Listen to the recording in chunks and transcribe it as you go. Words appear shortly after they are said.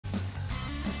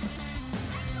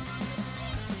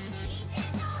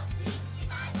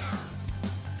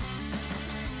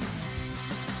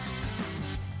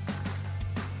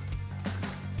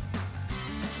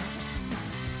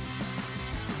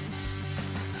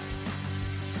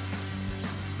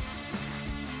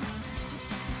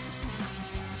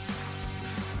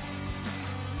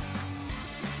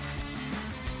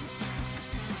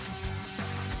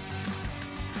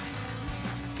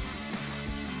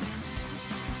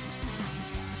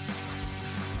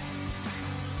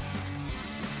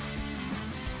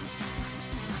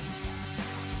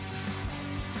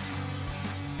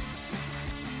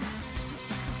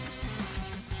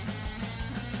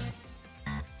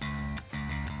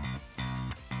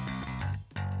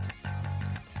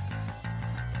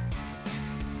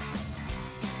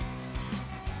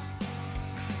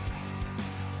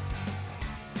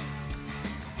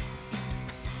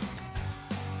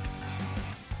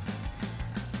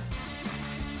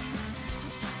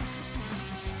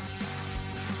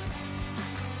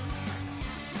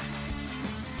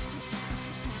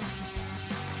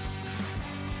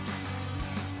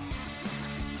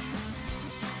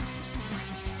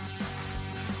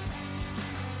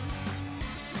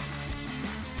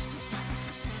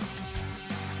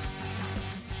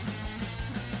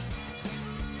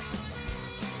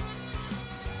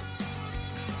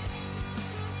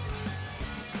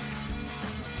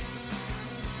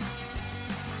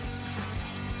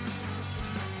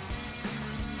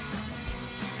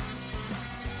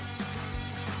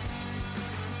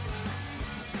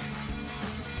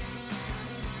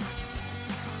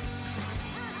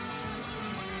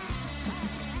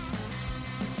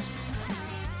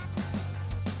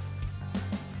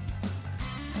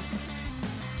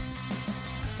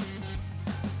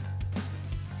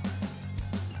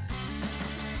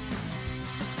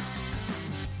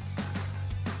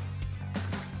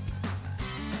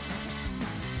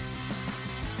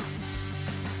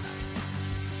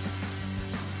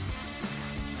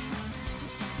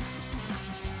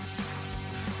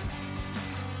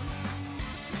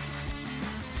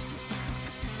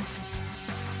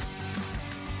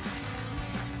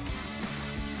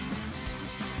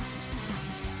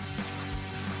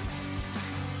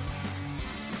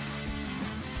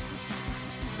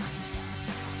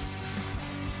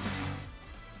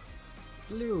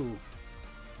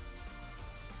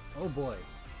Oh boy.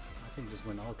 I think just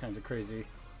went all kinds of crazy.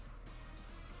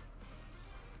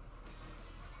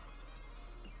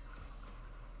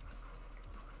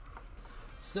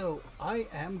 So, I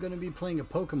am going to be playing a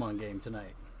Pokemon game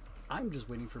tonight. I'm just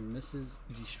waiting for Mrs.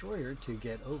 Destroyer to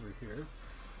get over here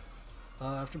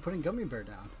after putting Gummy Bear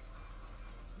down.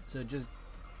 So just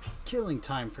killing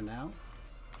time for now.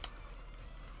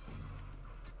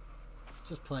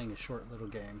 Just playing a short little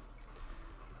game.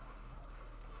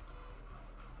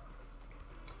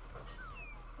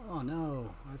 Oh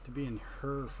no, I have to be in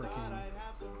her freaking. Thought I'd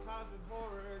have some cosmic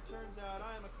horror. Turns out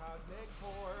I'm a cosmic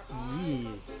whore.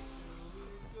 Yeah.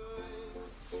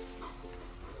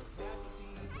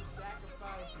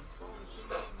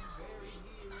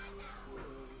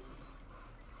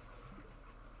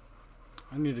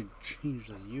 I need to change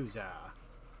the user.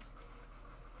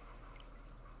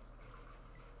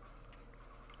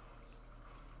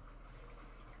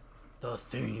 The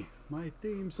theme. My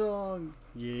theme song.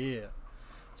 Yeah.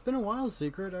 It's been a while,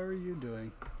 Secret. How are you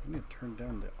doing? I'm going to turn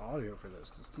down the audio for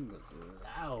this. This thing was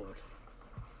loud.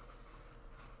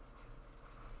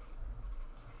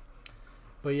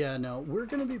 But yeah, no. We're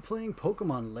going to be playing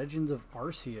Pokemon Legends of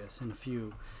Arceus in a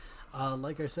few.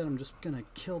 Like I said, I'm just going to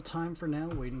kill time for now,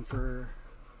 waiting for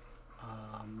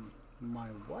my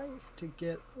wife to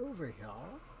get over here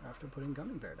after putting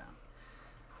Gummy Bear down.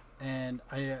 And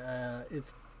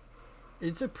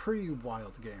it's a pretty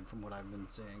wild game from what I've been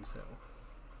seeing, so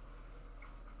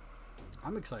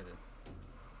I'm excited.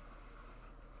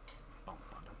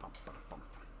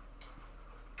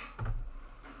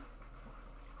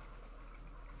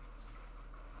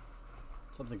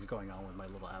 Something's going on with my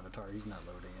little avatar. He's not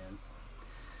loading in,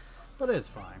 but it's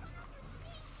fine.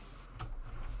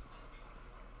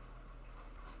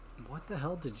 What the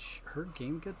hell? Did her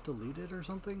game get deleted or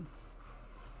something?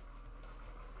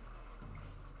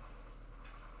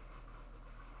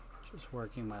 Just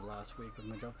working my last week with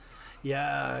my job.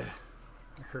 Yeah,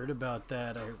 I heard about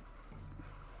that.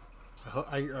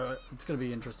 It's gonna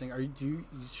be interesting. You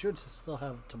should still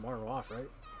have tomorrow off, right?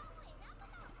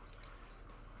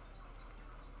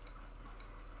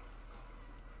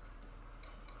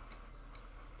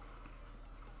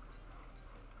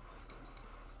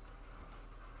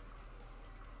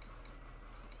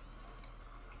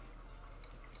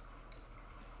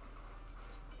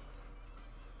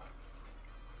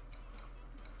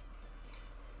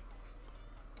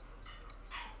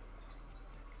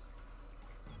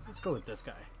 Let's go with this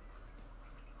guy.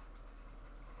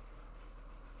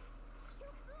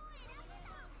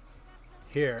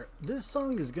 Here, this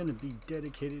song is going to be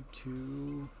dedicated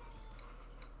to...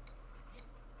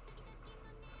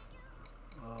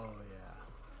 Oh, yeah.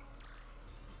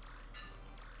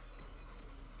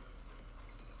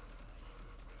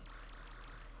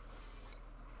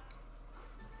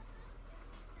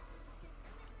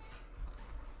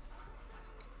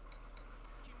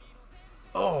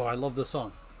 Oh, I love this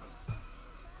song.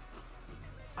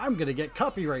 I'm gonna get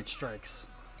copyright strikes.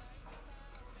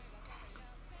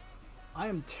 I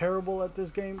am terrible at this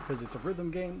game because it's a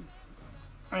rhythm game.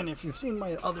 And if you've seen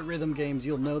my other rhythm games,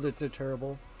 you'll know that they're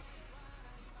terrible.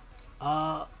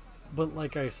 But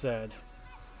like I said,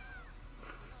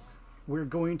 we're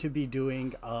going to be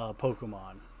doing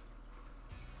Pokemon.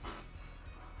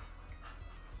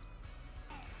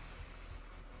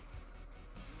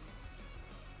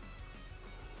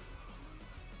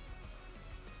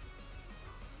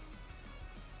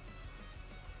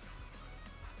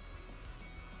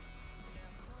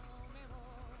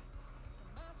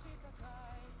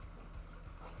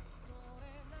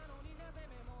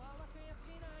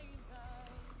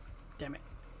 Damn it.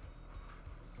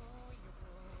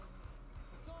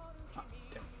 Ah,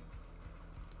 damn it.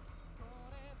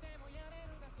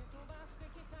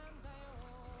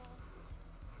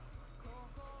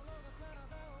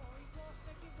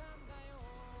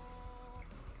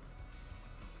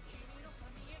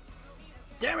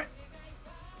 Damn it.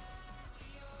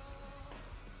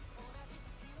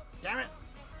 Damn it.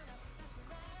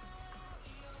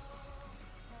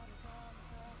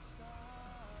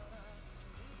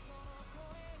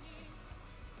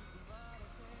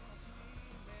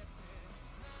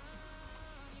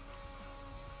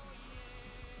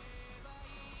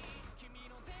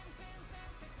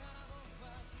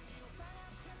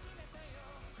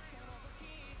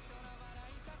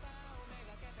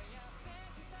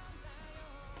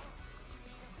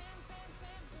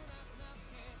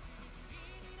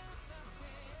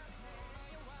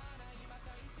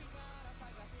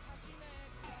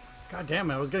 God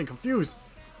damn it, I was getting confused.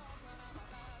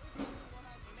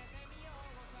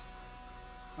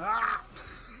 Ah!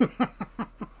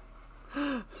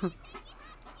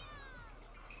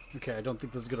 Okay, I don't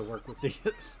think this is gonna work with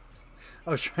these. I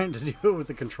was trying to do it with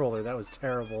the controller. That was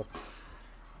terrible.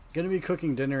 Gonna be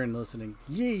cooking dinner and listening.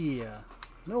 Yeah,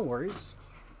 no worries.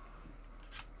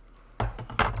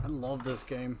 I love this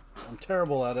game. I'm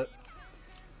terrible at it.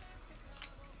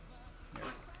 Here.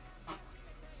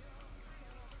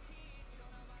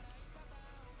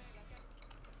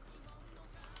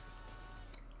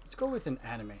 Let's go with an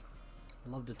anime. I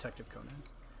love Detective Conan.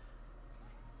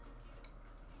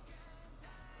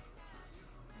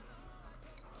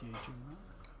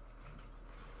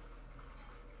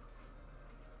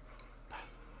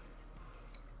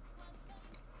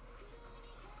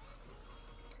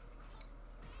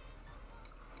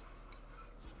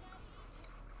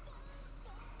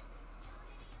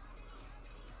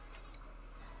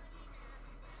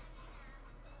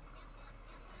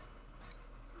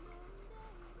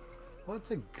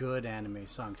 What's a good anime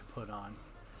song to put on?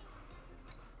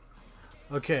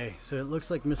 Okay, so it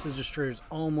looks like Mrs. Destroyer's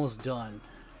almost done.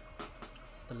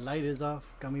 The light is off.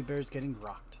 Gummy Bear's getting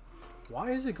rocked.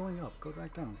 Why is it going up? Go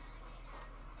back down.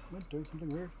 Am I doing something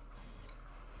weird?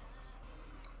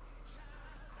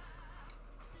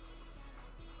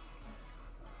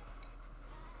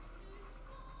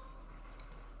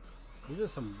 These are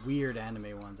some weird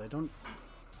anime ones. I don't...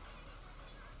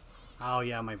 Oh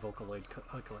yeah, my Vocaloid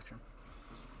collection.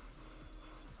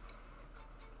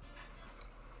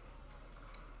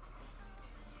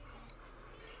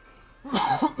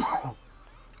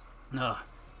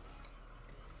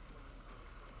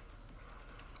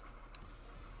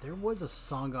 There was a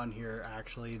song on here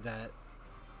actually that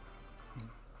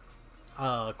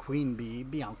Queen Bee,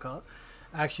 Bianca,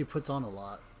 actually puts on a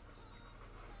lot.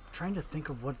 I'm trying to think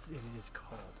of what it is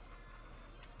called.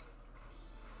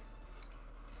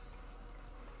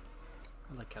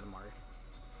 I like Katamari.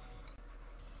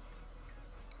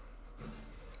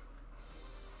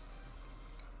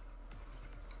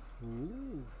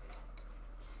 Ooh.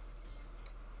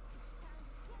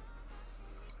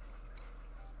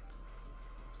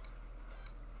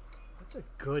 That's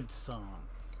a good song.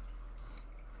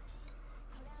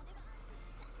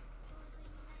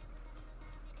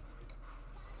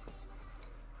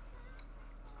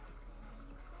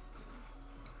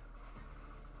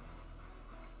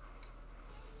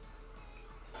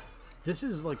 This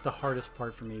is like the hardest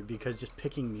part for me because just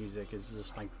picking music is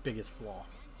just my biggest flaw.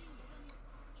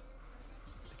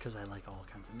 Because I like all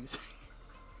kinds of music.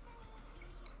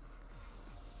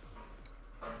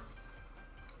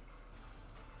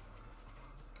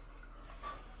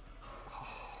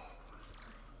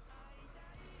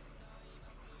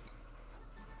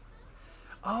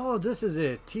 Oh, this is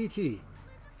it. TT.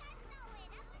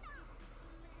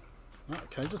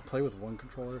 Can I just play with one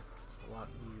controller? It's a lot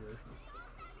easier.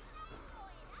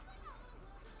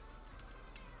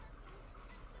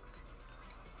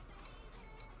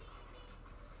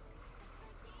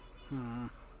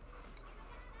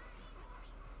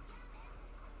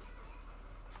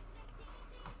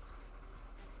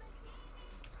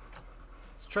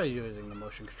 Let's try using the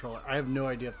motion controller. I have no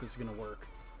idea if this is going to work.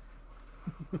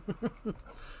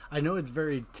 I know it's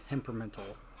very temperamental.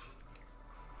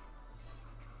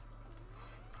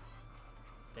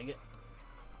 Dang it.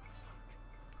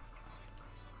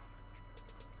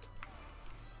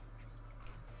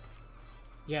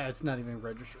 Yeah, it's not even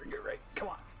registering. You're right. Come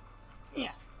on.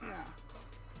 Yeah.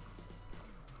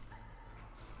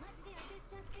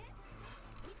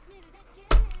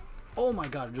 Oh my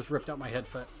god, I just ripped out my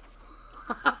headset.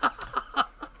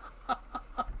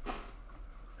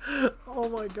 Oh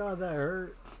my god, that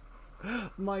hurt.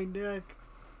 My neck.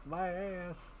 My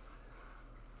ass.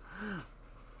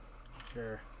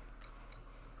 Here.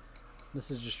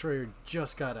 Mrs. Destroyer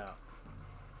just got out.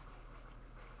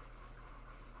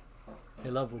 Hey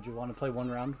love, would you want to play one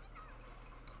round?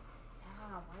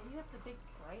 Yeah, why do you have the big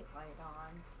bright light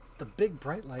on? The big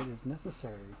bright light is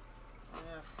necessary. Ugh.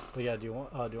 But yeah, do you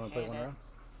want to play one round?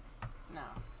 No.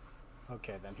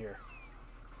 Okay, then here.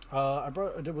 I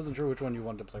wasn't sure which one you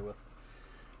wanted to play with.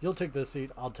 You'll take this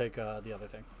seat. I'll take the other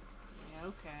thing. Yeah,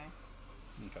 okay.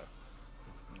 Okay.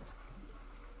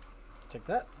 Take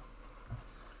that.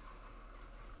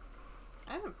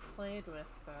 I haven't played with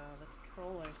the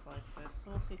controllers like this,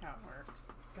 so we'll see how it works.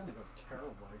 It's gonna go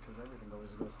terribly because everything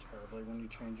always goes terribly when you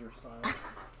change your style.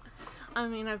 I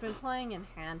mean, I've been playing in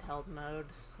handheld mode,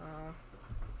 so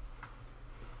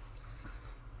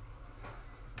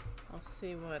I'll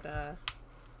see what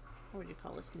would you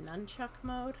call this, nunchuck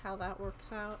mode? How that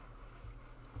works out?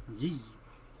 Yee.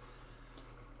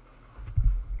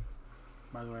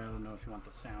 By the way, I don't know if you want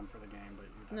the sound for the game, but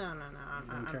you don't. No,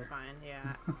 I'm fine.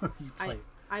 Yeah, You play.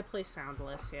 I play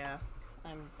soundless. Yeah,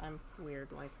 I'm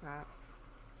weird like that.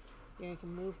 You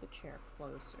can move the chair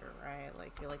closer, right?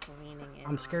 Like you're like leaning in.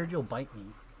 I'm scared you'll bite me.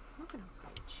 I'm not gonna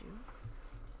bite you.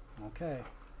 Okay.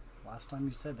 Last time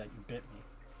you said that, you bit me.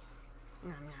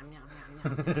 Nom, nom, nom,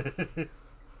 nom, nom. Okay.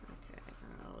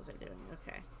 What was I doing?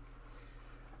 Okay.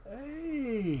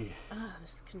 Hey.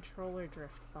 This controller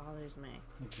drift bothers me.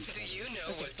 Do you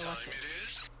know what time it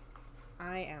is?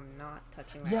 I am not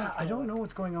touching that Yeah, controller. I don't know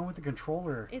what's going on with the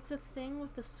controller. It's a thing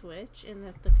with the Switch in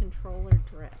that the controller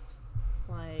drifts.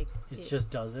 Like It just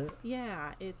does it?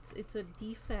 Yeah, it's a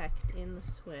defect in the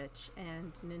Switch,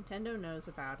 and Nintendo knows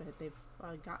about it. They've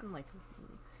gotten like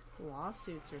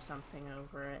lawsuits or something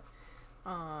over it.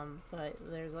 But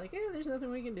there's like, there's nothing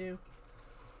we can do.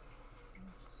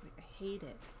 I'm just like, I hate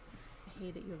it. I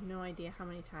hate it. You have no idea how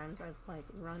many times I've like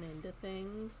run into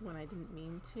things when I didn't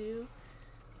mean to.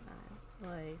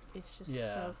 Like it's just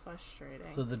so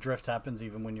frustrating. So the drift happens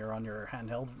even when you're on your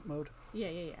handheld mode?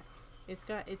 Yeah. It's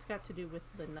got to do with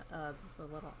the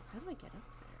little. How do I get up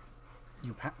there?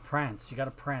 You prance. You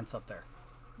gotta prance up there.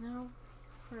 No,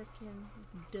 frickin'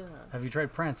 duh. Have you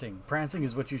tried prancing? Prancing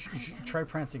is what you should try.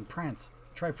 Prancing. Prance.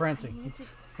 Try prancing. I need to.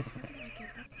 How do I get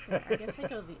up there? I guess I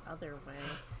go the other way.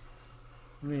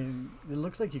 I mean, it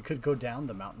looks like you could go down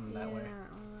the mountain that way. Yeah,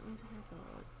 let me see if I go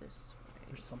this way.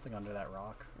 There's something under that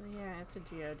rock. Yeah, it's a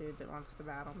Geodude that wants to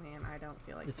battle me, and I don't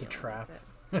feel like It's a dealing trap.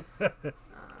 with it.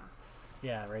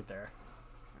 Yeah, right there.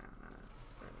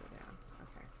 Further down.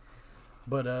 Okay.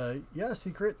 But yeah,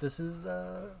 secret. This is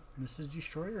Mrs.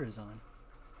 Destroyer is on,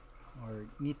 or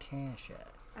Netesha.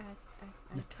 I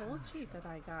told you that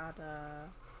I got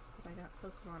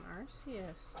Pokemon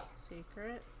Arceus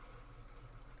secret.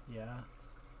 Yeah.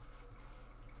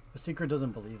 The secret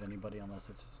doesn't believe anybody unless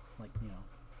it's like,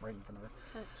 right in front of her.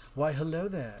 Touch. Why, hello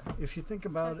there. If you think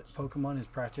about it, Pokemon is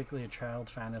practically a child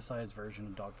fantasized version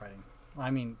of dogfighting.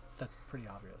 I mean, that's pretty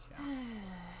obvious,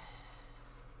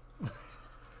 yeah.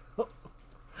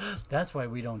 That's why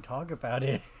we don't talk about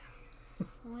it.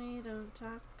 We don't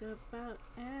talk about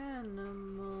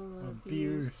animal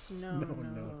Abuse. abuse.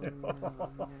 No.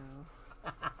 No.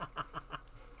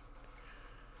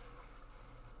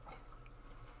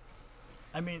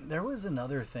 I mean, there was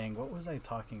another thing. What was I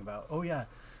talking about? Oh, yeah.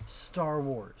 Star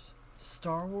Wars.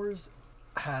 Star Wars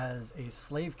has a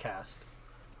slave cast,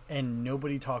 and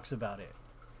nobody talks about it.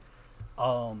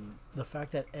 The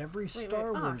fact that every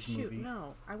Star Wars movie...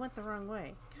 No, I went the wrong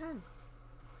way. God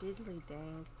diddly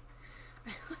dang.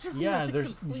 Yeah,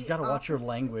 you gotta watch your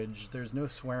language. There's no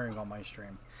swearing on my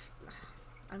stream.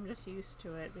 I'm just used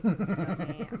to it because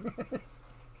I am.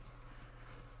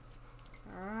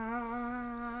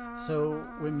 So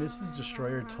when Mrs.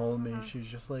 Destroyer told me, she was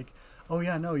just like, "Oh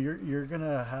yeah, no, you're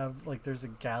gonna have like there's a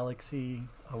galaxy.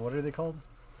 What are they called?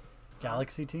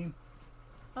 Galaxy team."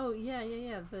 Oh yeah.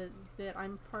 That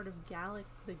I'm part of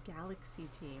the Galaxy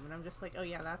team, and I'm just like, oh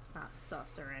yeah, that's not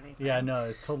sus or anything. Yeah, no,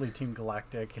 it's totally Team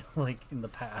Galactic. Like in the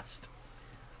past,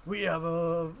 we have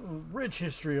a rich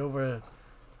history over,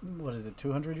 what is it,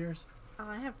 200 years?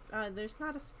 I have. There's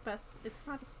not It's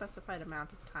not a specified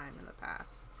amount of time in the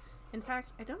past. In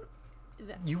fact, I don't.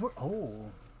 You were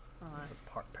there's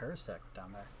a parasect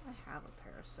down there. I have a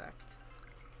parasect.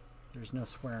 There's no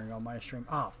swearing on my stream.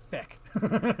 Ah, feck.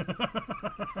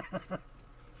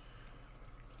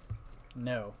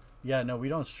 No. Yeah, no, we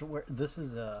don't swear. This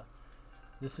is a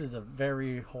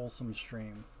very wholesome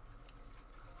stream.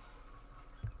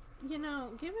 You know,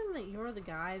 given that you're the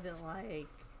guy that like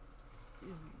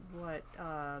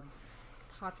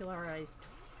popularized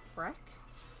Freck,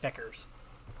 Feckers.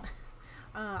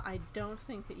 I don't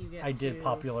think that you get. I did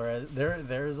popularize.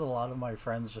 There's a lot of my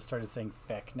friends just started saying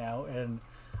feck now, and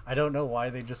I don't know why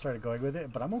they just started going with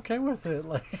it, but I'm okay with it.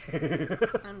 Like,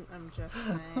 I'm just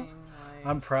saying. Like,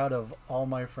 I'm proud of all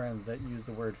my friends that use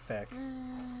the word feck.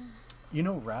 You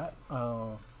know, Rat.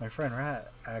 My friend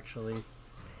Rat actually.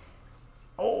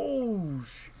 Oh,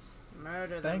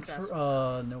 murder them. thanks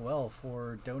for Noelle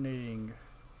for donating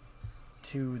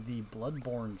to the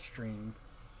Bloodborne stream.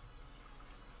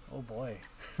 Oh boy.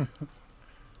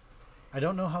 I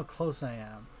don't know how close I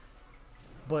am,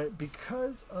 but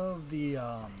because of the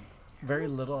very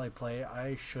little I play,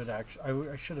 I should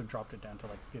have dropped it down to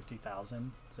like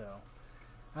 50,000. So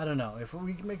I don't know, if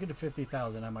we can make it to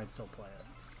 50,000, I might still play it.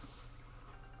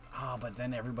 But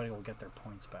then everybody will get their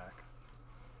points back.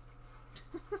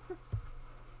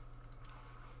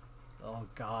 Oh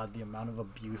god, the amount of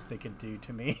abuse they could do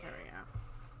to me. There we go.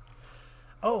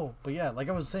 Oh, but yeah, like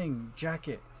I was saying,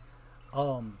 Jacket.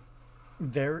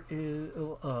 There is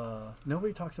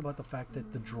nobody talks about the fact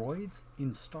that the droids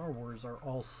in Star Wars are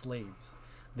all slaves.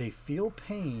 They feel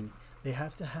pain. They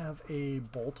have to have a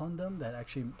bolt on them that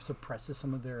actually suppresses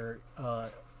some of their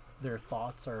their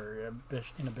thoughts or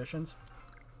inhibitions,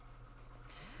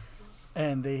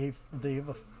 and they have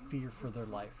a fear for their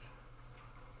life.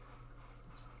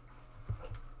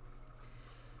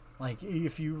 Like,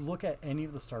 if you look at any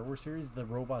of the Star Wars series, the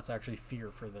robots actually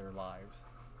fear for their lives.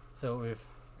 So if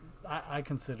I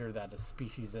consider that a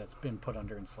species that's been put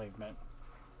under enslavement.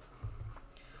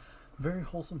 Very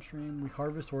wholesome stream. We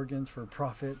harvest organs for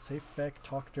profit, safe feck,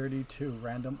 talk dirty to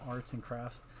random arts and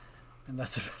crafts, and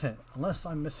that's about it. Unless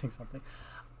I'm missing something.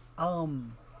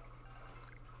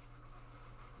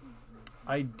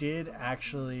 I did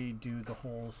actually do the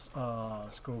whole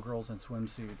schoolgirls in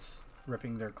swimsuits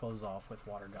ripping their clothes off with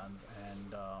water guns,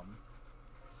 and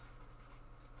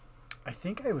I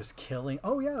think I was killing.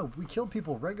 Oh yeah, we killed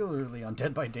people regularly on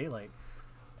Dead by Daylight.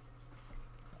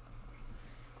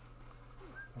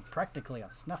 We're practically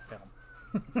a snuff film.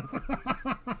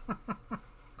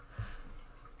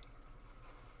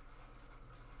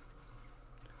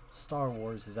 Star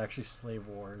Wars is actually Slave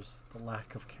Wars. The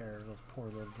lack of care, those poor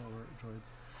little droids.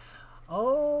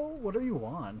 Oh, what are you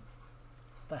on?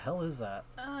 The hell is that?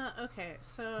 Okay,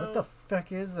 so... What the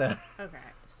feck is that? Okay,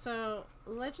 so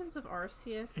Legends of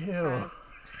Arceus Ew. has...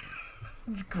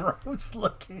 It's gross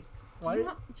looking. Why? Do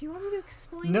you want me to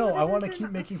explain? No, what I it want to is or keep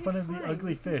not? making Okay, fun of the fine.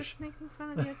 ugly You can fish. just making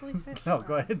fun of the ugly fish. No, now.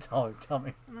 go ahead, tell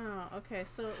me. No, okay,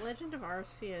 so Legend of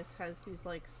Arceus has these,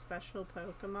 like, special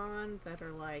Pokemon that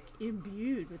are, like,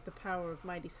 imbued with the power of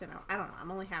Mighty Sinnoh. I don't know,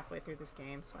 I'm only halfway through this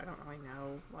game, so I don't really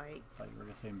know, like... I thought you were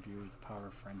going to say imbued with the power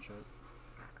of friendship.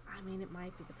 I mean, it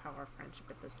might be the power of friendship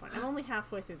at this point. I'm only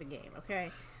halfway through the game,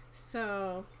 okay?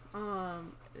 So,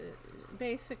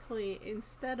 basically,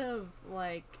 instead of,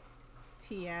 like,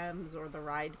 TMs or the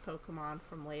ride Pokemon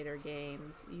from later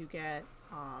games, you get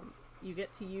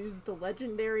to use the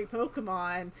legendary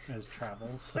Pokemon As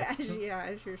travels. as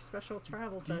your special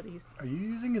travel buddies. Are you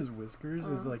using his whiskers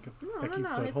as like a No,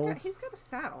 footholds? he's got a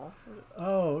saddle.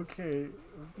 Oh, okay.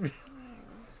 I'm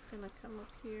just gonna come up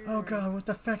here. Oh god, what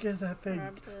the feck is that thing?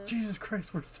 grab this. Jesus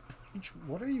Christ, where's the bleach?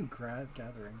 What are you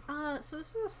gathering? So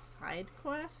this is a side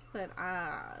quest that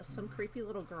some creepy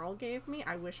little girl gave me.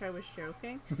 I wish I was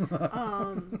joking.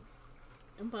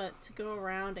 But to go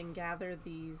around and gather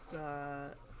these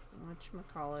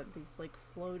whatchamacallit, these like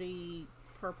floaty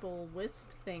purple wisp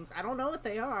things. I don't know what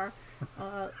they are.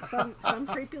 Some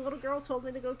creepy little girl told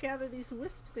me to go gather these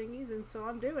wisp thingies, and so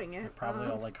I'm doing it. They're probably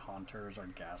all like haunters or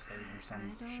ghastlies or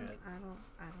some shit. I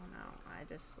don't know. I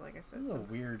just, like I said, It's a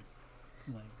weird,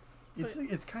 like,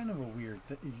 it's kind of a weird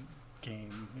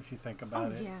game if you think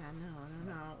about it. Oh yeah,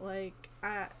 no. Like,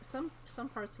 some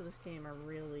parts of this game are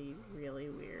really, really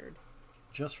weird.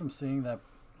 Just from seeing that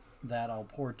I'll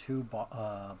pour 2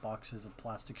 boxes of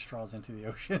plastic straws into the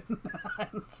ocean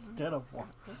instead of one.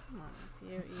 Pokemon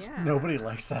with you, yeah. Nobody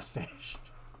likes that fish.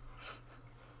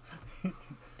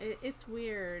 It's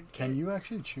weird. Can you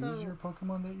actually choose your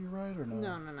Pokemon that you ride or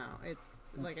no? No.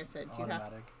 It's like I said,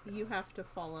 automatic. you have to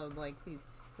follow like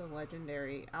the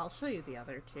legendary. I'll show you the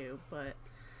other two, but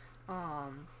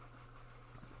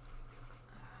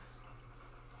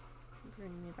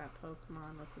bring me that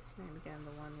Pokemon. What's its name again?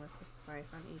 The one with the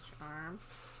scythe on each arm.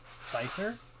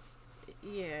 Scyther?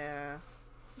 Yeah.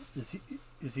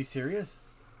 Is he serious?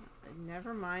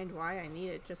 Never mind why I need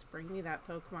it. Just bring me that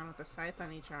Pokemon with the scythe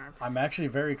on each arm. I'm actually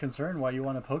very concerned why you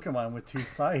want a Pokemon with 2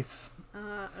 scythes.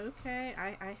 Okay.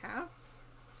 I have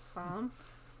some.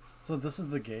 So this is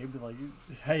the game, like,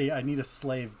 hey, I need a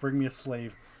slave. Bring me a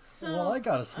slave. So, well, I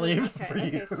got a slave for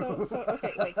you.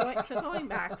 Going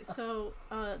back, so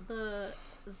the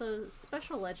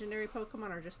special legendary Pokemon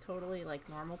are just totally like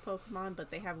normal Pokemon, but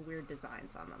they have weird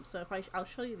designs on them. So I'll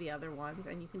show you the other ones,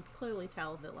 and you can clearly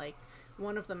tell that like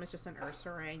one of them is just an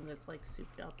Ursaring that's like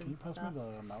souped up and stuff. Can you pass me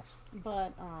the mouse?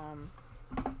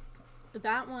 But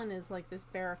that one is like this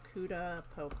Barracuda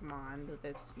Pokemon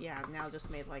that's now just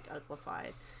made like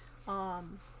uglified.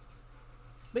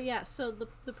 But yeah, so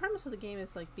the premise of the game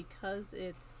is like, because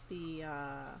it's the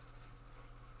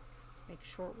make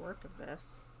short work of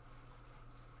this,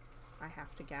 I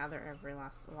have to gather every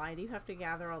last. Why do you have to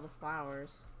gather all the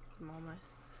flowers? Moment.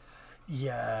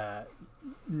 Yeah,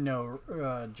 no,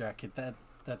 Jacket.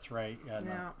 That's right. Yeah,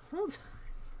 now hold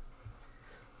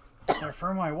on. They're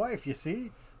for my wife. You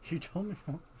see, you told me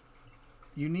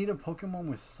you need a Pokemon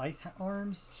with scythe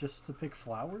arms just to pick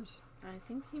flowers. I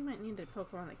think you might need a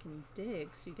Pokemon that can dig,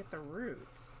 so you get the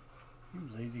roots. You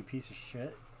lazy piece of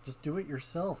shit. Just do it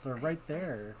yourself. They're right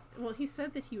there. Well, he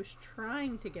said that he was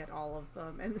trying to get all of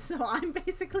them, and so I'm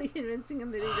basically convincing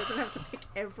him that he doesn't have to pick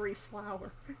every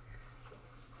flower.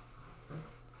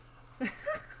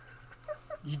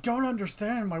 You don't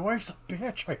understand. My wife's a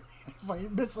bitch. If I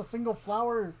miss a single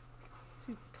flower...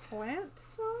 plant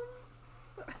some?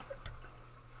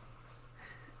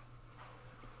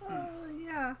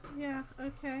 Yeah,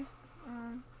 okay.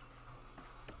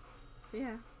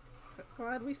 Yeah.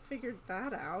 Glad we figured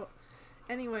that out.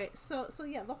 Anyway, so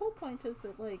yeah, the whole point is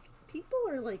that, like, people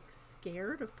are, like,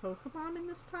 scared of Pokemon in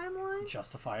this timeline.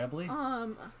 Justifiably.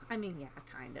 I mean, yeah,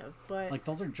 kind of, but... Like,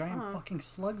 those are giant fucking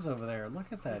slugs over there.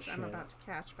 Look at that shit. I'm about to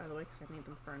catch, by the way, because I need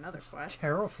them for another quest.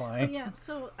 Terrifying. But yeah,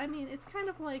 so, I mean, it's kind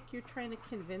of like you're trying to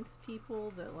convince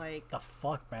people that, like... The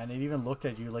fuck, man? It even looked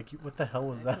at you like, what the hell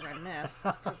was that? I missed.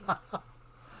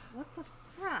 What the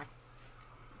frack?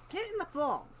 Get in the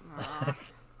ball! Aw,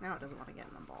 now it doesn't want to get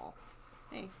in the ball.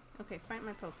 Hey, okay, fight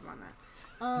my Pokemon then.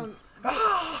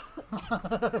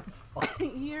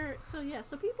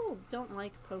 So people don't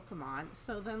like Pokemon,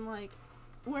 so then, like,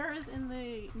 whereas in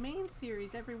the main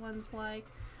series, everyone's like,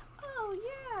 oh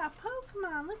yeah,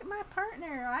 Pokemon, look at my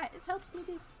partner, it helps me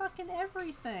do fucking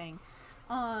everything.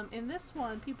 In this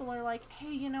one, people are like,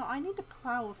 hey, you know, I need to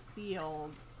plow a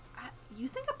field. You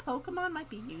think a Pokemon might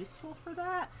be useful for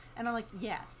that? And I'm like,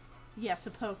 yes, a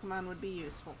Pokemon would be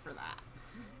useful for that.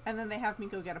 And then they have me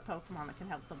go get a Pokemon that can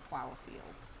help them plow a field.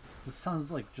 This sounds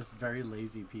like just very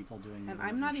lazy people doing it. And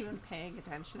I'm not even paying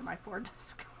attention to my poor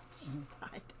disc. Just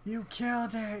died. You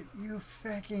killed it! You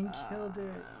fucking killed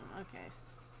it! Okay,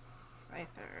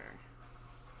 Scyther.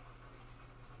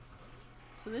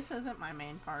 So this isn't my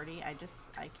main party. I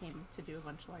came to do a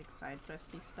bunch of, like, side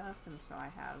questy stuff, and so I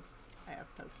have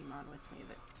Pokemon with me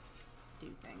that do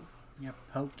things. You have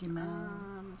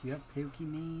Pokemon? Do you have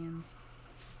Pokemons?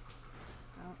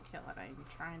 Don't kill it. I'm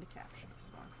trying to capture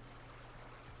this one.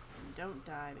 And don't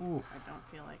die because I don't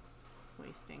feel like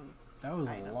wasting That was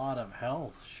items. A lot of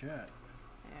health. Shit.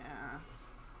 Yeah.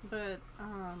 But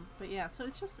yeah, so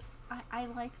it's just, I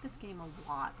like this game a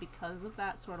lot because of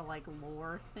that sort of, like,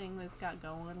 lore thing that's got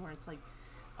going where it's like,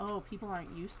 oh, people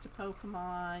aren't used to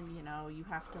Pokemon, you know, you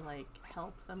have to, like,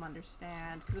 help them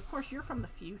understand. Because, of course, you're from the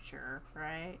future,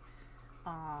 right?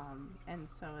 And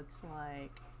so it's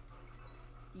like,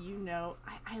 you know,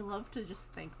 I love to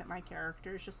just think that my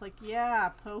character is just like,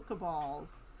 yeah,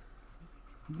 Pokeballs.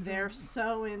 They're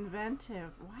so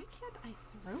inventive. Why can't I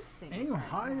throw things? Aim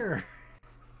higher.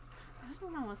 I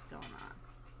don't know what's going on.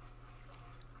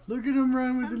 Look at him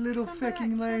run with the little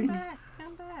fucking legs.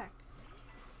 Come back.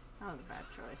 That was a bad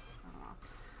choice.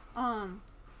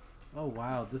 Oh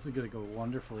wow, this is gonna go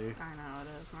wonderfully. I know it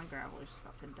is. My Graveler's just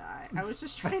about to die. I was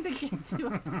just trying to get to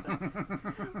it.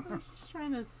 I was just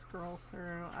trying to scroll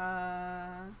through.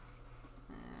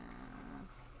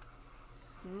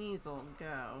 Sneasel,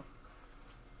 go.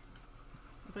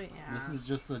 But yeah. This is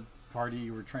just the party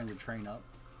you were trying to train up.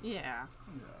 Yeah.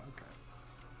 Yeah. Okay.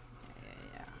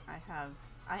 Yeah.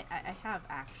 I have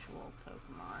actual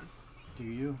Pokemon. Do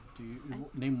you?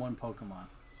 Name one Pokemon.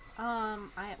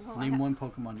 Name one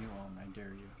Pokemon you own. I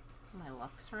dare you. My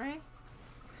Luxray.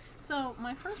 So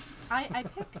my first, I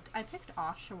picked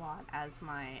Oshawott as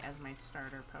my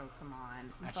starter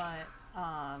Pokemon,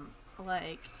 but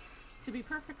like, to be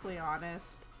perfectly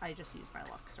honest, I just use my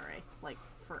Luxray like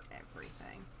for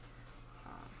everything.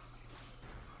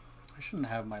 I shouldn't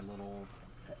have my little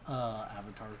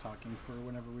avatar talking for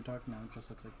whenever we talk now. It just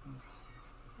looks like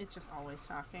it's just always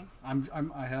talking.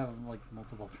 I have like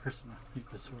multiple personality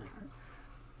disorder.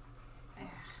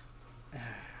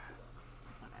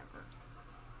 Whatever.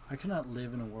 I cannot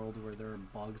live in a world where there are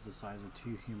bugs the size of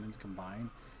 2 humans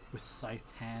combined with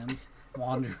scythe hands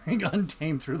wandering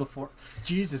untamed through the forest.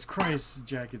 Jesus Christ,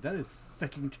 Jackie, that is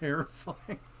fucking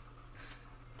terrifying.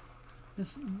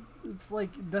 It's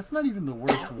like, that's not even the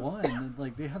worst one.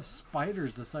 Like, they have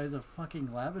spiders the size of fucking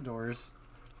Labradors.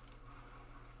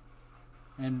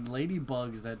 And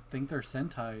ladybugs that think they're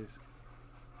Sentais.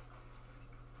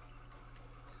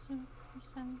 Super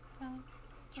Sentai.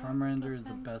 Charmander is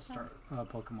the best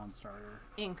Pokemon starter.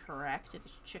 Incorrect. It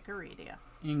is Chikorita.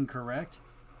 Incorrect?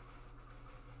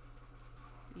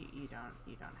 You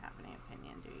don't have any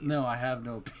opinion, do you? No, I have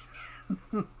no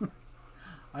opinion.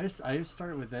 I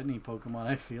start with any Pokemon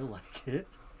I feel like it.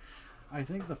 I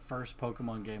think the first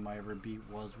Pokemon game I ever beat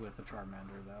was with a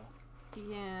Charmander, though.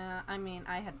 Yeah, I mean,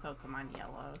 I had Pokemon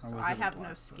Yellow, so I have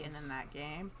no skin in that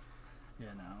game. You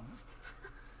know.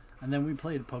 And then we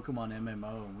played Pokemon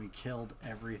MMO, and we killed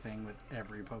everything with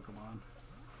every Pokemon.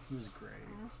 It was great.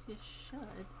 Yes, you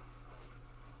should.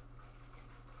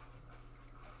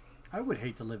 I would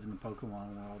hate to live in the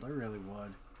Pokemon world. I really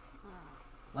would.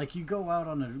 Like, you go out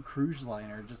on a cruise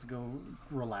liner just to go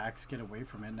relax, get away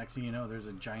from it. Next thing you know, there's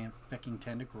a giant fucking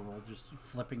tentacle just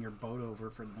flipping your boat over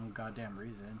for no goddamn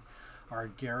reason. Or a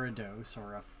Gyarados,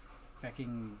 or a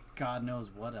fucking God knows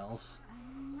what else.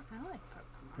 I like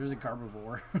Pokemon. There's a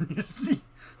garbivore you see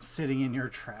sitting in your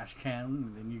trash can,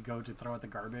 and then you go to throw out the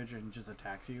garbage and it just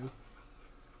attacks you.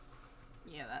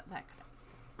 Yeah, that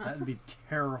could. That'd be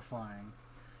terrifying.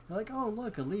 You're like, oh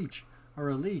look, a leech or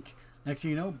a leak. Next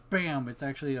thing you know, bam! It's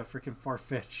actually a freaking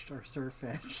Farfetch'd or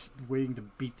Surfetch'd waiting to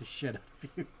beat the shit out of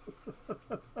you.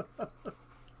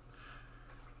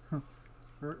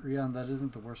 Yeah, that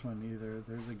isn't the worst one either.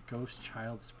 There's a ghost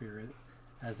child spirit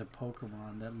as a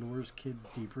Pokemon that lures kids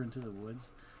deeper into the woods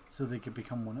so they can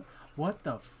become one of... What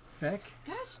the feck?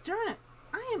 Gosh darn it!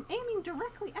 I am aiming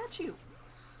directly at you!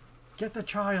 Get the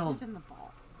child! Get in the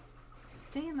ball.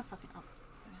 Stay in the fucking... Oh,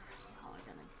 y'all are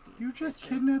gonna be You just bitches.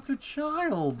 kidnapped a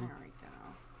child! There we go.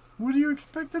 What do you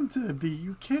expect them to be?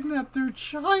 You kidnapped their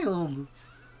child!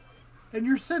 And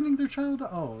you're sending their child...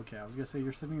 Oh, okay, I was gonna say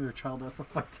you're sending their child out to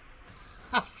fight.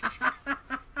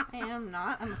 I am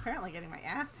not. I'm apparently getting my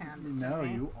ass handed to No,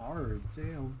 me. you are.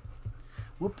 Damn.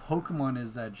 What Pokemon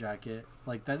is that jacket?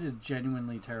 Like, that is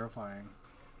genuinely terrifying.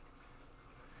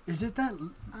 Is it that...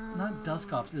 not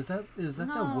Duskops. Is that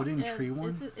the wooden tree one?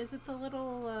 Is it the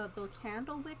little, the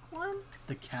Candlewick one?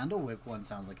 The Candlewick one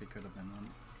sounds like it could have been one.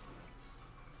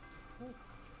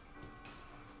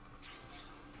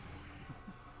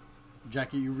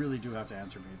 Jackie, you really do have to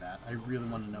answer me that. I really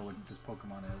want to know what this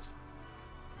Pokemon is.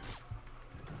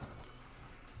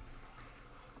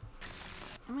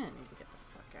 I'm gonna need to get the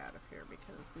fuck out of here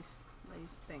because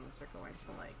these things are going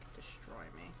to, like, destroy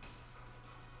me.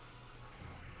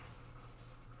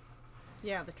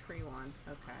 Yeah, the tree one.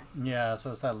 Okay. Yeah,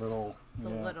 so it's that little... The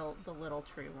yeah. little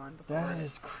tree one. Before That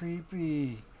is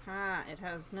creepy. It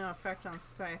has no effect on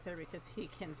Scyther because he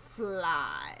can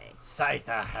fly.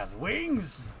 Scyther has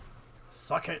wings!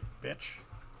 Suck it, bitch.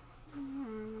 No,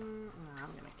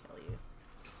 I'm gonna kill you.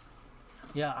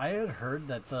 Yeah, I had heard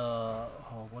that the...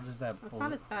 Oh, what is that? It's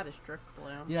not as bad as Drift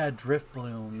Bloom. Yeah, Drift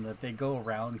Bloom, that they go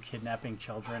around kidnapping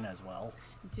children as well.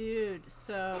 Dude,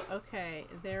 so, okay,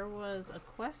 there was a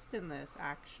quest in this,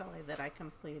 actually, that I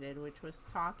completed, which was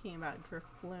talking about Drift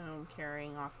Bloom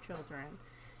carrying off children.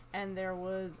 And there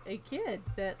was a kid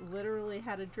that literally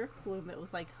had a Drift Bloom that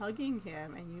was, like, hugging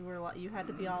him, and you had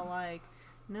to be all like,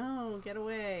 no, get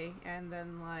away, and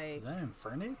then, like... Is that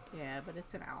Infernape? Yeah, but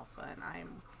it's an alpha, and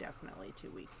I'm definitely too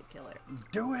weak to kill it.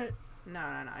 Do it!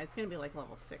 No, it's gonna be, like,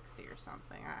 level 60 or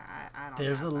something. I don't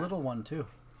There's a have that. little one, too.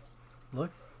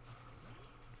 Look.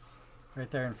 Right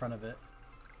there in front of it.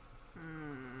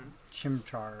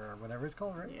 Chimchar, or whatever it's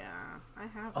called, right? Yeah, I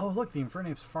have... Oh, look, the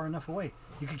Infernape's far enough away.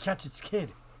 You could catch its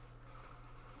kid.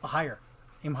 Higher.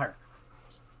 Aim higher.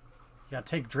 You gotta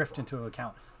take drift into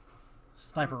account.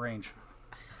 Sniper range.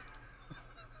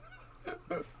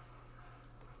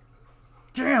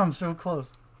 Damn, so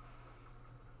close.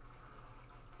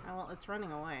 Oh, well, it's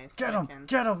running away. So Get him!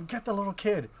 Get him! Get the little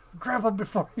kid! Grab him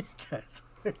before he gets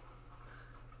away.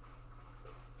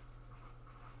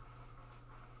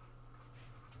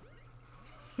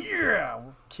 Yeah!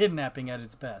 Kidnapping at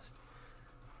its best.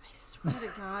 I swear to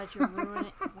God, you're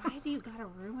ruining... Why do you gotta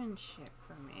ruin shit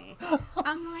for me?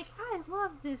 I'm like, I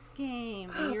love this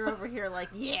game. And you're over here like,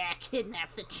 yeah,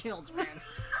 kidnap the children.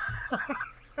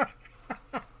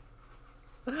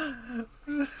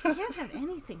 I can't have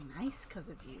anything nice because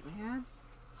of you, man.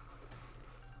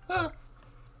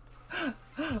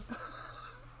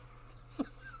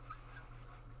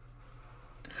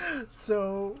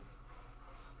 So...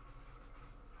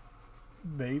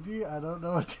 Maybe? I don't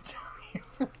know what to tell you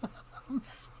for that. I'm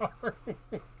sorry.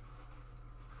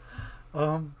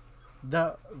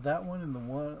 That one and the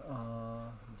one,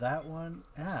 that one,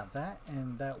 yeah, that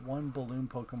and that one balloon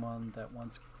Pokemon that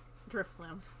once...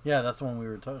 Drifloom. Yeah, that's the one we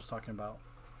were just talking about.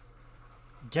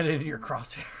 Get it into your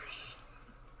crosshairs.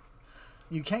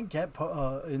 You can't get,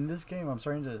 in this game, I'm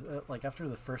starting to, like, after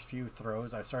the first few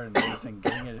throws, I started noticing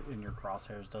getting it in your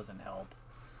crosshairs doesn't help.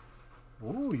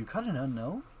 Ooh, you caught an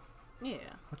unknown? Yeah.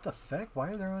 What the feck?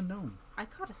 Why are they unknown? I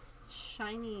caught a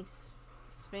shiny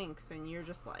Sphinx, and you're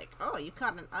just like, oh, you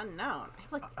caught an unknown. I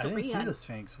have like I didn't see the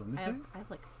Sphinx. Let me see. I have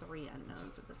like 3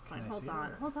 unknowns at this point. Can I Hold see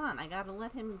on, it? hold on. I gotta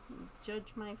let him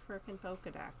judge my frickin'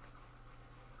 Pokedex.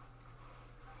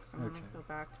 So I'm Okay. gonna go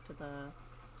back to the...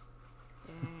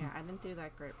 Yeah, I didn't do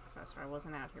that great, Professor. I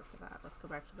wasn't out here for that. Let's go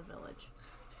back to the village.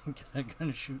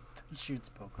 Gonna shoots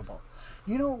Pokeball.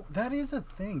 You know, that is a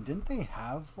thing. Didn't they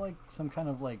have like some kind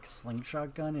of like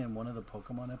slingshot gun in one of the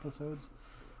Pokemon episodes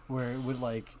where it would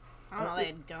like... I don't know, they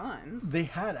had guns. They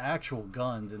had actual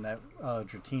guns in that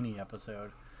Dratini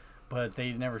episode, but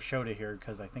they never showed it here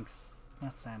because I think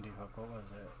not Sandy Hook. What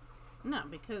was it? No,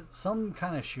 because... Some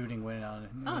kind of shooting went on.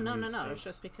 Oh, in no. the States. It's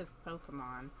just because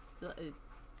Pokemon...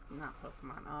 not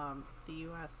Pokemon. The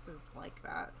U.S. is like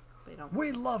that. they don't.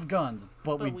 We love guns,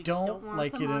 but we don't want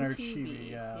like them it in on our TV.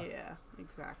 TV. Yeah. Yeah,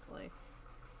 exactly.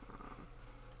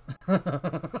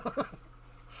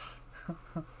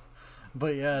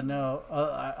 But yeah, no,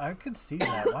 I could see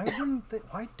that. Why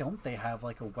don't they have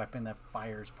like a weapon that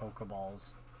fires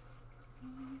Pokeballs?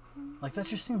 Like that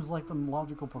just seems like the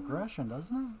logical progression,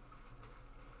 doesn't it?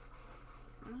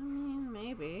 I mean,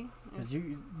 maybe. Because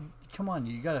come on,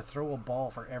 you got to throw a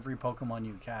ball for every Pokemon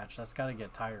you catch. That's got to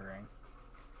get tiring.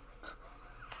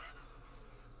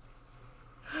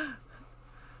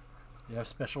 You have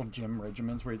special gym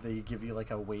regimens where they give you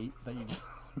like a weight that you just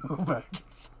move back and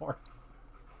forth.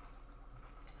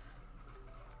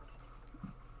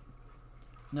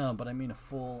 No, but I mean a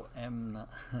full M.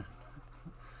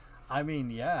 I mean,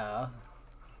 yeah.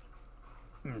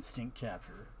 Instinct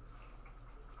capture.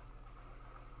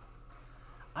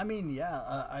 I mean,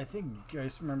 yeah, I think I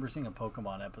remember seeing a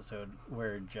Pokemon episode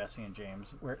where Jesse and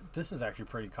James, where this is actually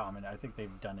pretty common. I think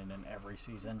they've done it in every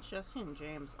season. Jesse and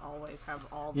James always have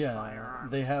all the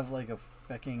firearms. They have like a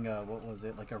fucking, what was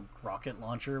it, like a rocket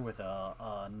launcher with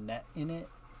a net in it,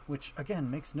 which,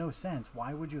 again, makes no sense.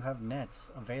 Why would you have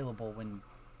nets available when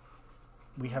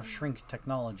we have shrink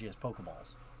technology as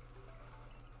Pokeballs?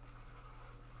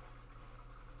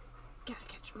 Gotta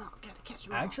catch them all, gotta catch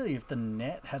them all. Actually, if the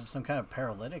net had some kind of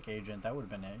paralytic agent, that would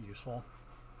have been useful.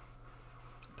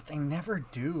 But they never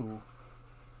do.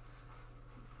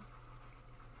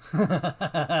 I'm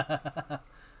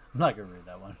not gonna read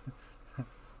that one.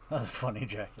 That's a funny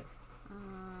jacket.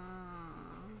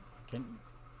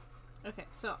 Okay,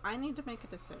 so I need to make a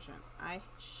decision. I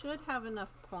should have enough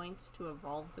points to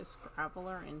evolve this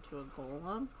Graveler into a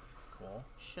Golem. Cool.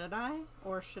 Should I?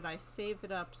 Or should I save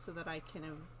it up so that I can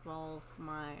evolve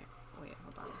my... Wait,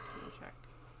 hold on. Let me check.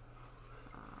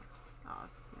 Oh,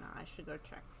 no, I should go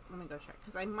check. Let me go check.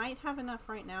 Because I might have enough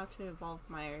right now to evolve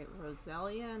my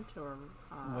Roselia into a...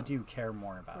 what do you care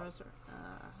more about?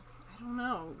 I don't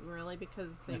know, really,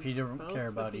 because they if you don't care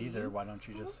about either, useful? Why don't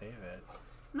you just save it?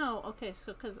 No, okay,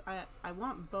 so because I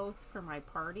want both for my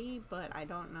party, but I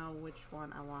don't know which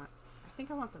one I want. I think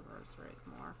I want the Roserite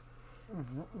more.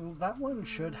 Well, that one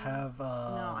should have...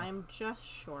 No, I'm just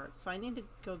short, so I need to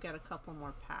go get a couple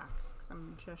more packs, because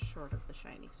I'm just short of the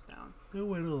shiny stone.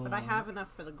 But I have enough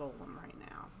for the Golem right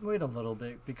now. Wait a little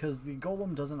bit, because the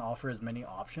Golem doesn't offer as many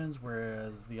options,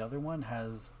 whereas the other one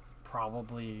has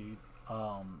probably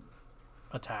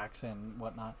attacks and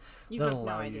whatnot. You have no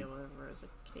idea what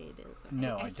Rosicade is.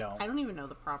 No, I don't. I don't even know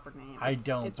the proper name. I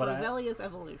don't, It's but Roselia's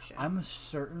evolution. I'm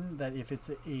certain that if it's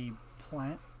a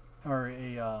plant, or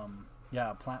a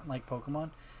plant-like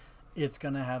Pokemon, it's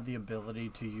gonna have the ability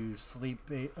to use sleep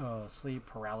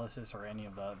paralysis, or any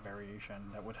of the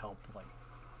variation that would help, like,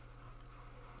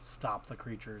 stop the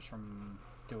creatures from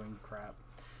doing crap.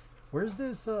 Where's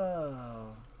this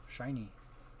shiny?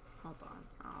 Hold on.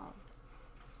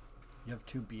 You have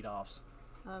 2 beat-offs.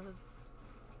 Huh?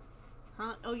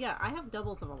 Oh yeah, I have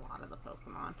doubles of a lot of the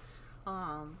Pokemon.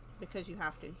 Because you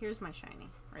have to. Here's my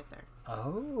shiny right there.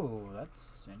 Oh,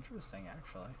 that's interesting,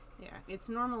 actually. Yeah, it's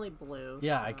normally blue.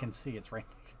 Yeah, so. I can see it's right.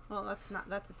 Well,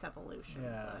 that's its evolution.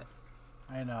 Yeah,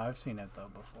 but, I know. I've seen it though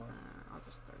before. I'll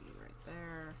just throw you right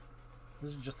there. This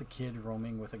is just a kid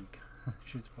roaming with a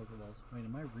shoots Pokeballs. Wait,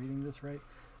 am I reading this right?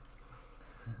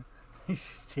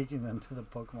 He's taking them to the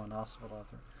Pokemon hospital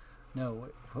after. No,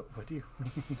 what do you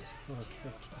mean? He's just a little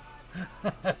kid.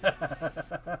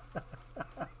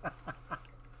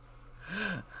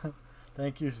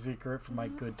 Thank you, Secret, for my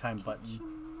good time button.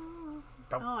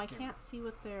 Oh, I can't see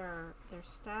what their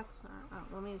stats are. Oh,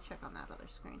 let me check on that other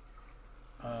screen.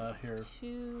 Here.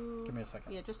 2. Give me a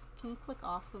second. Yeah, just can you click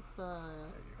off of the?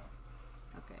 There you go.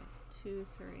 Okay, 2,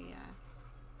 3. Yeah,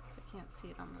 'cause I can't see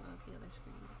it on the other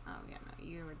screen. Oh yeah, no,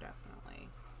 you were definitely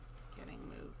getting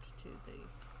moved to the.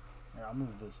 Here, I'll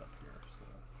move this up here so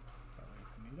that way if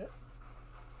you need it.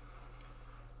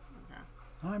 Okay.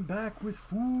 I'm back with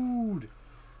food!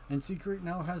 And Secret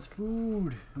now has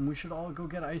food! And we should all go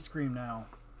get ice cream now.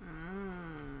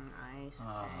 Ice cream.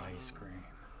 Oh, ice cream.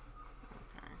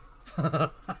 Okay.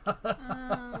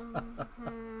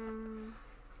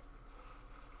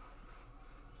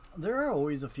 There are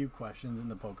always a few questions in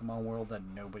the Pokemon world that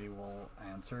nobody will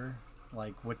answer.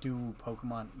 Like, what do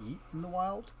Pokemon eat in the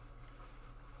wild?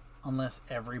 Unless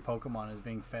every Pokemon is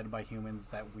being fed by humans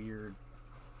that weird...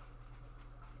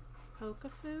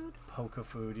 Poke food? Poke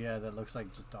food, yeah, that looks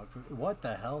like just dog food. What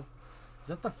the hell? Is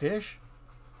that the fish?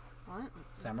 What?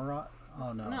 Samurott?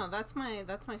 Oh no. No, that's my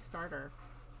starter.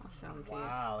 I'll show them to you.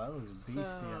 Wow, that looks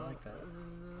beastie. I like that.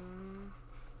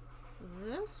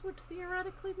 This would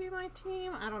theoretically be my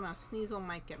team. I don't know. Sneasel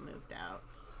might get moved out,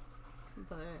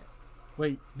 but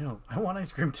Wait, no, I want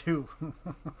ice cream too.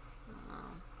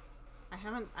 I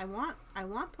haven't. I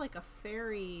want like a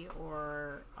fairy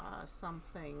or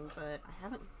something, but I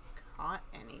haven't caught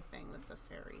anything that's a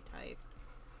fairy type.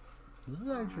 This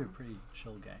is actually a pretty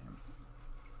chill game.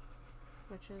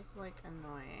 Which is like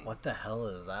annoying. What the hell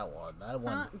is that one? That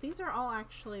one. These are all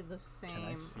actually the same. Can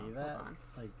I see hold that? on.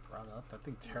 Like brought up? That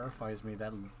thing terrifies me.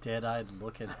 That dead-eyed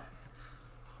look at.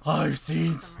 I've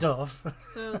seen stuff.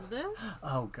 So this.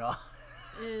 Oh god.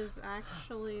 Is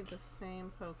actually the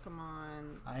same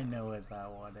Pokemon. I know what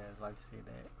that one is. I've seen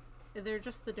it. They're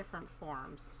just the different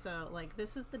forms. So, like,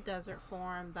 this is the desert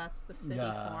form, that's the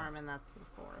city form, and that's the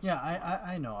forest. Yeah,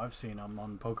 I know. I've seen them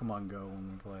on Pokemon Go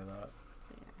when we play that.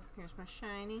 Yeah, here's my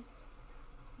shiny.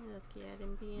 Look at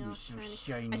him be all You're so shiny.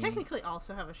 shiny. I technically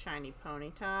also have a shiny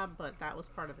Ponyta, but that was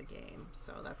part of the game,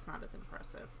 so that's not as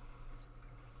impressive.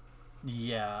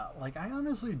 Yeah, like I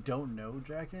honestly don't know,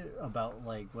 Jacket, about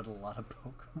like what a lot of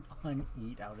Pokemon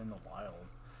eat out in the wild.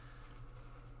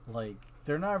 Like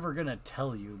they're never gonna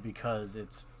tell you because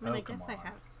it's Pokemon. I mean, I guess I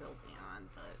have Sylveon,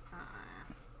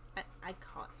 but I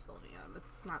caught Sylveon.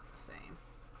 That's not the same.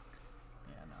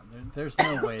 Yeah, no, there's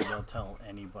no way they'll tell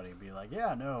anybody. Be like,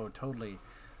 yeah, no, totally.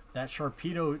 That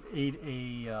Sharpedo ate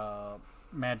a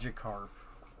Magikarp,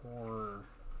 or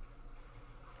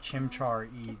Chimchar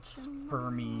eats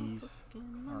Burmese,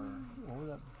 or what was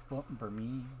that?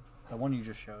 Burmese? The one you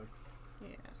just showed.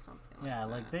 Yeah, something like that. Yeah,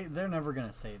 like they're never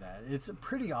gonna say that. It's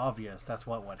pretty obvious that's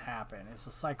what would happen. It's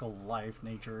a cycle of life,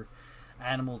 nature.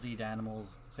 Animals eat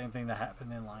animals. Same thing that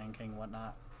happened in Lion King,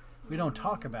 whatnot. We don't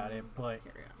talk about it, but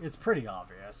it's pretty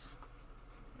obvious.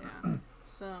 Yeah.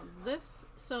 So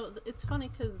it's funny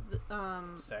because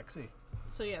Sexy.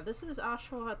 So yeah, this is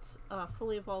Oshawott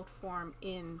fully evolved form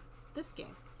in this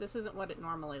game. This isn't what it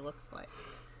normally looks like.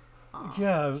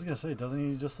 Yeah, I was gonna say,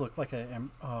 doesn't he just look like a?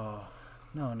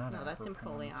 No, not no. That's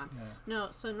Empoleon. Yeah. No,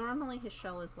 so normally his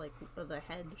shell is like the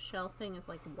head shell thing is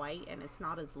like white and it's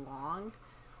not as long.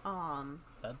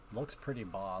 That looks pretty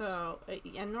boss. So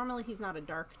and normally he's not a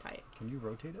dark type. Can you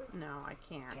rotate it? No, I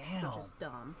can't. Damn. Which is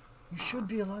dumb. You should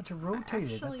be allowed to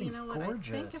rotate it. That thing's gorgeous.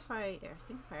 I think if I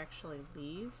actually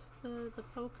leave the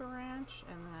Poke Ranch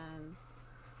and then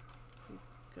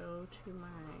go to my.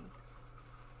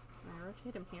 Can I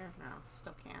rotate him here? No,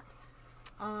 still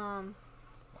can't.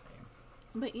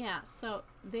 But yeah, so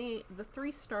the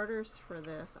three starters for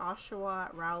this,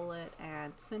 Oshawott, Rowlet,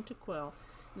 and Cyndaquil,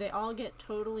 they all get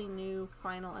totally new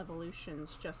final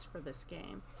evolutions just for this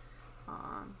game.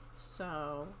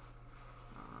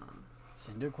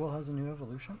 Cyndaquil has a new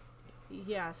evolution?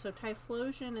 Yeah, so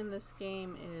Typhlosion in this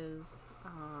game is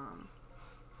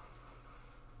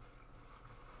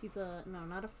he's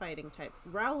not a fighting type.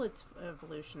 Rowlet's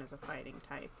evolution is a fighting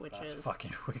type, which That's is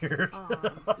fucking weird.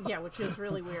 yeah, which is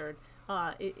really weird.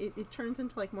 It turns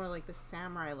into like more like the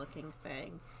samurai looking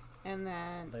thing, and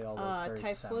then They all look very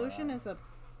Typhlosion samurai. is a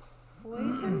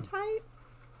poison type.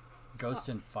 Ghost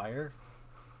and Fire?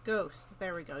 Ghost.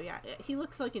 There we go. Yeah, he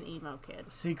looks like an emo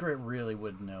kid. Secret really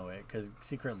would know it, because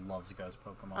Secret loves Ghost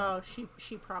Pokemon. Oh,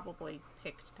 she probably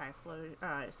picked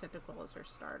Cyndaquil as her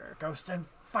starter. Ghost and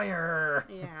Fire!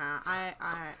 Yeah,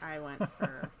 I went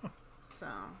for so.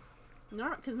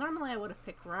 Because normally I would have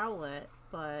picked Rowlet,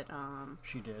 but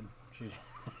She did.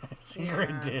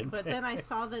 Secret did. But then I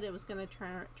saw that it was going to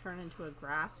turn into a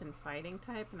grass and fighting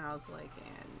type, and I was like,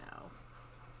 no.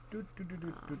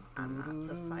 I'm not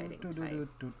the fighting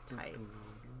type.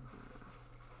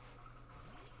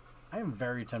 I am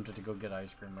very tempted to go get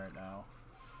ice cream right now.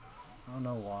 I don't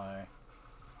know why.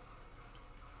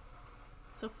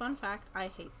 So fun fact, I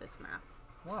hate this map.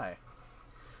 Why?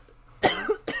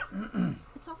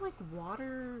 It's all like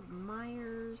water,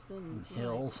 mires, and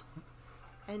Hills.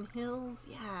 And hills,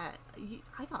 yeah.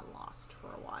 I got lost for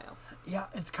a while. Yeah,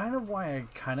 it's kind of why I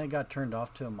kind of got turned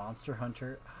off to a Monster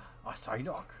Hunter. A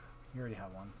Psyduck. You already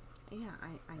have one. Yeah,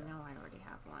 I know I already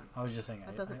have one. I was just saying,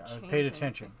 That doesn't I change paid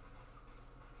attention. anything.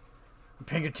 I'm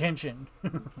paying attention.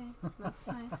 Okay, that's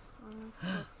nice.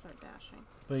 Let's start dashing.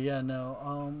 But yeah, no.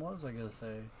 What was I gonna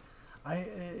say?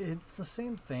 It's the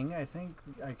same thing. I think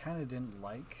I kind of didn't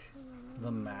like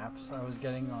the maps I was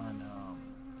getting on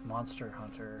Monster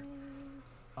Hunter.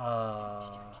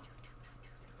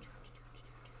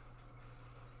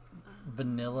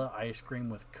 Vanilla ice cream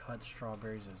with cut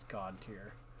strawberries is god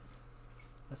tier.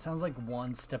 That sounds like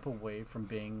one step away from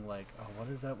being like, oh, what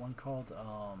is that one called?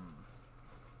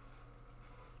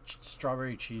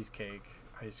 Strawberry cheesecake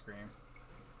ice cream.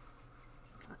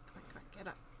 Come on, get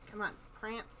up. Come on,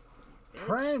 prance. Bitch.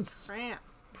 Prance!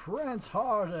 Prance. Prance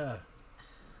harder!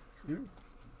 For the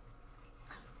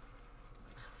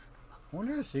love I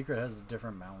wonder if Secret has a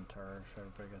different mount or if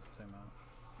everybody gets the same mount.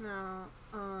 No.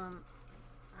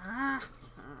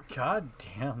 God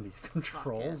damn these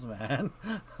controls, man.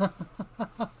 Go the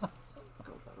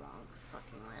wrong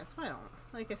fucking way. That's why I don't.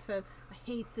 Like I said, I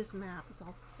hate this map. It's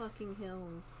all fucking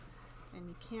hills. And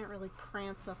you can't really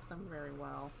prance up them very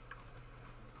well.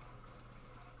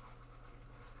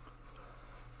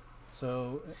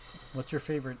 So, what's your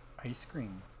favorite ice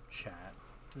cream, chat?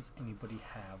 Does anybody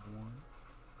have one?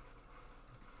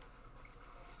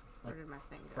 Where Like, did my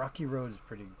thing go? Rocky Road is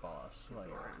pretty boss. Should Like,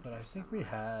 be around but I here think somewhere. we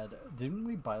had... Didn't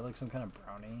we buy like some kind of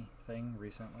brownie thing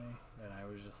recently? And I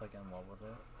was just like in love with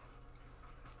it.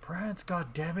 Prance,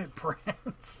 goddammit,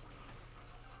 Prance!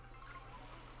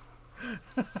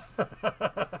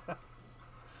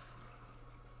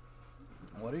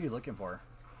 What are you looking for?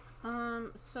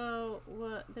 So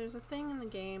there's a thing in the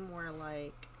game where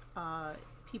like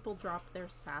people drop their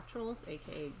satchels,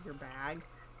 aka your bag,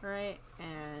 right?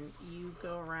 And you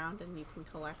go around and you can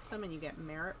collect them and you get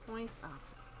merit points. Oh,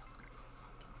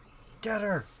 Get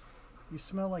her! You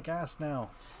smell like ass now.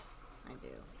 I do.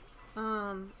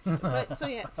 But so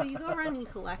yeah, so you go around and you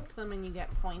collect them and you get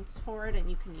points for it and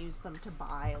you can use them to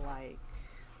buy like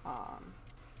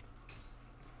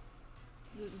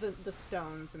the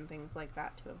stones and things like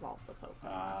that to evolve the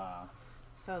Pokemon.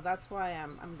 So that's why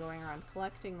I'm going around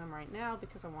collecting them right now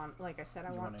because I want, like I said,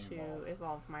 I want to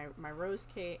evolve my my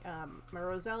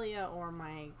Roselia or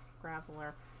my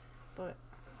Graveler. But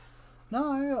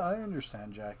no, I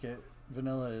understand, Jacket.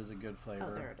 Vanilla is a good flavor.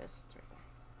 oh, there it is. It's right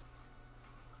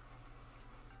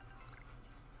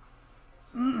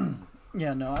there.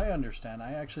 Yeah, no, I understand.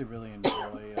 I actually really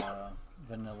enjoy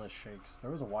vanilla shakes.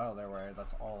 There was a while there where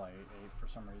that's all I ate for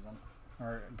some reason.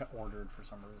 Or got ordered for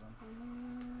some reason.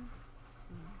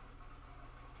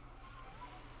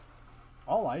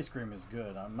 All ice cream is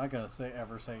good. I'm not going to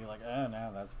ever say like,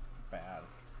 no, that's bad.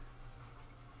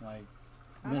 Like,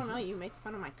 I don't know. You make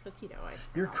fun of my cookie dough ice cream.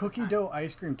 your all the cookie time. dough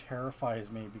ice cream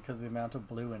terrifies me because of the amount of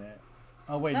blue in it.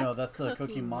 Oh wait, no, that's the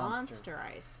Cookie Monster.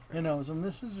 Ice You cream. know, so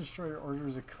Mrs. Destroyer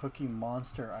orders a Cookie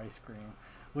Monster ice cream,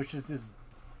 which is this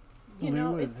blue You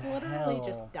know, as it's literally hell.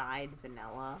 just dyed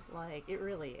vanilla. Like, it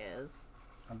really is.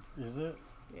 Is it?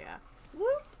 Yeah.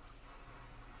 Whoop!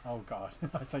 Oh god,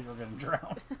 I thought you were gonna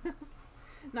drown.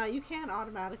 Now, you can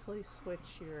automatically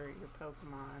switch your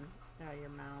Pokemon, your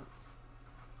mounts.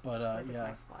 But Where did yeah,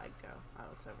 my flag go? Oh,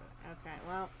 it's over there. Okay,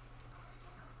 well,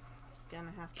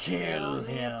 gonna have to Kill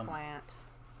me a him. plant.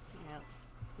 Yep,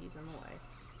 he's in the way.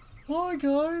 hi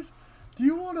guys, do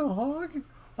you want a hug?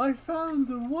 I found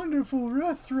the wonderful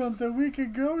restaurant that we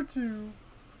could go to.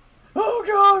 Oh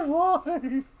god, why?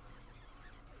 You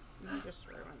just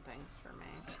ruin things for me.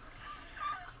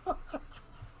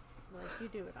 Like, you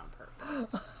do it on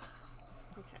purpose.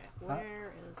 Okay,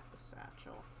 where is the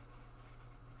satchel?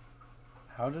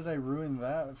 How did I ruin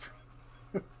that?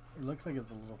 It looks like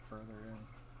it's a little further in.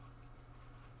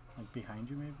 Like behind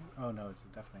you, maybe? Oh no, it's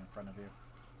definitely in front of you.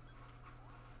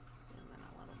 Zoom in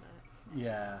a little bit.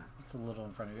 Yeah, it's a little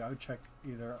in front of you. I would check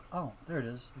either. Oh, there it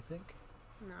is. You think?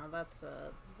 No, that's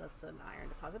an iron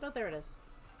deposit. Oh, there it is.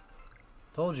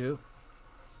 Told you.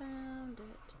 Found it.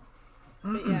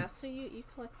 But yeah, so you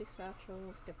collect these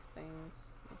satchels, get the things.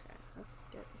 Okay, let's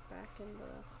get back in the...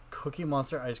 Cookie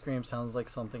Monster ice cream sounds like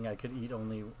something I could eat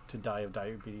only to die of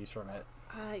diabetes from it.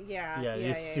 Yeah, Yeah, it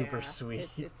is super sweet.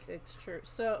 It's true.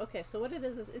 So, okay, so what it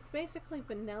is it's basically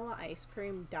vanilla ice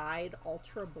cream dyed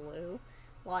ultra blue.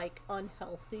 Like,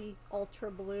 unhealthy ultra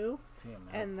blue. Damn,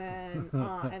 man.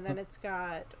 And then it's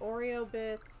got Oreo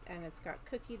bits, and it's got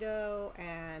cookie dough,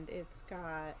 and it's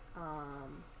got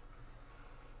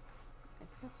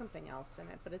something else in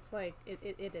it, but it's like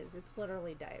it's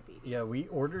literally diabetes. Yeah, we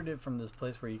ordered it from this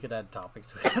place where you could add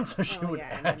toppings to it, so she would and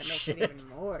then add it makes shit. it even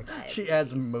more diabetes. She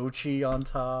adds mochi on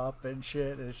top and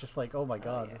shit, and it's just like, oh my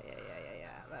god. Yeah,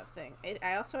 that thing.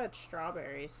 I also had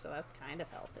strawberries, so that's kind of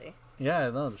healthy. Yeah,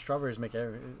 no, the strawberries make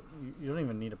you don't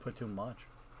even need to put too much.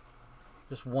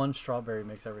 Just one strawberry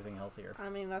makes everything healthier. I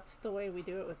mean, that's the way we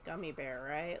do it with Gummy Bear,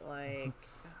 right? Like,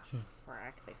 oh,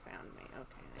 frack, they found me.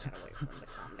 Okay, I gotta wait for them to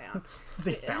calm down.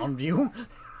 They found you?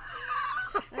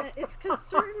 It's because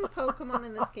certain Pokemon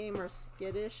in this game are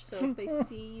skittish, so if they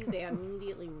see you, they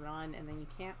immediately run, and then you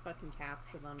can't fucking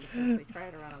capture them because they try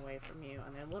to run away from you,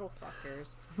 and they're little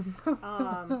fuckers.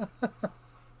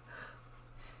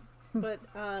 But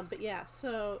yeah,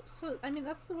 so I mean,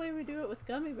 that's the way we do it with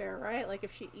Gummy Bear, right? Like,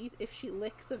 if she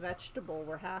licks a vegetable,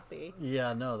 we're happy.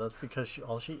 Yeah, no, that's because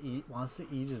all she wants to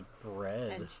eat is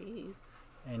bread And cheese.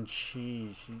 and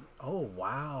cheese. Oh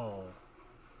wow,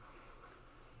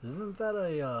 isn't that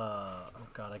a oh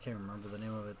god, I can't remember the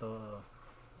name of it though.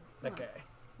 That guy.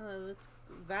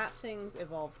 That thing's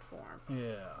evolved form.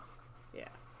 Yeah. Yeah.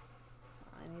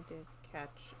 I need to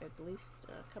catch at least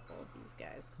a couple of these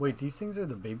guys. Wait, these things are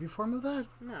the baby form of that?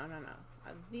 No.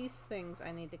 These things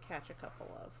I need to catch a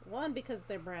couple of. One, because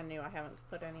they're brand new. I haven't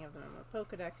put any of them in my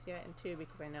Pokedex yet. And two,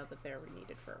 because I know that they're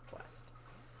needed for a quest.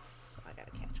 So I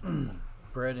gotta catch them.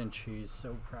 Bread and cheese,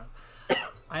 so proud.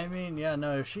 I mean, yeah,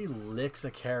 no, if she licks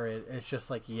a carrot, it's just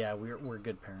like, yeah, we're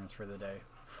good parents for the day.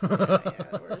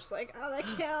 Yeah, we're just like, oh, that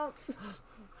counts.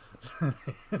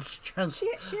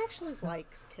 She actually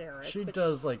likes carrots. She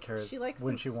does like carrots she likes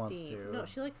when them she wants steamed. to. No,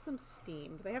 she likes them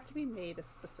steamed. They have to be made a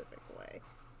specific way.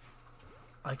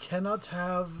 I cannot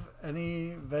have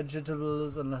any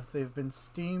vegetables unless they've been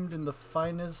steamed in the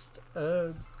finest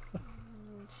herbs.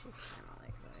 She's kind of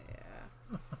like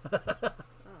that, yeah.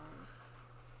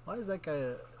 Why is that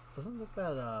guy? Isn't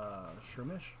that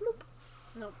Shroomish?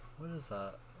 Nope. What is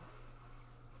that?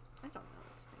 I don't know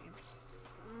its name.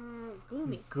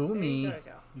 Goomy. Goomy. There you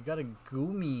go. You got a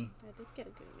Goomy. I did get a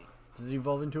Goomy. Does he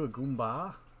evolve into a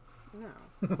Goomba? No.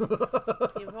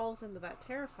 He evolves into that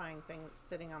terrifying thing that's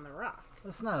sitting on the rock.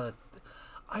 That's not a...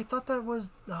 I thought that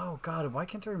was... Oh, God. Why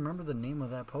can't I remember the name of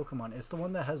that Pokemon? It's the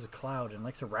one that has a cloud and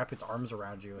likes to wrap its arms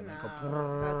around you and then go...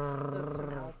 That's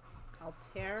an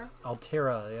Altera?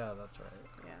 Altera. Yeah, that's right.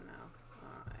 Yeah, no.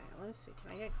 Let me see.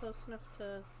 Can I get close enough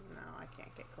to... No, I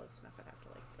can't get close enough. I'd have to,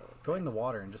 like, Go in the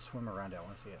water and just swim around it. I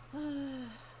want to see it.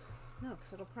 No,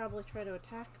 because it'll probably try to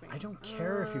attack me. I don't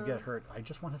care if you get hurt. I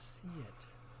just want to see it.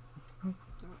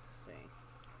 Let's see.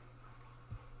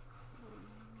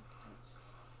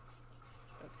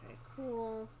 Okay,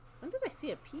 cool. When did I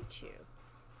see a Pichu?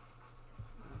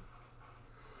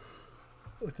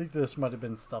 I think this might have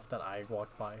been stuff that I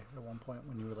walked by at one point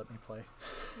when you would let me play.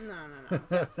 No,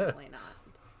 definitely not.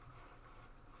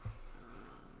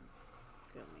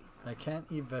 Goomy. I can't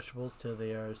eat vegetables till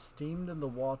they are steamed in the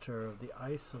water of the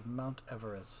ice of Mount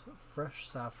Everest, fresh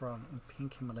saffron and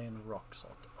pink Himalayan rock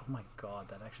salt. Oh my god,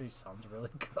 that actually sounds really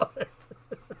good.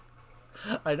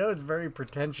 I know it's very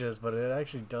pretentious, but it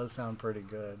actually does sound pretty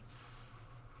good.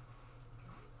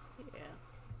 Yeah.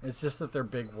 It's just that they're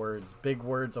big words. Big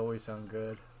words always sound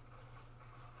good.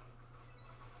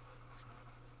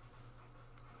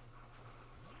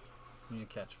 You need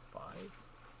to catch 5?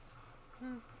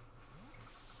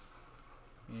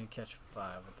 You need to catch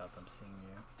 5 without them seeing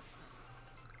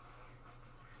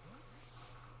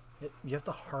you. You have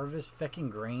to harvest fecking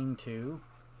grain too?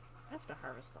 I have to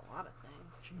harvest a lot of things.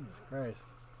 Jesus Christ.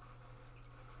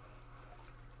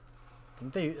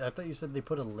 Didn't they? I thought you said they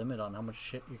put a limit on how much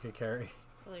shit you could carry.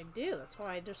 Well, I do. That's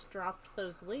why I just dropped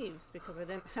those leaves, because I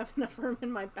didn't have enough room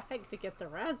in my bag to get the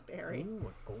raspberry. Ooh,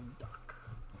 a gold duck.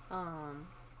 I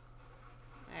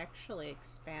actually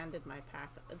expanded my pack.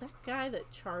 That guy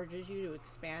that charges you to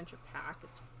expand your pack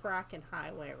is fracking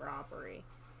highway robbery.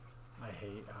 I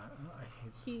hate.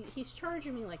 He's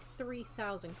charging me like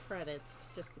 3,000 credits to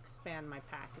just expand my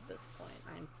pack at this point.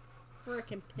 I'm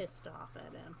frickin' pissed off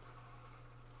at him.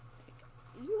 Like,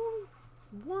 you only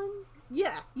one?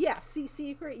 Yeah. See,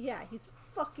 secret. Yeah, he's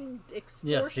fucking extortionist.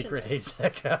 Yeah, Secret hates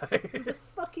that guy. He's a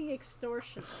fucking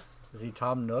extortionist. Is he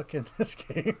Tom Nook in this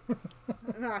game?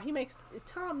 Nah, he makes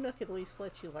Tom Nook at least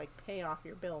let you like pay off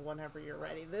your bill whenever you're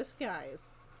ready. This guy is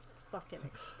fucking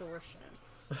extortion.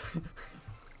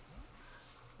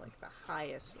 Like the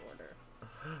highest order.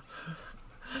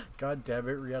 God damn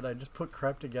it, Rihanna. I just put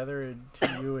crap together and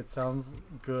to you it sounds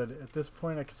good. At this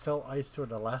point I could sell ice to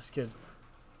an Alaskan.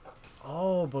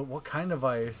 Oh, but what kind of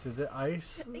ice? Is it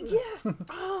ice? Yes!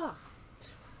 Ah!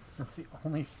 That's the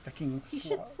only fucking He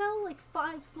should sell like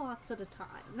 5 slots at a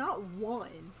time, not 1.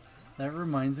 That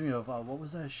reminds me of, what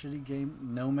was that shitty game?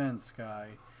 No Man's Sky.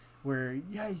 Where,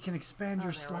 yeah, you can expand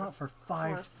your slot for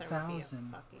 5,000.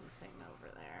 Fucking thing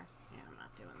over there. Yeah, I'm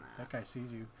not doing that. That guy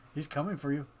sees you. He's coming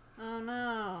for you. Oh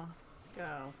no.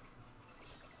 Go.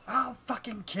 I'll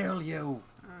fucking kill you.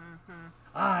 Mm-hmm.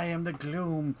 I am the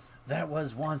gloom that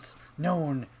was once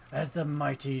known as the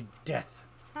mighty death.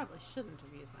 Probably shouldn't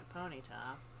have used my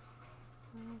ponytail.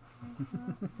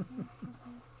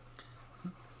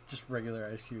 Just regular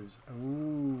ice cubes.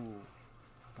 Ooh.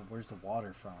 But where's the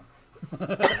water from?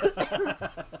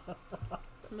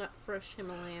 Not fresh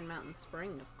Himalayan mountain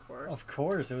spring, of course. Of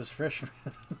course, it was fresh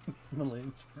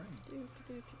Himalayan spring.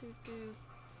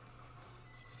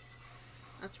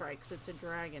 That's right, because it's a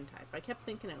dragon type. I kept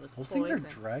thinking it was Those poison.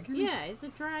 things are dragon? Yeah, it's a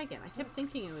dragon. I kept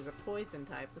thinking it was a poison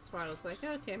type. That's why I was like,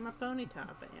 okay, my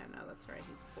ponytail. But yeah, no, that's right.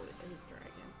 He's poison. He's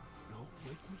dragon. No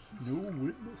witnesses. No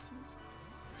witnesses.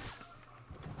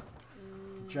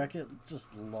 Jacket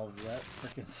just loves that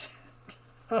freaking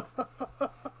shit.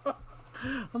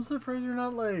 I'm surprised you're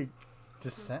not like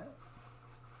descent.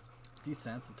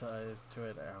 desensitized to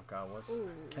it. Oh god, Ooh,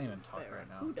 can't even talk right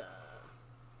now. Barracuda.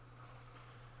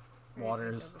 Water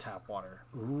is tap water.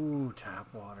 Ooh,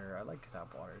 tap water. I like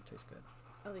tap water. It tastes good.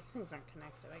 Oh, these things aren't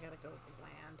connected. I gotta go with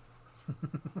land.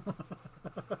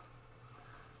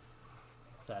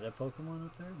 Is that a Pokemon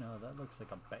up there? No, that looks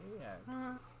like a bag.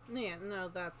 Yeah, no,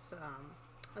 that's a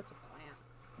plant.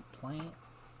 A plant?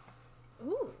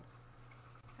 Ooh.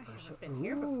 I haven't been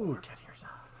here before. Ooh, Netesha.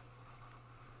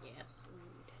 Yes,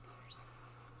 ooh, Netesha.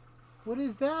 What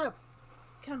is that?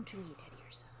 Come to me,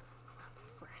 Netesha. Oh,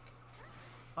 frick.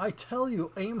 I tell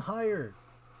you, aim higher.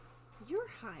 You're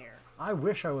higher. I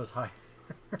wish I was higher.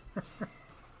 Look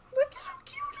at how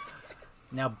cute it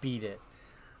is. Now beat it.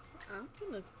 I'm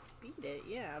gonna beat it,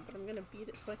 yeah, but I'm gonna beat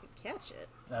it so I can catch it.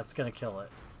 That's gonna kill it.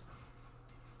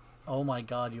 Oh my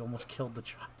god, you almost killed the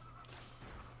child.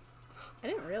 I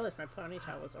didn't realize my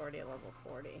ponytail was already at level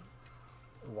 40.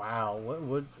 Wow,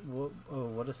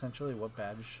 what essentially, what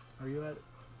badge are you at?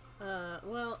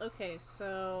 Well, okay,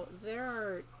 so there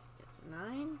are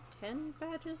 9, 10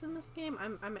 badges in this game.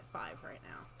 I'm at 5 right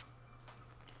now.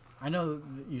 I know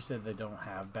that you said they don't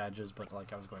have badges, but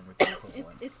like I was going with the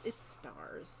equivalent. It's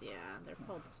stars, yeah. They're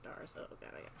called stars. Oh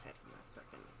god, I got hit from that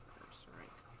frickin' nurse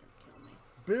rank. It's gonna kill me.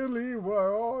 Billy,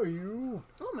 where are you?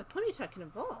 Oh, my ponytail can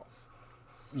evolve.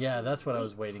 Yeah, that's what I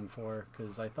was Sweet. waiting for,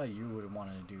 because I thought you would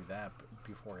want to do that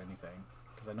before anything,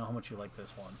 because I know how much you like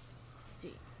this one.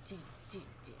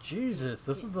 Jesus,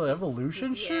 this is the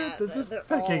evolution shit? This is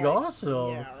freaking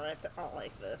awesome. Yeah, right. They're all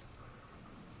like this.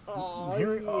 Oh,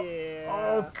 Here- yeah.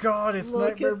 Oh god, it's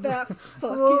Look Nightmare at that Before-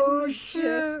 fucking Oh, shit.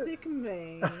 majestic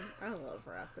mane. I love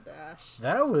Rapidash.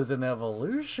 That was an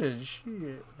evolution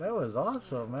shit. That was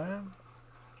awesome, man.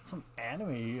 Some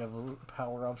anime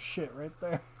power-up shit right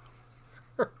there.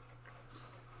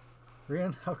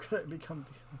 Rian, how could I become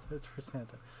desensitized for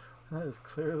Santa? That is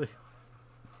clearly...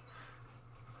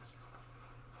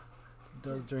 He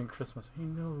does during Christmas. He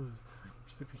knows.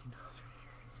 Sleepy, he knows.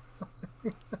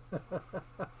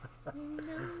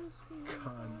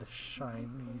 God, the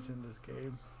shinies in this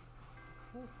game.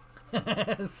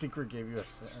 Secret gave you a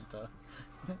Santa.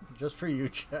 Just for you,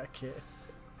 check it.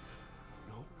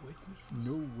 No witnesses.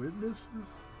 No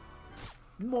witnesses?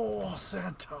 More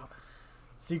Santa!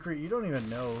 Secret, you don't even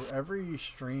know. Every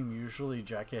stream, usually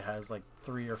Jacket has like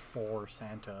 3 or 4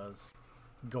 Santas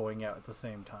going out at the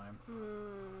same time. Do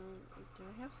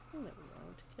I have something that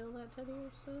won't kill that teddy or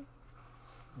so?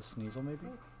 The Sneasel, maybe?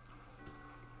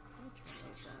 Which one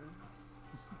is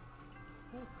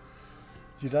then?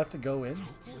 You'd have to go in?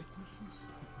 Witnesses.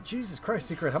 Jesus Christ,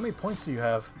 Secret, how many points do you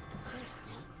have?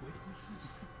 Witnesses.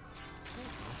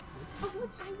 Oh,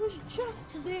 look, I was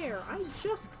just there. I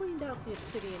just cleaned out the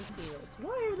obsidian fields.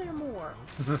 Why are there more?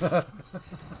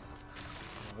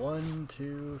 1,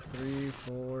 2, 3,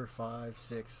 4, 5,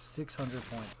 6, 600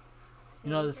 points.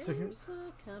 You know, this. Ursa,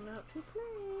 come out to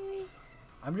play.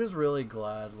 I'm just really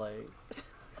glad, like.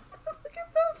 Look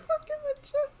at that fucking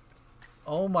majestic.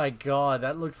 Oh my god,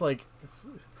 that looks like.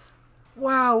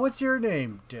 Wow, what's your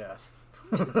name? Death.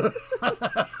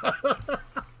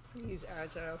 Use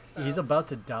agile style. He's about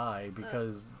to die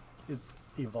because it's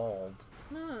evolved.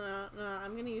 No.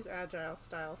 I'm gonna use agile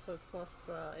style, so it's less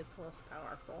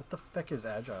powerful. What the feck is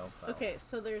agile style? Okay,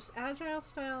 so there's agile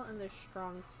style and there's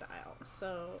strong style.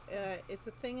 So it's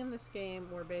a thing in this game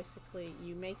where basically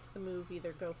you make the move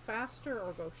either go faster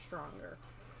or go stronger.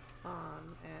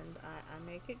 And I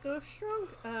make it go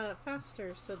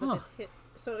faster so that it hit.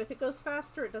 So if it goes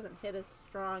faster, it doesn't hit as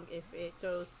strong. If it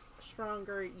goes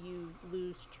stronger, you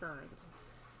lose turns.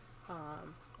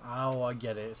 Oh, I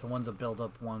get it. So one's a build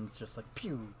up, one's just like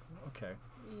pew. Okay.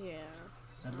 Yeah.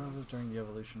 I love it during the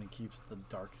evolution it keeps the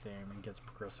dark theme and gets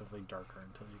progressively darker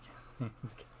until you can't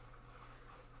see it.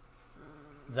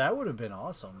 That would have been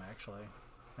awesome, actually.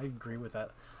 I agree with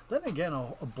that. Then again,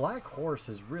 a black horse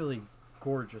is really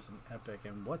gorgeous and epic,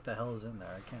 and what the hell is in there?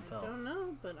 I can't tell. I don't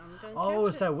know, but I'm gonna. Oh, catch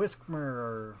it's it. that Whiskmer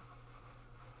or...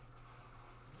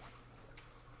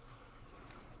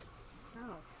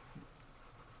 Oh.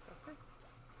 Fucker.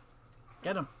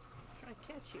 Get him! Trying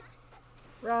to catch you.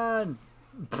 Run!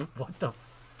 What the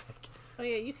frick? Oh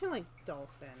yeah, you can like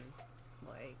dolphin,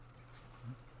 like.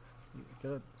 You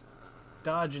gotta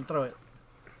dodge and throw it.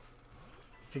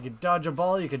 If you could dodge a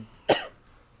ball, you could...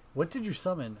 What did you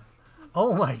summon?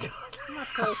 Oh my god! My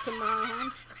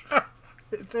Pokemon.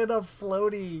 It's in a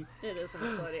floaty. It isn't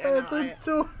floaty. I know. It's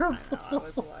adorable. I know. I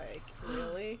was like,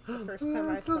 really? The first time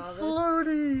I It's saw a this,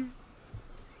 floaty.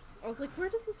 I was like, where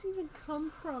does this even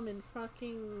come from in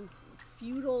fucking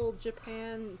feudal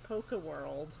Japan Poke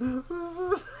World?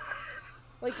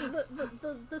 Like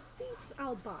the seats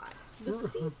I'll buy. The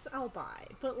seats I'll buy.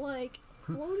 But like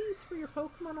floaties for your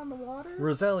Pokemon on the water?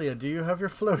 Roselia, do you have your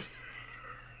floaty?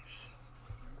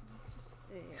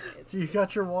 Do you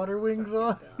got your water wings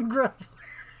on? Graveler.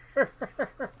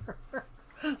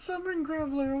 Summon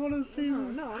Graveler, I want to see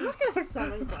this. No, I'm not gonna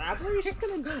summon Graveler. He's just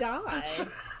gonna die.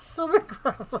 Summon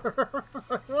Graveler.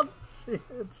 I want to see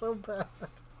it so bad.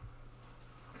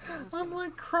 I'm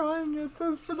like crying at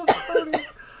this for the floaty.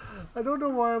 I don't know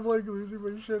why I'm like losing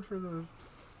my shit for this.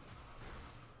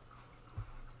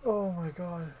 Oh my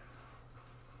god.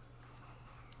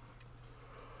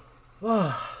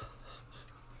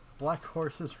 Black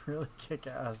horses really kick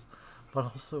ass, but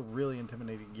also really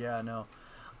intimidating. Yeah, no.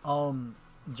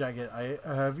 Jagged,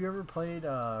 have you ever played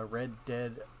Red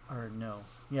Dead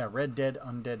Red Dead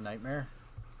Undead Nightmare?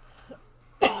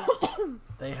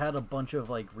 They had a bunch of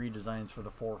like redesigns for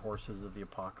the 4 horses of the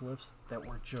apocalypse that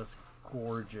were just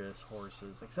gorgeous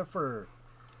horses, except for,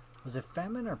 was it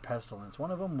Famine or Pestilence? One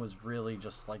of them was really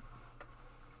just like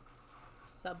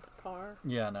subpar.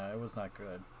 Yeah, no, it was not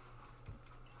good.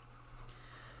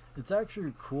 It's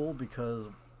actually cool because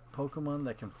Pokemon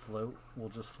that can float will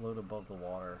just float above the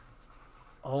water.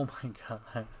 Oh my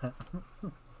god.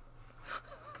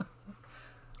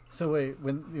 So wait,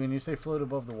 when you say float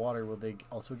above the water, will they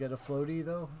also get a floaty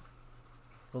though?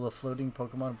 Will a floating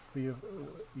Pokemon be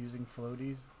using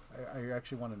floaties? I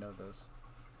actually want to know this.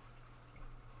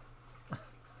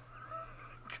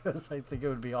 Because I think it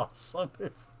would be awesome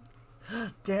if...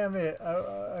 Damn it,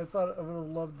 I thought I would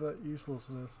have loved that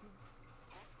uselessness.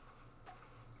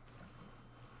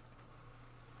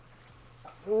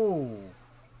 Oh.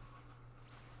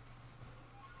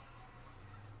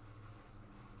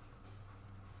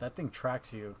 That thing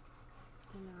tracks you.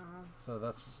 I know. So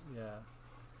that's, yeah.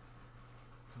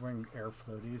 It's wearing air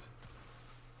floaties.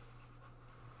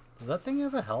 Does that thing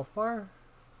have a health bar?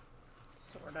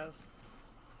 Sort of.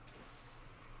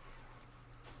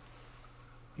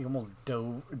 You almost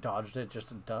dodged it just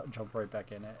to jump right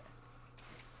back in it.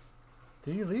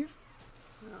 Did you leave?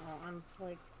 No, I'm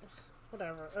like, ugh,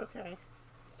 whatever. Okay.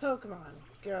 Pokemon,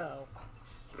 go.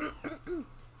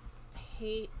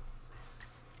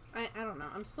 I don't know.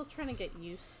 I'm still trying to get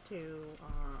used to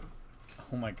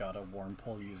Oh my god, a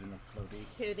Wormpole using a floaty.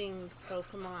 hitting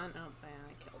Pokemon. Oh man,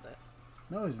 I killed it.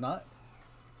 No, he's not.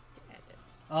 Yeah, I did.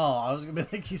 Oh, I was gonna be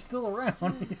like, he's still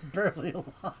around. He's barely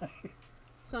alive.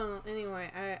 So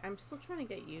anyway, I'm still trying to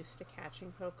get used to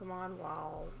catching Pokemon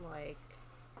while like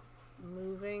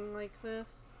moving like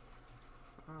this.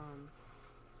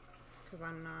 Because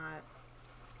I'm not.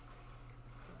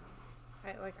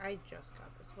 I just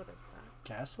got this. What is that?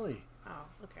 Ghastly. Oh,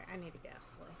 okay. I need a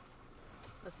Ghastly.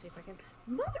 Let's see if I can.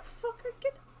 Motherfucker,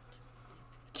 get.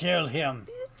 Kill him.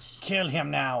 Bitch. Kill him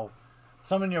now.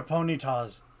 Summon your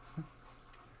Ponytas.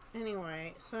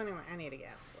 Anyway, I need a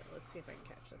Ghastly. Let's see if I can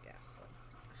catch the Ghastly.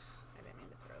 I didn't mean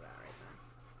to throw that right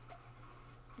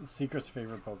then. Secret's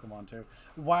favorite Pokemon too.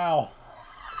 Wow.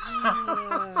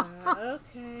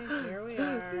 Okay, here we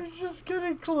are. He's just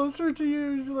getting closer to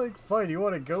you. He's like, fine, you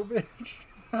want to go, bitch?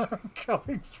 I'm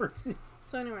coming for you.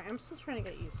 So anyway, I'm still trying to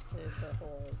get used to the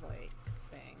whole, like,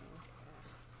 thing.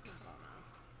 I don't know.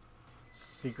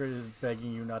 Secret is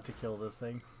begging you not to kill this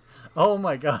thing. Oh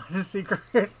my god,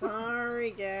 Secret. Sorry,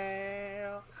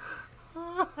 Gail.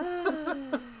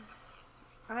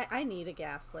 I need a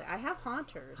Ghastly. I have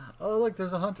Haunters. Oh, look,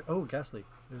 there's a Haunter. Oh, Ghastly.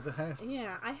 There's a Hast.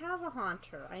 Yeah, I have a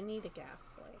Haunter. I need a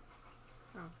Ghastly.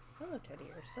 Oh, hello,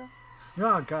 Teddy Ursa.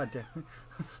 Oh, god damn it.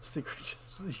 Secret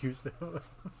just used the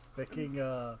fucking,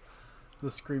 the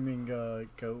screaming,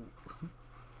 goat.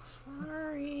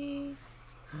 Sorry.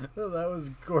 Oh, that was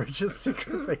gorgeous,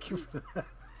 Secret. Thank you for that.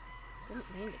 Didn't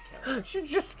mean to kill her. She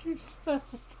just keeps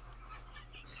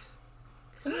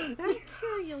Back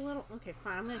here, you little... Okay,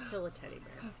 fine. I'm gonna kill a teddy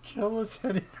bear. kill a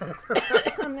teddy bear.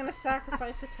 I'm gonna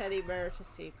sacrifice a teddy bear to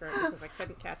Secret because I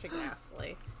couldn't catch a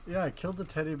Ghastly. Yeah, kill the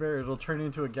teddy bear. It'll turn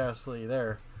into a Ghastly.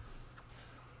 There.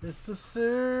 It's the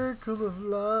circle of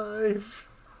life.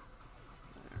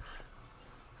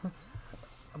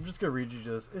 I'm just gonna read you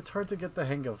this. It's hard to get the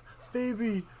hang of.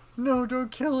 Baby, no,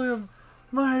 don't kill him.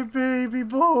 My baby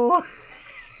boy.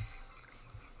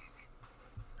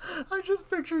 I just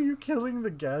picture you killing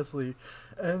the Ghastly,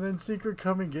 and then Secret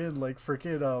coming in like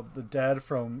freaking the dad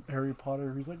from Harry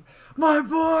Potter. He's like, "My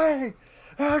boy,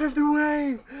 out of the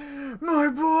way, my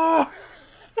boy."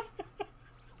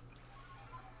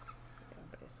 Yeah,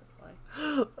 basically.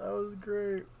 That was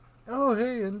great. Oh,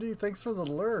 hey, Indy, thanks for the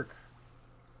lurk.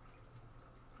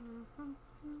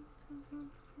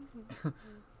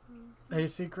 Hey,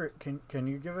 Secret, can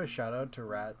you give a shout out to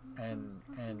Rat and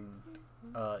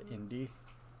Indy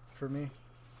for me?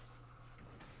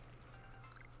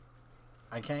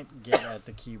 I can't get at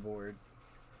the keyboard.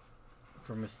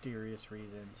 for mysterious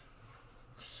reasons.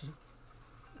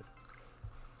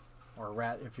 Or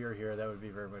Rat, if you're here, that would be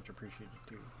very much appreciated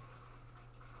too.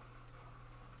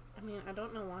 I mean, I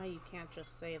don't know why you can't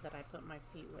just say that I put my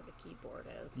feet where the keyboard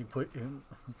is. You put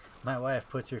my wife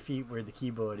puts her feet where the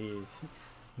keyboard is.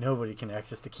 Nobody can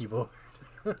access the keyboard.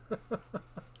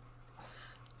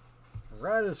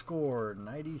 Rat has scored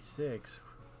 96.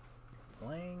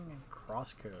 Playing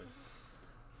Crosscode.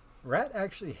 Rat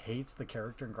actually hates the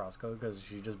character in Crosscode because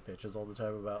she just bitches all the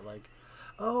time about like,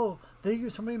 oh,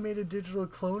 somebody made a digital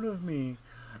clone of me.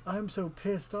 I'm so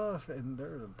pissed off. And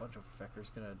there's a bunch of feckers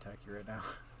gonna attack you right now.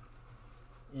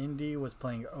 Indy was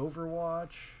playing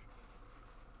Overwatch.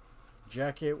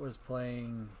 Jacket was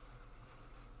playing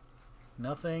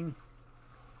nothing.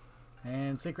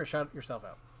 And Secret, shout yourself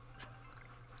out.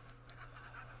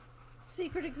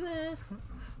 Secret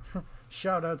exists.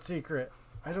 Shout out Secret.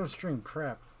 I don't stream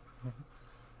crap.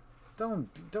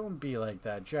 Don't be like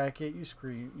that, Jacket. You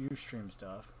stream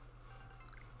stuff.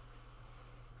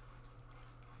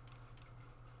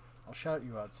 I'll shout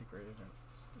you out, Secret,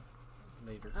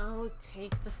 later. Oh,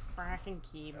 take the fracking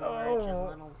keyboard, Oh. you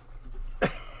little...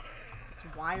 It's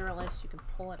wireless. You can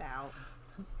pull it out.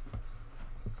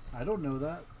 I don't know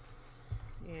that.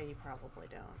 Yeah, you probably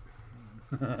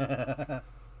don't.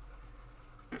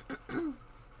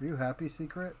 Are you happy,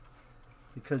 Secret?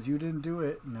 Because you didn't do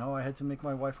it. No, I had to make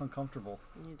my wife uncomfortable.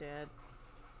 You did.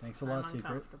 Thanks a lot, I'm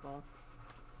Secret. uncomfortable.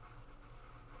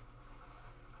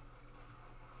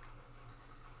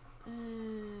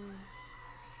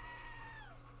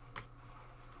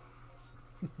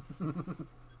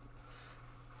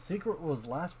 Secret was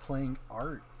last playing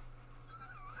art.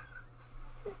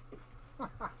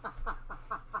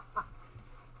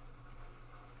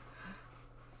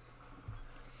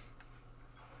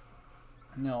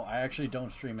 No, I actually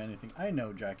don't stream anything. I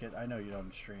know, Jacket. I know you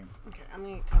don't stream. Okay, I'm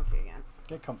gonna get comfy again.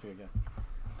 Get comfy again.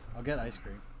 I'll get ice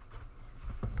cream.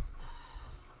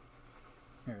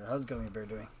 Here, how's Gummy Bear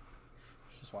doing?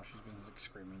 Just watch. She's been like,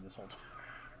 screaming this whole time.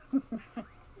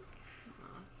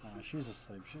 She's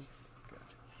asleep. She's asleep. Good.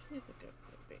 She's a good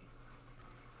baby.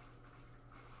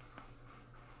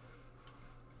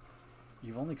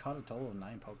 You've only caught a total of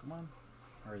 9 Pokemon?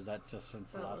 Or is that just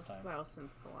since the last time? That was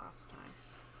since the last time.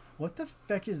 What the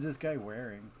feck is this guy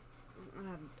wearing?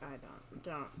 I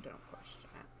don't question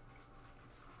it.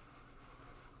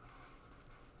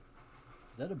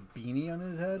 Is that a beanie on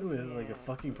his head with like a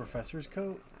fucking professor's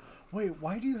coat? Wait,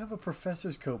 why do you have a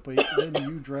professor's coat but then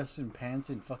you dressed in pants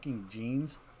and fucking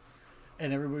jeans?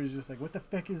 And everybody's just like, what the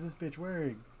feck is this bitch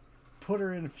wearing? Put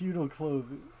her in feudal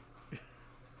clothing. Yeah,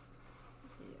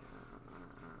 I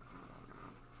don't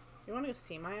know. You want to go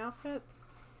see my outfits?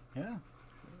 Yeah.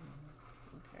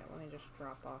 Okay, let me just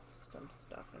drop off some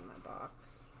stuff in my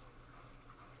box.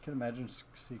 I can imagine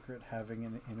Secret having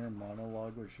an inner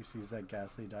monologue where she sees that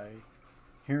ghastly die,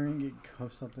 hearing it go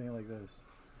something like this.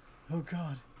 Oh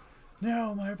God,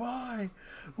 no, my boy!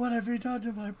 What have you done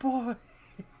to my boy?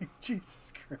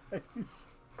 Jesus Christ.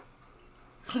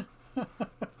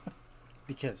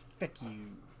 Because feck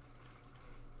you.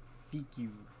 Feek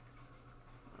you.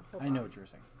 Hold I on. know what you were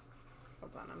saying.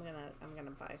 Hold on, I'm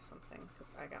gonna buy something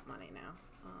because I got money now.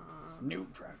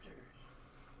 Snoop Travelers.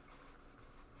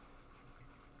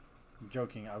 I'm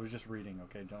joking. I was just reading.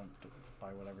 Okay, don't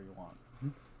buy whatever you want.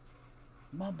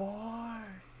 My boy.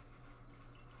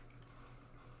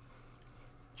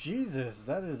 Jesus,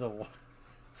 that is a.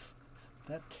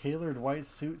 That tailored white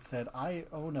suit said, "I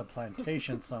own a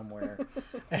plantation somewhere,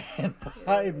 and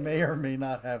I may or may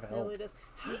not have It help." really does.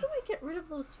 How do I get rid of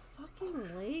those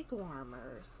fucking leg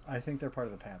warmers? I think they're part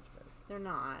of the pants bit. They're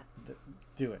not.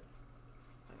 Do it.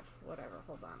 Ugh, whatever.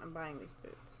 Hold on. I'm buying these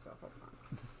boots, so hold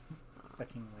on.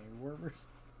 Fucking leg warmers.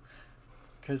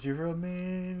 Cause you're a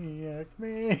maniac,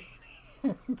 man.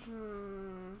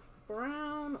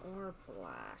 Brown or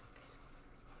black?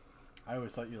 I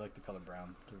always thought you liked the color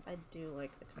brown too. I do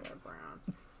like the color brown.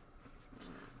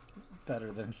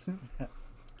 Better than. Okay.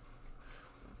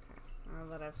 Now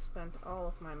that I've spent all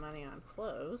of my money on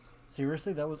clothes.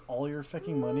 Seriously, that was all your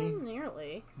fucking money?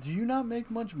 Nearly. Do you not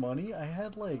make much money? I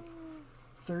had like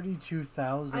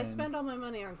 32,000. I spend all my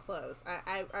money on clothes.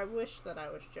 I wish that I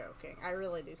was joking. I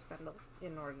really do spend an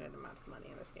inordinate amount of money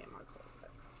in this game on clothes.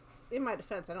 In my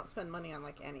defense, I don't spend money on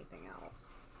like anything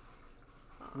else.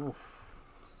 Oof.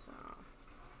 So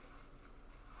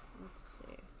let's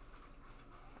see.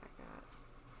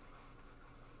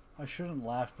 I shouldn't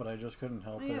laugh, but I just couldn't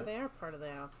help Oh yeah, it. they are part of the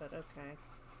outfit. Okay.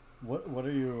 What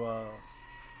are you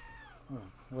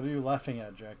what are you laughing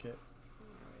at, Jacket?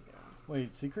 There we go.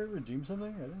 Wait, Secret redeemed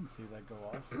something? I didn't see that go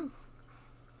off.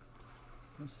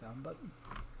 No sound button.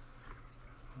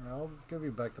 I'll give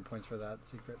you back the points for that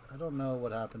secret. I don't know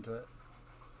what happened to it.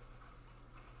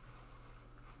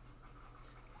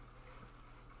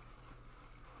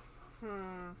 So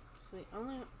the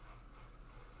only...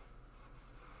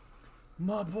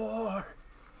 My boy!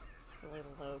 It's really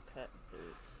low cut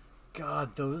boots.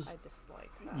 God, those... I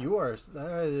dislike that. You are...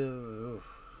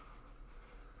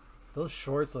 those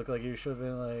shorts look like you should have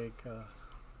been like...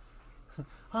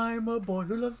 I'm a boy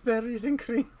who loves berries and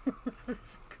cream.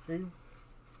 Berries and cream.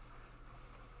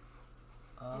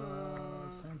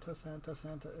 Santa, Santa,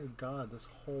 Santa. Oh God, this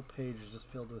whole page is just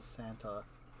filled with Santa.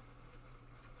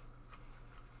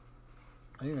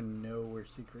 I don't even know where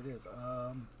Secret is.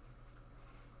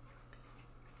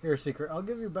 Here, Secret. I'll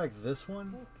give you back this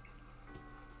one.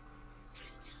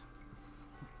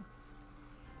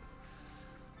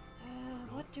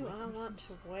 What do I want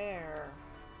to wear?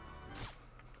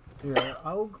 Here,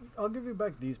 I'll give you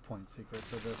back these points, Secret,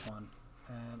 for this one,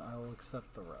 and I will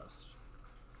accept the rest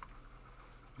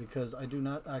because I do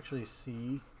not actually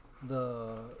see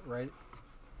the right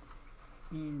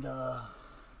in the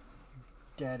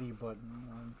daddy button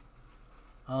one.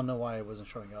 I don't know why it wasn't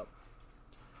showing up.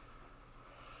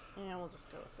 Yeah, we'll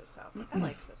just go with this outfit. I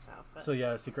like this outfit. So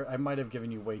yeah, Secret, I might have given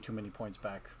you way too many points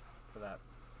back for that.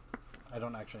 I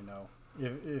don't actually know.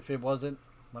 If it wasn't,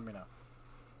 let me know.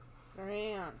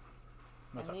 Marianne,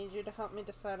 What's I up? need you to help me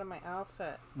decide on my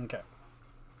outfit. Okay.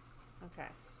 Okay,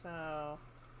 so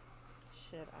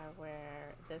should I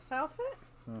wear this outfit?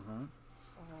 Mm-hmm.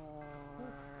 Or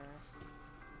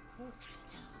where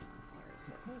is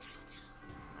it? Oh,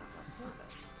 that's not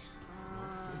it.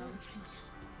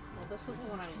 Well, this was the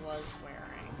one I was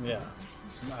wearing. Yeah.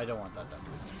 I don't want that then.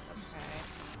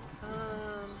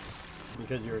 Okay.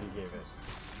 Because you already gave it.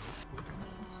 Or do I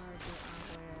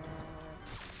wear...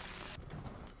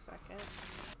 One second.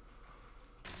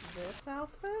 This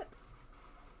outfit?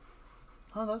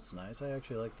 Oh, that's nice. I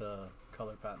actually like the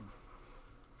color pattern.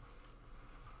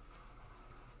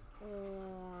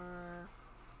 Or...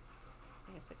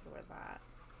 I guess I could wear that.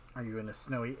 Are you in a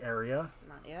snowy area?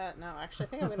 Not yet. No, actually, I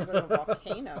think I'm going to go to a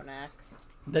volcano next.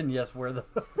 Then yes, wear the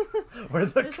wear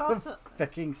the There's also-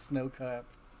 fucking snow cap.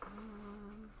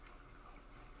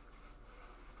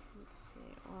 Let's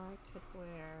see. Or I could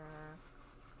wear...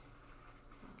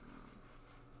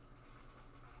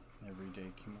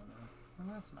 Everyday kimono. Well,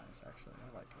 that's nice, actually.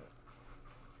 I like it.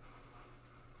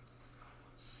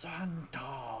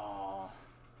 Santa.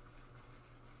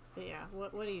 But yeah,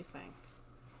 what do you think?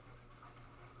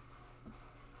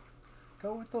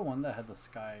 Go with the one that had the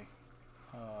sky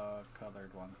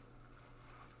colored one.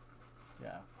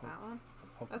 Yeah. That one? The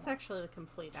Pokemon. That's actually the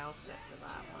complete outfit for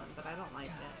that one, but I don't like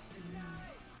it.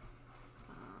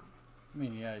 I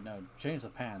mean, yeah, no. Change the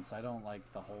pants. I don't like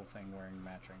the whole thing wearing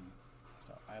matching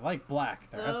stuff. I like black.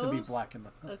 There has to be Those- black in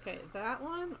the... Okay, that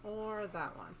one or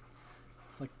that one?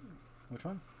 It's like... Which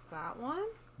one? That one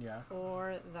Yeah.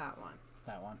 or that one?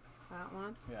 That one. That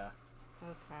one? Yeah.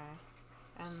 Okay.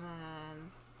 And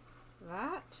then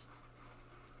that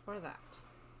or that?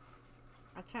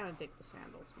 I kind of dig the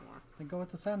sandals more. Then go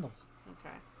with the sandals.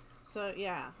 Okay. So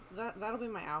yeah, that'll be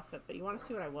my outfit. But you want to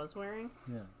see what I was wearing?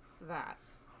 Yeah. That.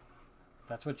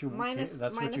 That's what you. Minus,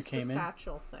 that's what you minus came the in.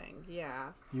 satchel thing.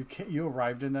 Yeah. You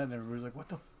arrived in that, and everybody's like, "What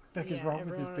the fuck is Yeah, wrong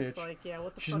with this everyone was bitch? like, yeah,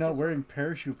 what the She's fuck not is wearing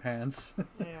parachute pants."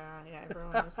 Yeah,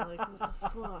 everyone was like, what the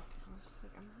fuck? I was just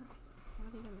like, it's not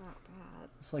even that bad.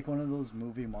 It's like one of those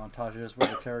movie montages where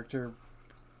the character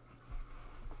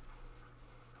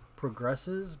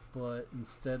progresses, but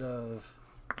instead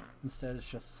it's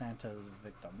just Santa's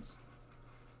victims.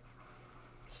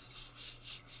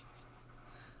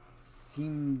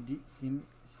 Seem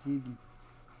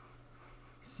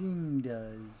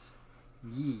does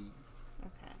ye.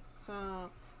 Okay, so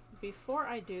before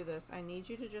I do this, I need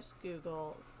you to just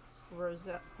Google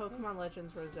Pokemon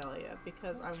Legends Roselia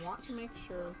because I want to make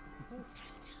sure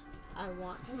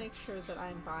that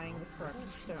I'm buying the correct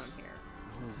stone here.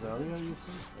 Roselia, you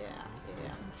said? Yeah.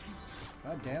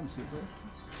 God damn, Secret.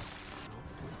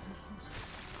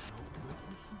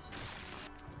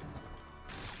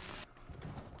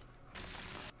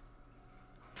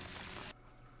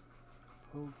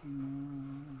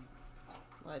 Pokemon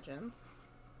Legends.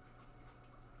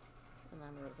 And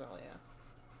then Roselia.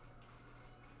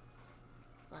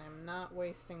 Because I am not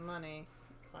wasting money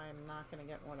if I'm not going to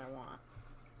get what I want.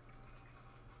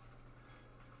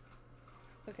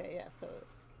 Okay, yeah, so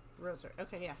Rosary.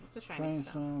 Okay, yeah, it's a shiny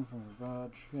stone. from the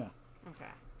garage. Yeah.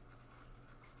 Okay.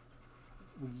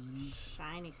 We...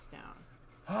 Shiny stone.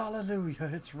 Hallelujah!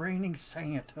 It's raining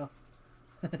Santa.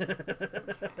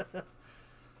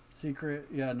 Secret.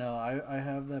 Yeah, no, I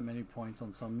have that many points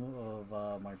on some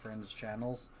of my friends'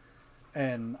 channels,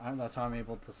 And that's how I'm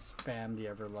able to spam the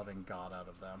ever-loving god out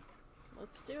of them.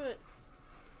 Let's do it.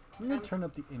 I'm gonna turn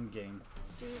up the in-game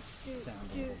Do, do, sound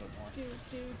a do, little bit more. do,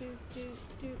 do, do, do,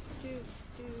 do, do,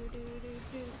 do, do, do,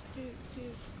 do, do, do,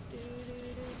 do,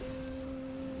 do.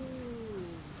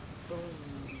 Boom,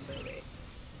 baby.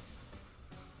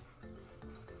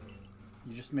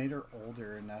 You just made her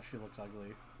older, and now she looks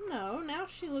ugly. No, now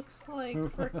she looks like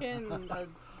frickin' a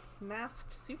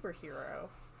masked superhero.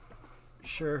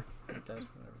 Sure. I guess,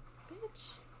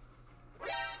 Bitch.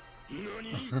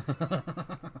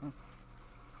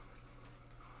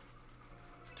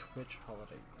 Twitch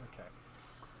holiday. Okay.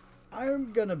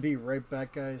 I'm gonna be right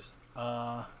back, guys.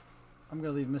 I'm gonna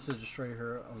leave Mrs. Destroyer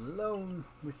here alone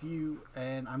with you,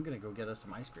 and I'm gonna go get us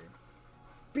some ice cream.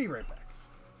 Be right back.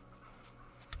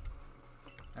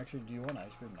 Actually, do you want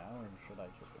ice cream now, or should I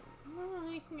just wait? No,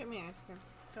 you can get me ice cream.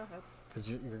 Go ahead. Because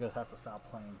you're gonna have to stop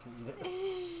playing. I'll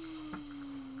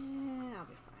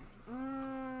be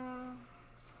fine.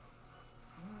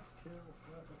 Let's kill the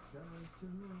guys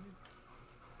tonight.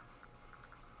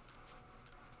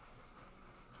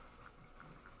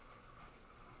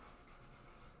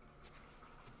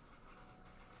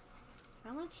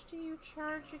 How much do you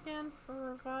charge again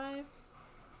for revives?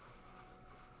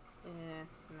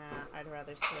 Nah, I'd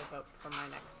rather save up for my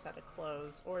next set of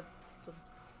clothes or the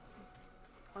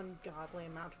ungodly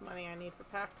amount of money I need for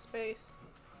pack space.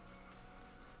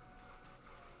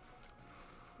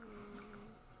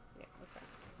 Yeah, okay.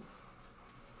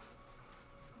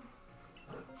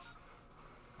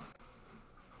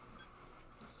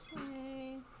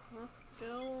 Okay, let's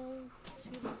go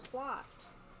to the plot.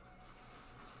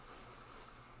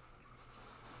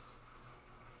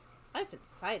 I've been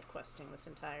side questing this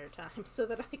entire time so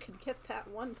that I could get that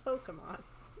one Pokemon.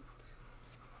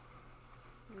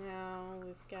 Now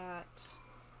we've got,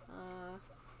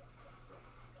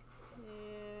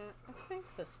 yeah, I think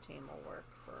this team will work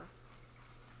for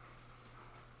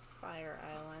Fire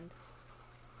Island.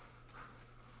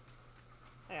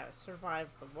 I gotta survive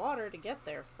the water to get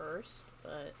there first,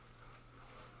 but...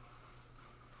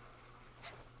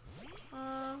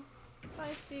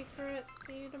 Bye, Secret.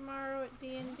 See you tomorrow at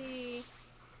D&D.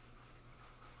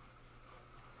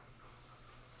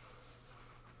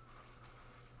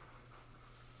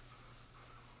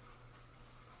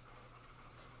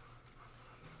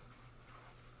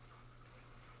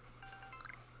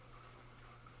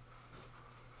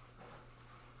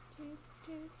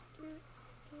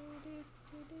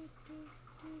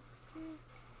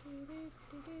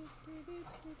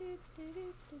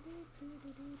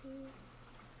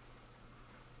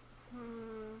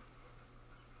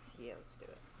 Yeah, let's do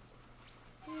it.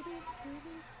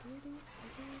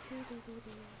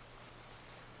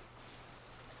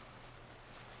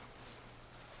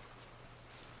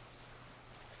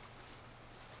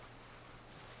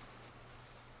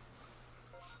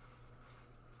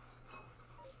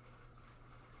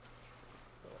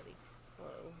 Ability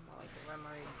flow, more like a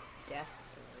memory death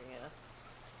area.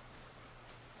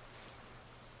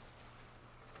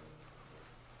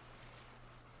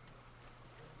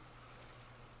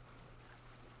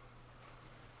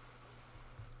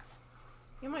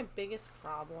 You know, my biggest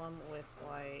problem with,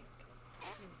 like,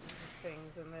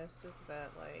 things in this is that,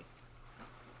 like,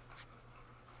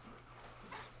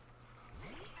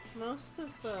 most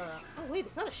of the... Oh, wait,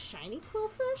 is that a shiny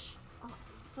quillfish? Oh,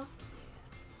 fuck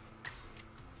yeah.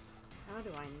 How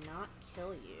do I not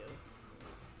kill you?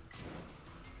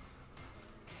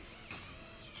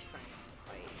 Just trying to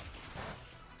fight.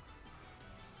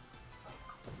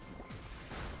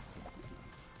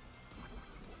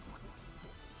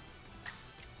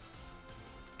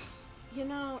 You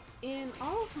know, in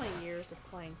all of my years of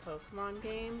playing Pokemon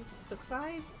games,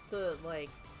 besides the, like,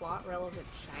 plot-relevant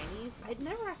shinies, I'd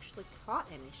never actually caught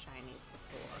any shinies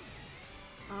before.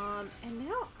 And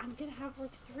now I'm gonna have,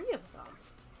 like, 3 of them.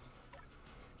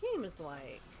 This game is,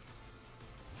 like,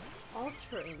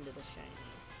 ultra into the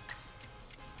shinies.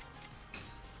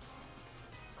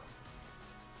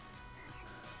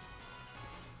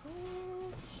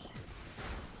 Which...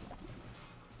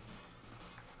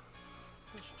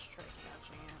 let's just try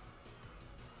catching it.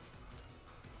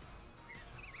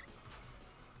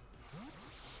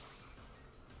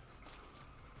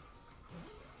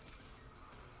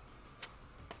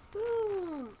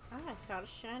 Boom! I caught a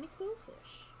shiny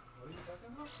quillfish. What are you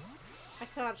talking about? I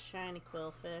caught a shiny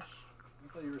quillfish. I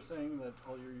thought you were saying that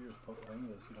all your years playing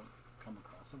this, you don't come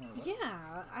across them, or what?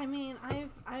 Yeah, I mean,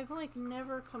 I've like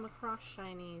never come across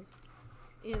shinies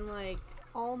in like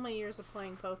all my years of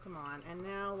playing Pokemon, and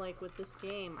now like with this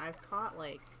game, I've caught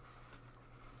like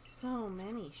so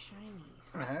many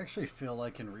shinies. I actually feel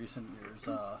like in recent years,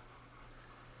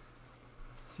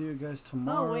 See you guys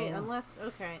tomorrow. Oh, wait, unless...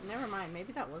 Okay, never mind.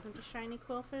 Maybe that wasn't a shiny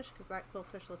quillfish, because that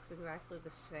quillfish looks exactly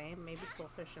the same. Maybe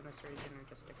quillfish in this region are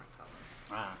just different colors.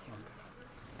 Ah, okay.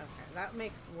 Okay, that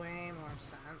makes way more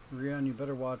sense. Rion, you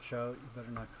better watch out. You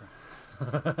better not cry.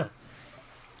 Because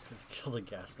you killed a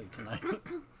ghastly tonight.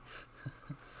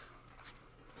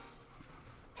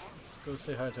 Go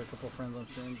say hi to a couple friends on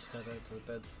streams. Head out to the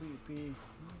bed sleepy.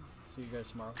 See you guys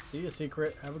tomorrow. See you,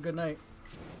 Secret. Have a good night.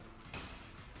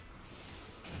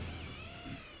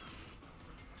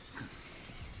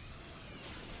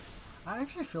 I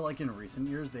actually feel like in recent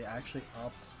years they actually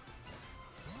upped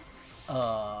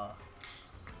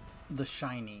the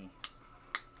shinies.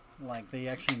 Like they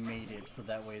actually made it so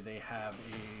that way they have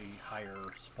a higher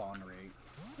spawn rate.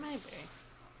 Maybe.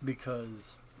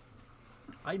 Because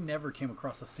I never came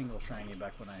across a single shiny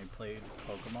back when I played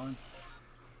Pokemon.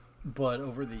 But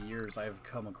over the years I've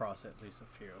come across at least a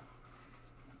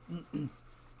few.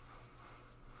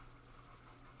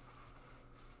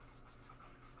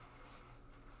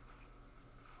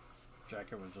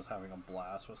 Jacket was just having a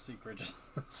blast with Secret, just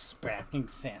spamming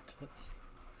Santas.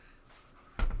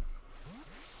 Look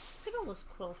at all those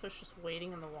quillfish just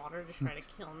waiting in the water to try to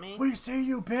kill me. We see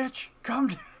you, bitch! Come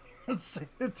down here and say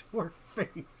it to her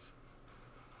face.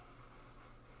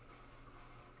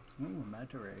 Ooh,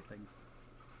 Mantare thing.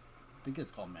 I think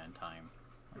it's called Mantine.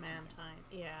 Mantine,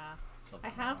 yeah. Something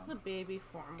I have wrong. the baby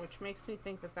form, which makes me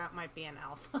think that that might be an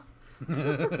alpha.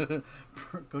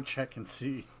 Go check and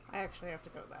see. I actually have to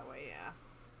go that way, yeah.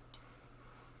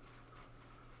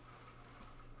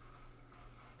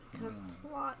 Because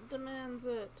plot demands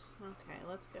it. Okay,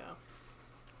 let's go.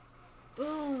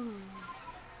 Boom!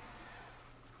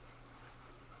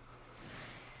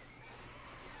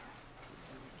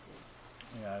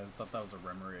 Yeah, I thought that was a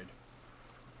Remoraid.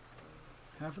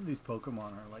 Half of these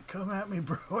Pokemon are like, come at me,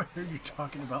 bro. I heard you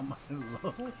talking about my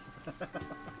looks.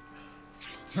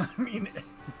 I mean,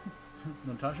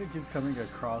 Natasha keeps coming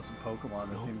across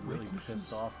Pokemon that seem really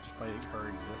pissed off just by her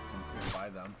existence nearby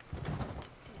them.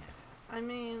 Yeah. I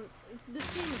mean, this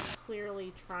game is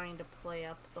clearly trying to play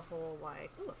up the whole,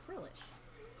 like, ooh, a Frillish.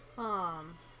 Okay,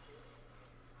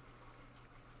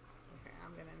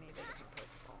 I'm gonna need a different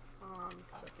Pokeball.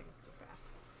 Because that thing's too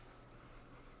fast.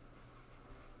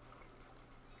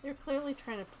 They're clearly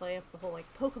trying to play up the whole,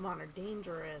 like, Pokemon are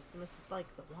dangerous, and this is, like,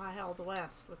 the Wild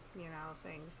West with, you know,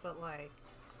 things, but, like,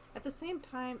 at the same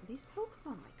time, these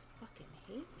Pokemon, like, fucking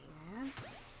hate me, man.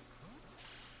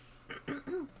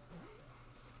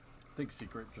 I think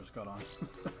Secret just got on.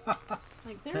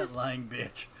 Like, That there's... lying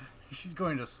bitch. She's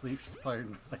going to sleep. She's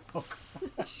playing like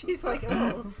Pokemon. She's like,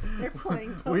 oh, they're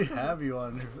playing Pokemon. We have you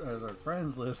on as our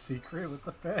friends list, Secret. What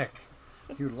the heck?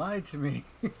 You lied to me.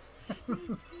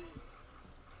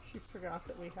 She forgot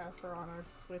that we have her on our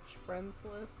Switch friends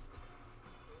list.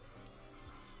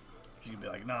 She'd be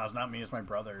like, no, it's not me. It's my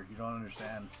brother. You don't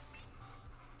understand.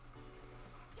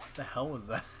 What the hell was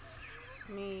that?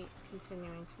 Me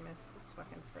continuing to miss this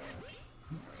fucking Frillish.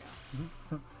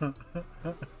 There we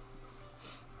go.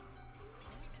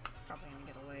 Probably gonna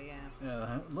get away, yeah.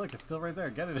 Yeah, look, it's still right there.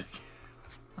 Get it.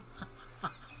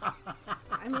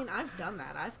 I mean, I've done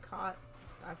that. I've caught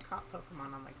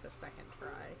Pokemon on like the second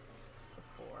try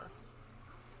before.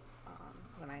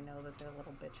 When I know that they're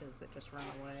little bitches that just run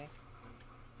away.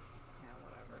 Yeah,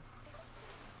 whatever.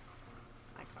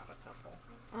 I caught a couple.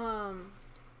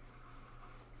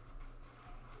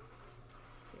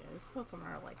 Yeah, these Pokemon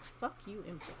are like, fuck you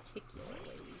in particular,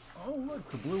 lady. Oh, look,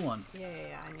 the blue one.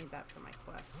 Yeah, I need that for my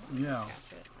quest. Yeah.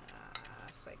 Catch it.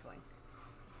 Cycling.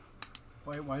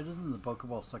 Why doesn't the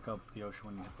Pokeball suck up the ocean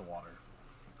when you hit the water?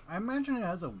 I imagine it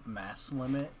has a mass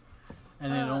limit,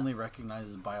 and it only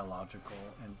recognizes biological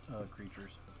and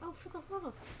creatures. Oh, for the love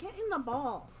of... Get in the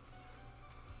ball!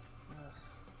 Ugh.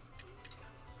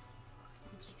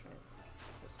 Let's try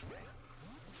this way.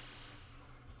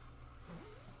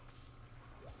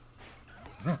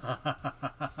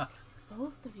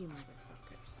 Both of you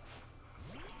motherfuckers.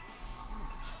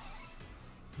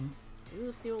 Do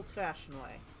this the old-fashioned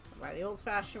way. By the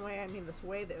old-fashioned way, I mean this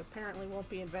way that apparently won't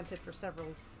be invented for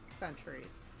several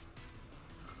centuries.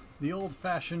 The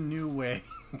old-fashioned new way.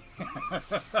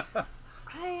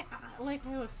 Like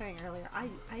I was saying earlier, I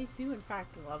do in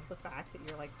fact love the fact that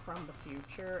you're like from the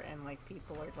future and like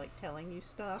people are like telling you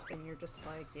stuff and you're just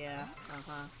like, yeah,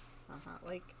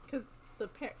 like because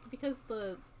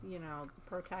the you know the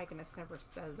protagonist never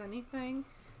says anything.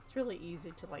 It's really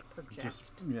easy to like project. Just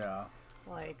yeah.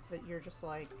 Like that you're just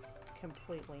like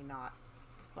completely not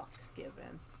fucks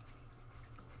given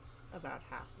about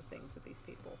half the things that these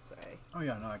people say. Oh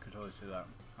yeah, no, I could totally see that.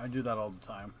 I do that all the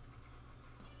time.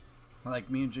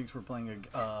 Like me and Jinx were playing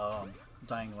a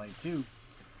Dying Light 2,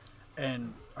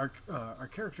 And our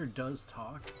character does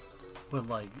talk, but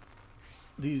like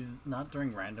these not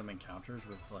during random encounters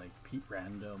with like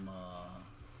random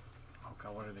oh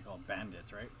god, what are they called?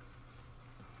 Bandits, right?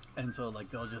 And so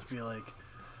like they'll just be like,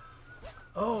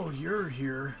 "Oh, you're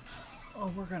here.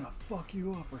 Oh, we're gonna fuck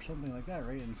you up," or something like that,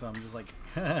 right? And so I'm just like,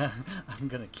 "I'm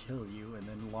gonna kill you," and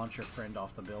then launch your friend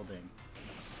off the building.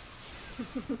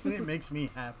 And it makes me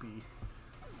happy.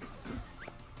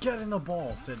 Get in the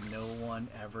ball, said no one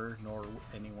ever, nor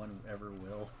anyone ever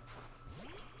will.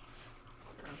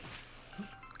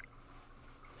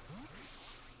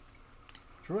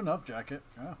 True enough, Jacket.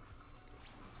 Yeah.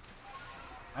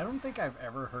 I don't think I've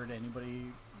ever heard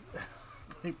anybody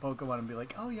play Pokemon and be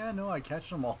like, "Oh yeah, no, I catch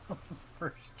them all on the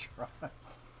first try."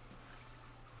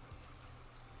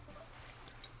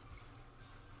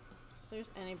 If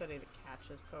there's anybody that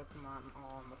catches Pokemon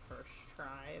all on the first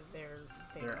try, they're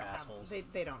They're assholes.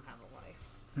 They don't have a life.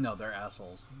 No, they're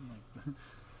assholes.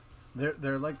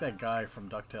 They're like that guy from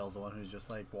DuckTales, the one who's just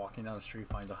like walking down the street,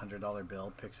 finds $100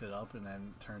 bill, picks it up, and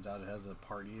then turns out it has a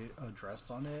party address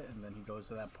on it, and then he goes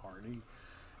to that party,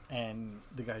 and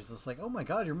the guy's just like, "Oh my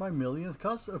god, you're my millionth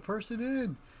person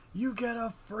in! You get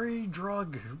a free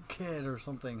drug kit," or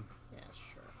something. Yeah,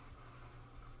 sure.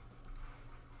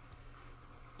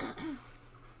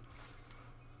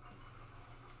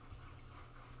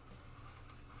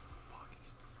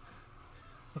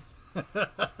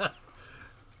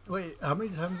 Wait, how many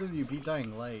times have you beat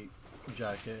Dying Light,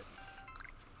 Jacket?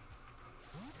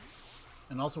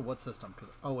 And also, what system? Cause,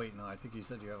 oh wait, no, I think you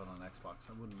said you have it on Xbox.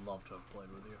 I would love to have played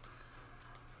with you.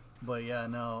 But yeah,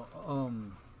 no,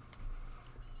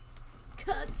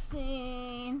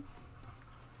 Cutscene!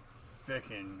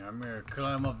 Ficking, I'm gonna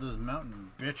climb up this mountain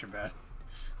and bitch about it.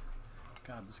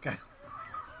 God, this guy...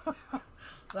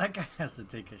 that guy has to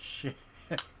take a shit.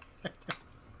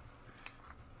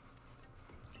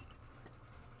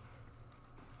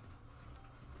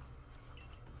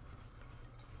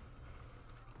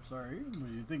 Sorry, do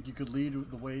you think you could lead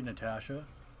the way, Netesha?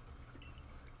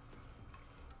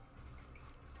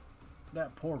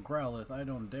 That poor Growlithe, I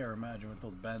don't dare imagine what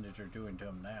those bandits are doing to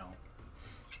him now.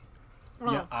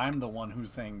 Oh. Yeah, I'm the one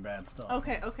who's saying bad stuff.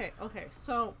 Okay.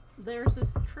 So there's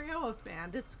this trio of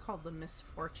bandits called the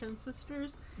Misfortune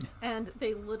Sisters, and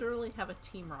they literally have a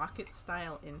Team Rocket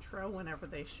style intro whenever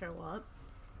they show up.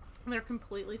 They're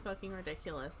completely fucking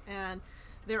ridiculous, and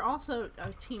they're also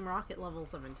Team Rocket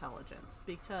levels of intelligence,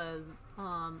 because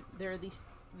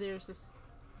there's this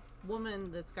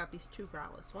woman that's got these two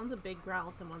Growliths. One's a big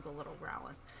Growlithe and one's a little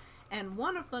Growlithe. And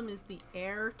one of them is the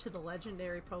heir to the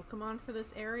legendary Pokemon for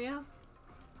this area.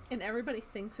 And everybody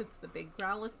thinks it's the big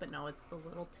Growlithe, but no, it's the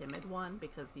little timid one,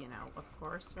 because, you know, of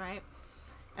course, right?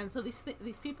 And so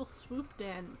these people swooped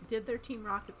in, did their Team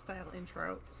Rocket style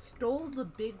intro, stole the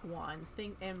big one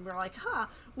thing, and we're like, "Ha!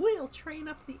 We'll train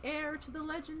up the heir to the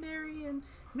legendary and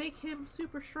make him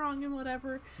super strong and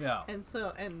whatever." Yeah.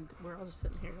 And we're all just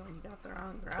sitting here going, "You got the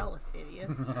wrong Growlithe,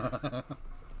 idiots."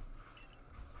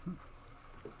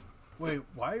 Wait,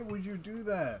 why would you do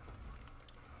that?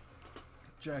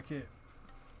 Jacket.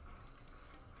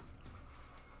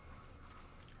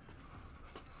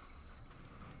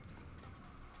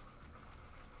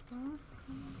 Ooh.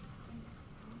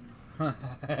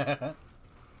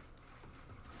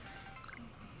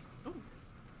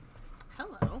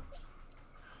 Hello.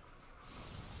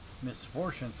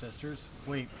 Misfortune Sisters.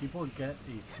 Wait, people get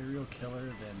a serial killer,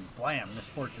 then blam,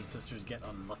 Misfortune Sisters get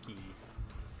unlucky.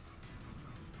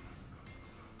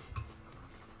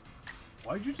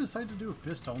 Why'd you decide to do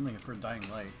fist only for Dying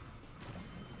Light?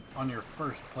 On your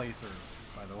first playthrough,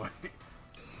 by the way.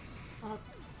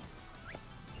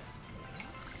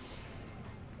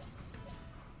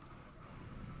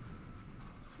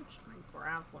 Switch my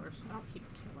Graveler, so I don't keep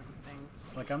killing things.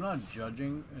 Like, I'm not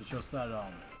judging, it's just that,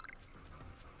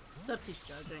 Except he's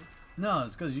judging. no,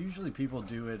 it's because usually people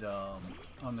do it,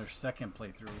 on their second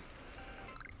playthrough.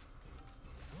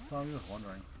 So I was just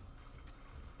wondering.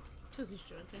 Because he's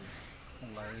judging.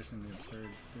 Hilarious and the absurd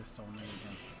fist only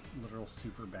against literal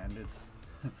super bandits.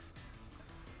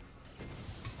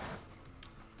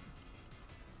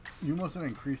 You must have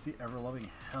increased the ever-loving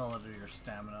hell out of your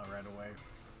stamina right away.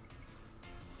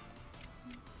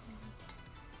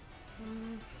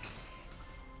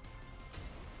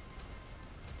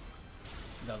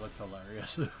 That looked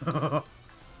hilarious. Good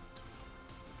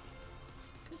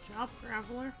job,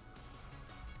 Graveler.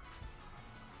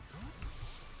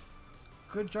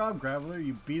 Good job, Graveler.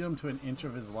 You beat him to an inch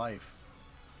of his life.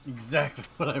 Exactly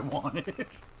what I wanted.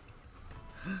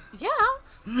 Yeah,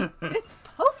 it's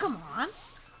Pokemon.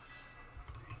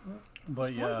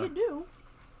 But It's yeah, what you do.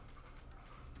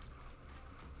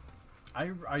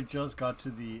 I just got to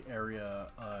the area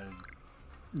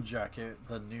jacket,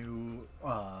 the new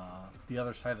the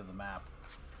other side of the map.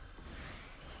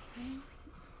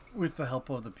 With the help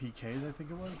of the PKs, I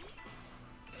think it was.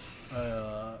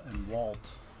 And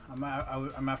Walt. I'm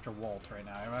after Walt right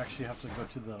now. I actually have to go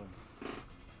to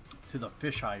the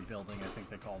fisheye building, I think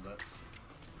they called it.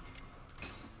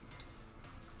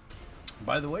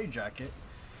 By the way, Jacket,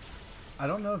 I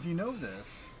don't know if you know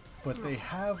this, but they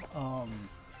have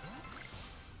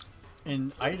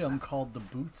an item called the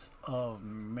Boots of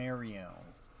Mario.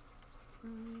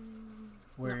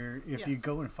 Where if you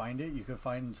go and find it, you can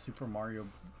find Super Mario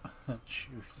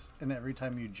shoes. And every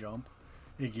time you jump,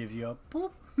 it gives you a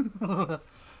boop.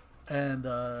 And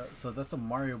so that's a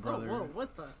Mario Brother. Whoa,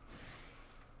 what the?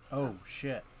 Oh,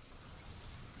 shit.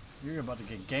 You're about to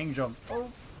get gang jumped.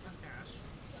 Oh.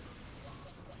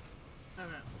 Okay.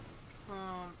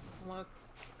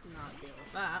 Let's not deal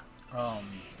with that.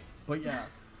 But yeah.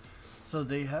 So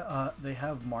they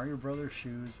have Mario Brothers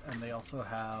shoes, and they also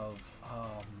have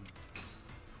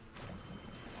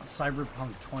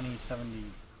Cyberpunk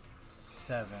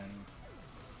 2077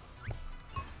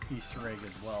 Easter egg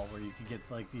as well, where you could get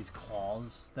like these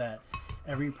claws that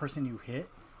every person you hit,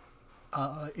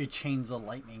 it chains the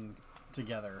lightning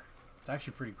together. It's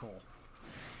actually pretty cool.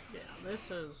 Yeah, this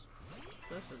is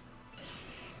a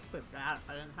bit bad if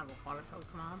I didn't have a water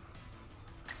Pokemon.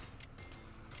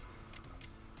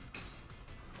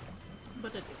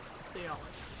 But it did. See y'all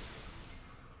later.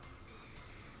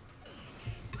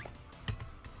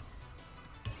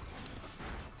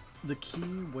 The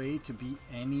key way to beat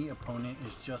any opponent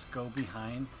is just go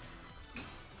behind,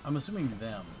 I'm assuming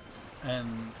them,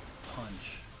 and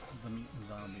punch the mutant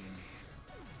zombie.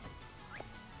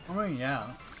 I mean,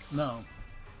 yeah. No.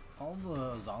 All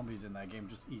the zombies in that game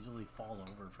just easily fall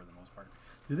over for the most part.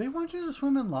 Do they want you to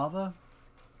swim in lava?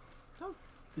 Oh.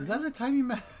 Is that a tiny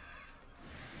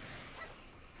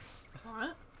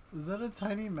What? Is that a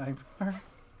tiny magpie?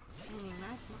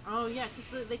 Oh yeah,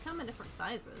 because they come in different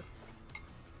sizes.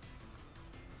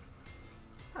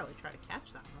 Probably try to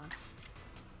catch that one.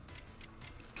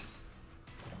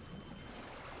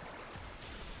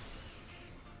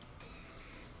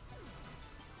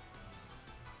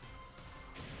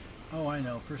 Oh, I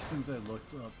know. First things I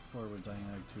looked up for with Dying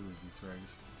Light 2 was Easter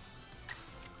eggs.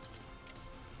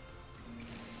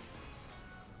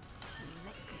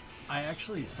 I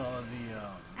actually saw the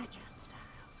agile style,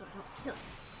 so I don't kill it.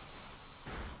 I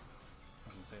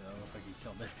was gonna say that looked like you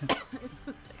killed it. It's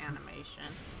because the animation.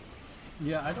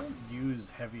 Yeah, I don't use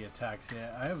heavy attacks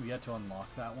yet. I have yet to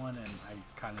unlock that one, and I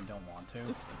kind of don't want to. Oops,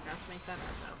 I forgot to make that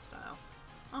agile style.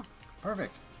 Oh,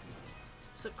 Perfect.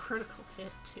 it's a critical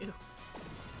hit too.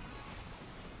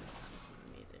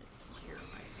 Need to cure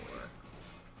my war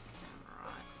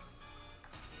samurai.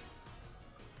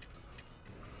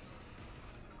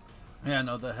 Yeah,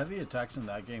 no, the heavy attacks in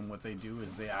that game, what they do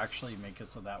is they actually make it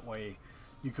so that way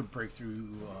you could break through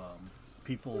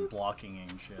people blocking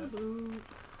and shit.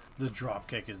 The drop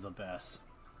kick is the best.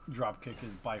 Drop kick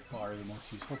is by far the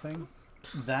most useful thing.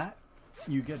 That,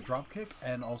 you get drop kick,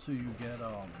 and also you get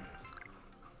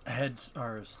head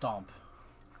or stomp.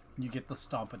 You get the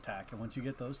stomp attack, and once you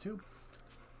get those two,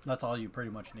 that's all you pretty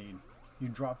much need. You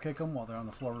drop kick them while they're on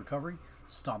the floor recovery,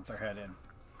 stomp their head in.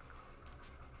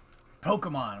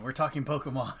 Pokemon! We're talking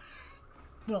Pokemon.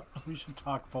 No, we should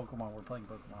talk Pokemon. We're playing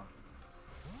Pokemon.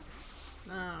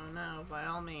 No, by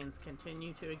all means,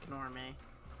 continue to ignore me.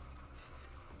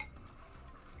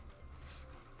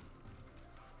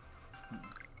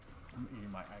 I'm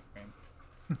eating my ice cream.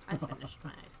 I finished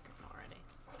my ice cream already.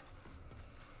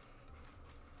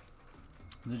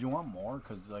 Did you want more?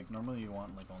 Because like normally you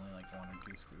want like only like 1 or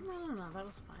 2 scoops. No, that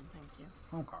was fine, thank you.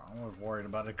 Okay, I was worried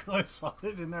about it because I saw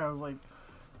it in there. I was like,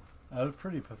 that was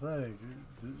pretty pathetic.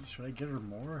 Should I get her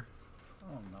more?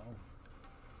 Oh no.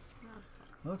 That's fine.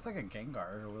 It looks like a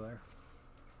Gengar over there.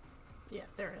 Yeah,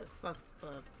 there is. That's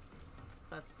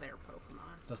their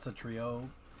Pokemon. That's the trio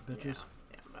bitches.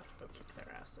 Yeah, I'm about to go kick their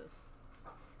asses.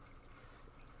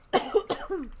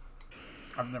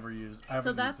 I've never used. I haven't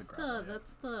So that's used the Growlithe yet.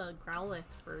 that's the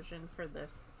Growlithe version for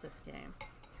this game.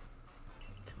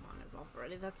 Come on, evolve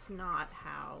already. That's not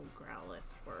how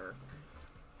Growlithe work.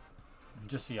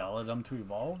 Just yell at him to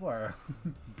evolve, or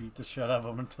beat the shit out of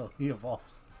him until he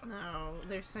evolves. No,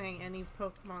 they're saying any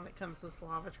Pokemon that comes this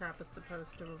lava trap is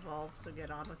supposed to evolve, so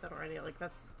get on with it already. Like,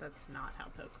 that's not how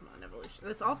Pokemon evolution...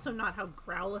 That's also not how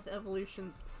Growlithe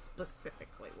evolutions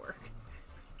specifically work.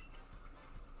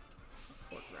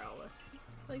 Poor Growlithe.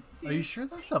 Like, dude, Are you sure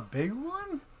that's a big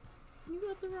one? You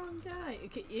got the wrong guy.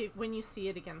 When you see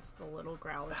it against the little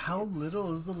Growlithe. How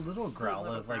little is a little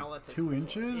Growlithe? Like Growlithe is 2 little.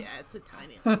 inches? Yeah, it's a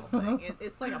tiny little thing.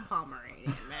 It's like a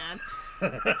Pomeranian, man.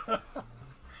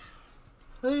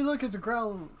 Hey, look at the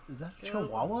Growl. Is that a Go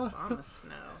Chihuahua? on the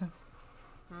snow.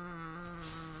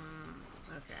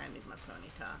 Okay, I need my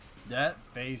Ponyta. That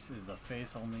face is a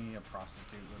face only a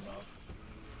prostitute would love.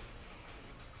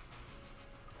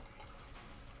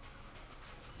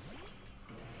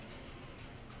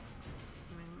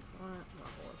 I mean, what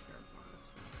level is her bonus?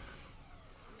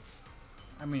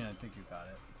 I mean, I think you got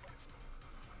it.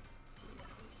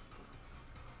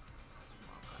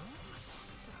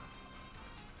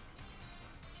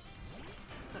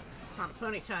 It's not a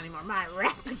Ponyta anymore. My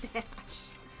Rapidash.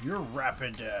 You're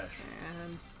Rapidash.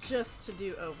 And just to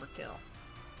do overkill.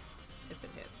 If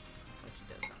it hits, which it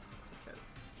doesn't,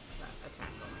 because that attack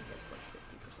only hits like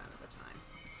 50% of the time.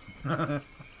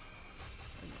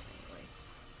 Annoyingly.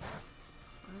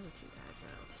 Why would you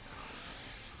agile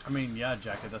stop? I mean, yeah,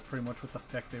 Jacket, that's pretty much what the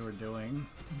heck they were doing.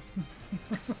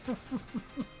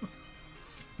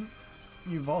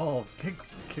 Evolve.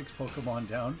 Kicks Pokemon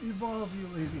down. Evolve, you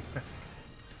lazy feck.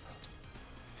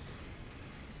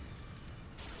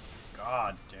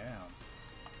 God damn.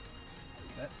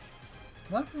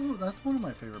 That's one of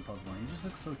my favorite Pokemon. He just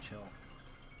looks so chill.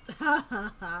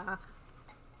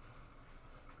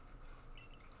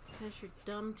 Because you're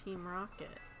dumb, Team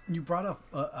Rocket. You brought up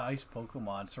ice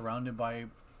Pokemon surrounded by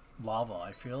lava.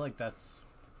 I feel like that's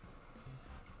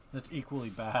equally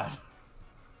bad.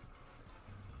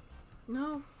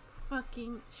 No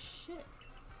fucking shit,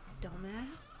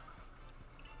 dumbass.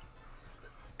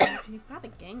 If you've got a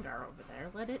Gengar over there,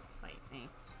 let it fight me.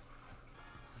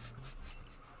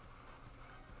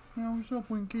 Yeah, what's up,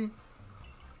 Winky?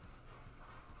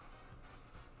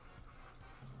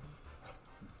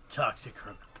 Toxic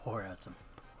Crook, pour out some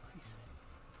poison.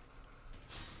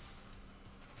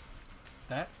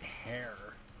 That hair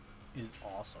is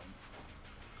awesome.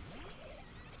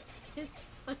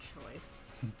 It's a choice.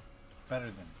 Better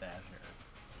than that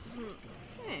hair.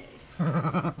 Hey.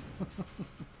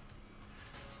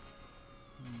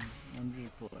 I'm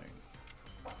just playing.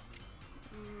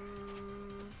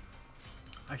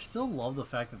 I still love the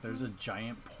fact that there's a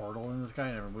giant portal in this guy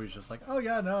and everybody's just like, oh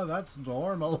yeah, no, that's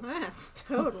normal. That's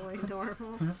totally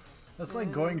normal. That's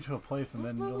like going to a place and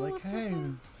then they're like, hey.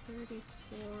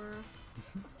 34.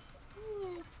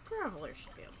 Graveler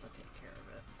should be able to take care of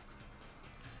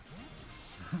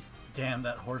it. Damn,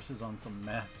 that horse is on some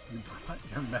meth. You brought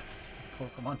your meth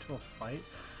Pokemon to a fight?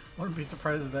 I wouldn't be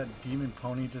surprised if that demon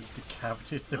pony just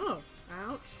decapitates it. Oh,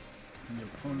 ouch. The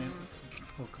opponent's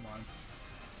Pokemon.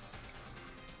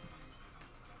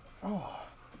 Oh.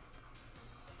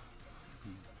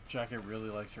 Jacket really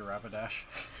likes your Rapidash.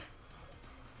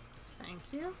 Thank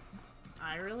you.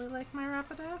 I really like my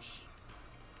Rapidash.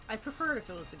 I'd prefer it if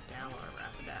it was a Galar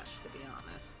Rapidash, to be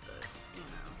honest, but, you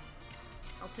know,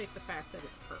 I'll take the fact that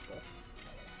it's purple.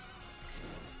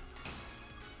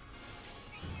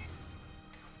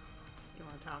 You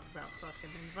want to talk about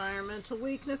fucking environmental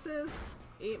weaknesses?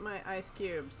 Eat my ice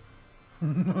cubes.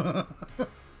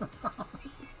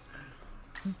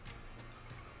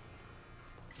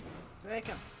 Take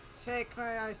them. Take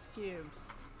my ice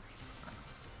cubes.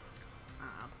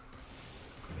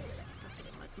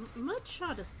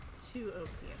 Mudshot is too OP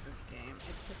at this game.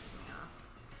 It pisses me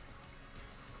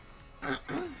off.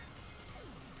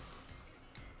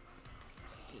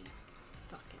 Hate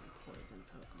fucking poison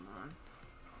Pokemon.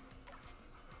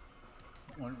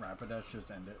 Wouldn't Rapidash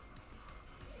just end it?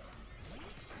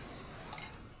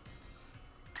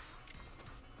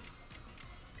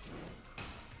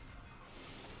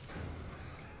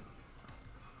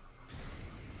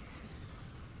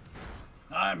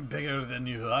 I'm bigger than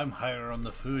you. I'm higher on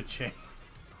the food chain.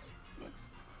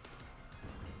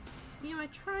 You know, I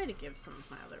try to give some of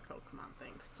my other Pokemon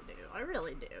things to do. I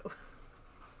really do.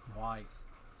 Why?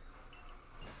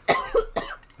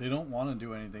 They don't want to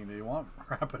do anything. They want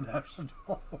Rapidash to do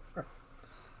all the work.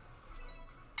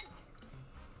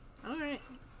 Alright.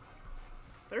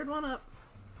 Third one up.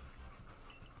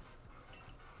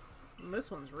 And this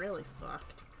one's really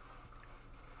fucked.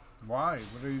 Why?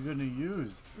 What are you gonna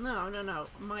use? No.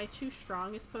 My two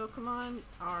strongest Pokemon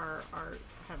are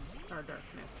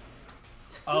darkness.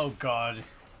 Oh God.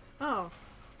 Oh.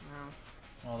 No.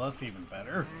 Well, that's even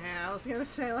better. Yeah, I was gonna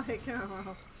say like, oh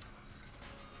well.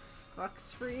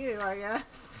 Fucks for you, I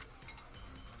guess.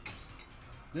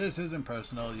 This isn't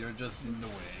personal. You're just in the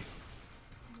way.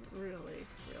 It really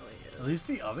is. At least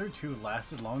the other two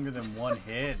lasted longer than one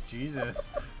hit. Jesus.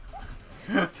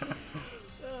 Oh, you're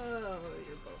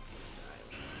both gonna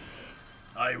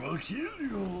die. I will kill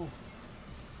you.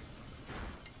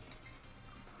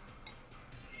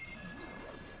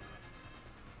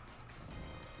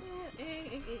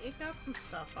 it got some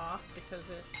stuff off because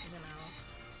it, you know,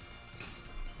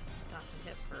 got to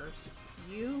hit first.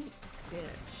 You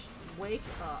bitch. Wake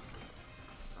up.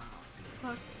 Oh,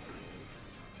 fuck.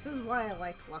 This is why I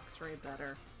like Luxray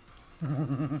better.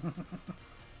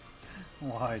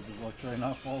 Why? Does Luxray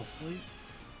not fall asleep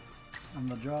on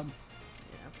the job?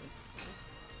 Yeah, basically.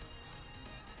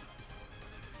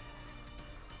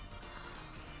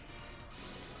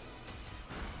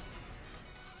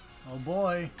 Oh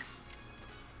boy.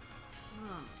 Come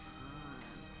on.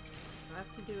 Do I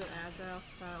have to do it agile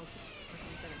style just so I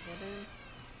can get a hit in?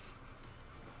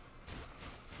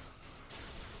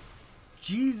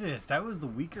 Jesus, that was the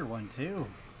weaker one too.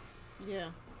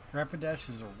 Yeah. Rapidash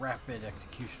is a rapid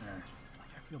executioner. Like,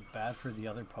 I feel bad for the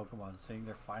other Pokemon seeing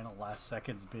their final last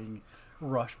seconds being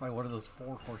rushed by one of those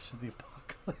 4 horses of the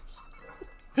apocalypse.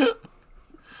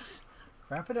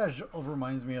 Rapidash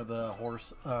reminds me of the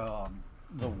horse,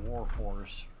 the war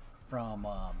horse from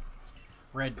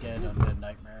Red Dead Undead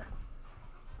Nightmare.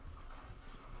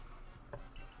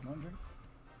 You want a drink?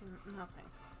 Nothing.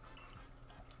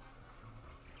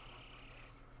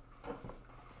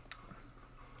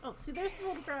 Oh, see, there's the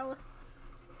little Growlithe.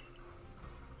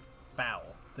 Bow.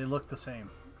 They look the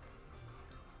same.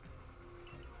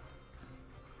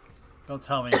 Don't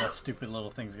tell me that stupid little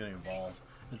thing's gonna evolve.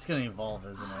 It's gonna evolve,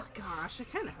 isn't Oh, it? gosh, I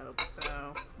kind of hope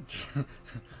so.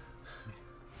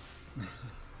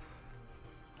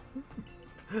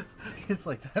 It's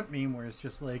like that meme where it's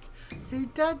just like, say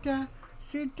da da,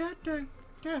 say da da,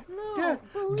 da No, da,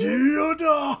 believe-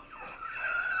 da.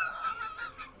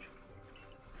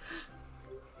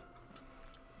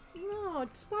 No,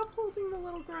 stop holding the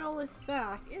little Growlithe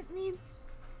back. It needs...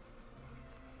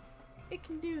 It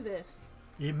can do this.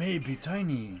 It may be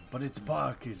tiny, but its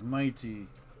bark is mighty.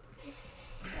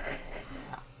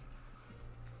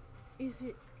 Is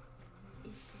it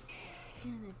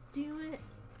gonna do it?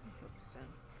 I hope so.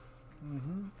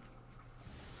 Mm-hmm.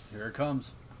 Here it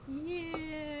comes.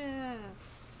 Yeah!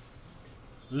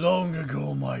 Long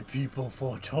ago, my people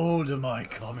foretold of my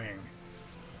coming,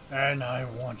 and I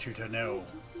want you to know,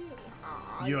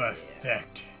 Aw, you yeah.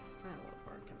 affect. I love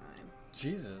Arcanine.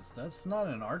 Jesus, that's not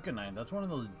an Arcanine. That's one of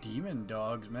those demon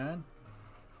dogs, man.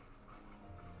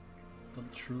 The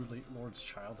true late Lord's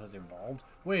child has evolved.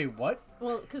 Wait, what?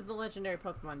 Well, because the legendary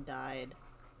Pokemon died,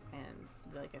 and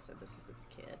like I said, this is its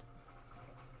kid.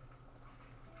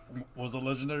 Was the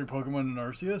legendary Pokemon an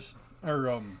Arceus? Or,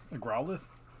 a Growlithe?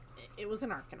 It was an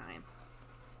Arcanine.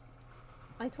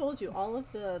 I told you, all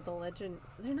of the legend...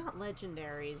 They're not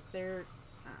legendaries, they're...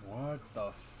 What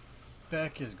the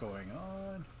feck is going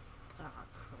on? Oh,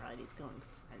 crud, he's going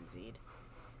frenzied.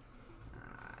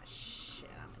 Ah, shit,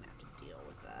 I'm gonna have to deal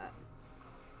with that.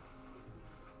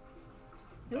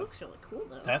 It looks really cool,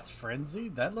 though. That's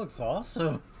frenzied? That looks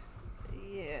awesome.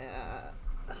 Yeah.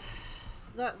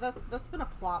 That's been a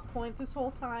plot point this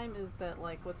whole time, is that,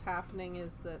 like, what's happening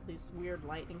is that these weird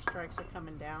lightning strikes are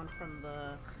coming down from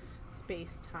the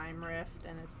space-time rift,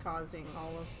 and it's causing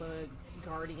all of the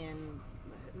guardian...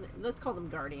 Let's call them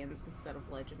guardians instead of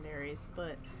legendaries,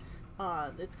 but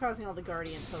it's causing all the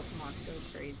guardian Pokemon to go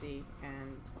crazy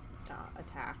and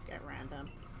attack at random.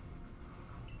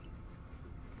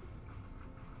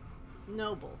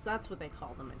 Nobles, that's what they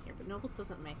call them in here, but noble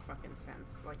doesn't make fucking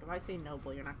sense. Like, if I say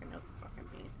noble, you're not gonna know what the fuck I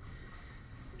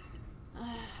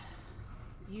mean.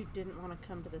 You didn't want to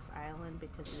come to this island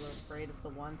because you were afraid of the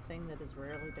one thing that has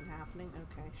rarely been happening?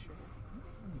 Okay, sure.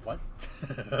 What?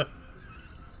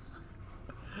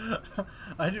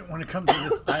 I didn't want to come to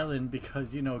this island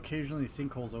because, you know, occasionally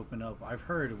sinkholes open up. I've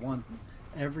heard once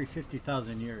every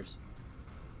 50,000 years.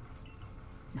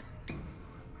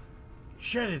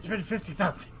 Shit, it's been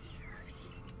 50,000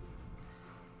 years.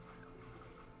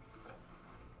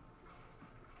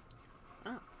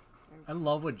 Oh. I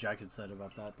love what Jack had said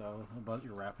about that, though, about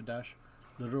your Rapidash.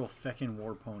 Literal feckin'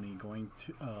 war pony going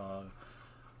to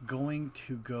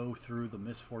go through the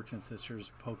Misfortune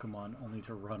Sisters Pokemon only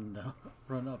to run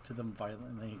up to them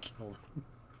violently and kill them.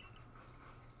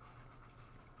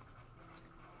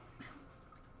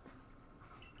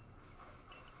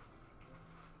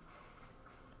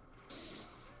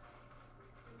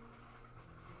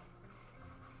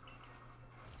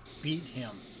 Beat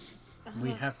him.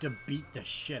 We have to beat the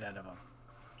shit out of him.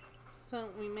 So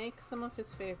we make some of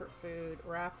his favorite food,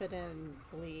 wrap it in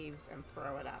leaves, and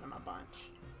throw it at him a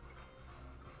bunch.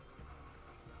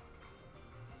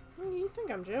 You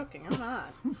think I'm joking? I'm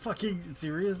not. Fucking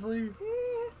seriously?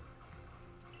 Yeah.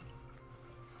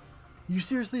 You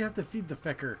seriously have to feed the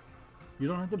fecker. You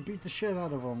don't have to beat the shit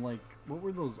out of them. Like, what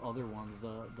were those other ones?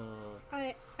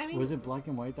 I mean, Was it Black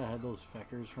and White that had those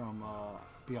feckers from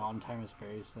Beyond Time and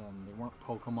Space? And they weren't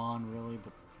Pokemon really,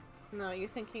 but no, you're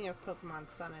thinking of Pokemon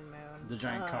Sun and Moon. the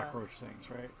giant cockroach things,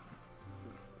 right?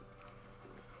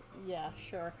 Yeah,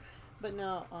 sure, but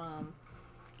no.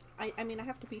 I mean, I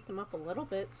have to beat them up a little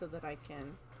bit so that I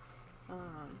can.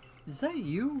 Is that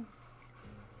you?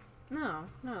 No,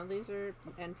 these are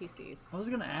NPCs. I was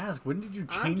gonna ask, when did you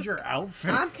change your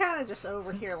outfit? I'm kind of just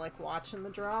over here, like, watching the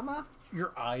drama.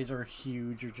 Your eyes are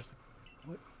huge. You're just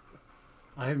what?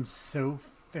 I am so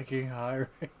fucking high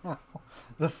right now.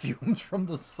 The fumes from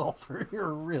the sulfur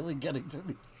are really getting to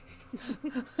me.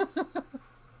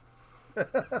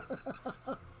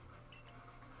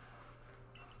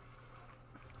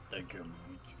 Thank you.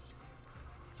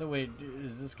 So wait,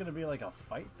 is this gonna be like a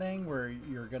fight thing where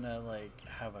you're gonna like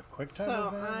have a quick time So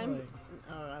event? I'm. Like...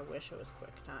 Oh, I wish it was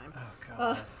quick time. Oh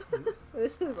god.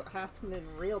 This has happened in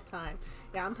real time.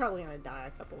 Yeah, I'm probably gonna die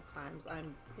a couple of times.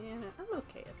 I'm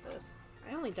okay at this.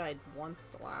 I only died once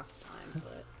the last time,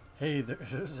 but Hey,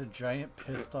 there's a giant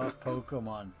pissed off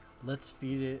Pokemon. Let's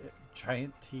feed it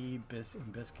giant tea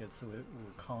and biscuits so it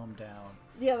will calm down.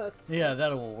 yeah,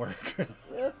 That will work.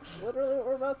 that's literally what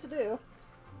we're about to do.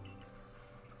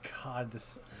 God,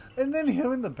 this... And then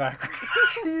him in the background,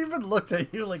 he even looked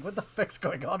at you like, what the fuck's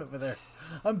going on over there?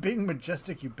 I'm being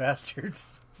majestic, you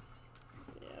bastards.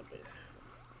 Yeah, basically.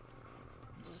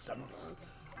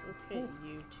 Let's get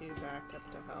you two back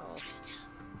up to health.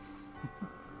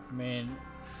 Man,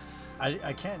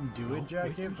 I can't do it,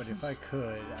 Jacket, but if I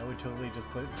could, I would totally just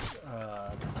put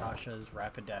Natasha's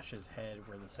Rapidash's head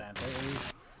where the Santa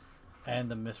is, and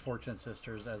the Misfortune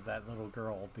Sisters as that little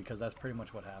girl, because that's pretty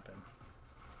much what happened.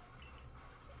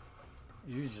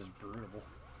 He was just brutal.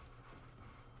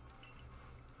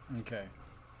 Okay.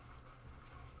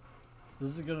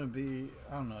 This is gonna be,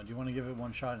 I don't know, do you want to give it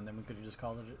one shot and then we could have just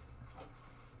called it?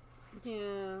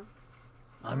 Yeah.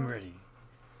 I'm ready.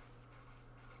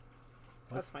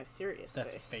 That's my serious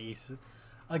That's face. face.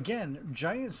 Again,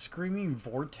 giant screaming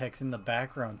vortex in the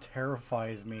background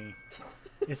terrifies me.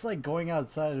 It's like going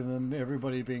outside and then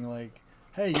everybody being like,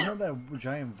 hey, you know that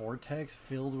giant vortex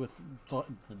filled with the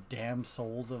damn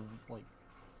souls of, like,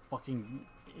 fucking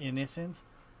innocence?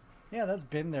 Yeah, that's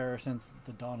been there since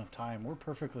the dawn of time. We're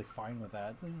perfectly fine with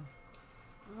that.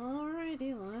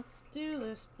 Alrighty, let's do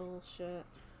this bullshit.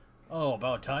 Oh,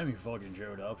 about time you fucking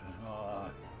showed up.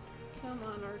 Come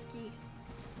on, Arky.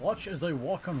 Watch as I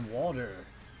walk on water.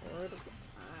 Lord of the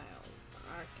Isles,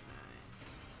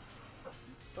 Arcanine.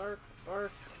 Bark,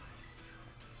 bark.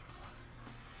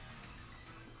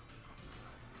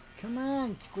 Come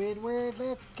on, Squidward,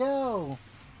 let's go.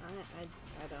 I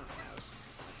don't have.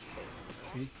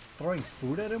 Are you throwing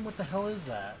food at him? What the hell is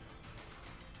that?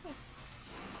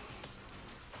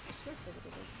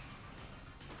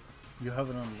 You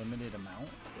have an unlimited amount?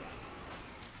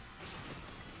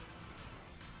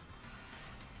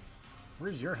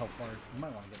 Where's your health bar? You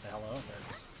might want to get the hell out of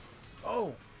there.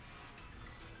 Oh!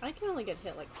 I can only get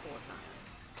hit like 4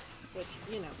 times, which,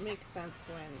 you know, makes sense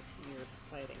when you're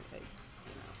fighting, but,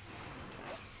 you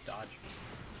know. Dodge.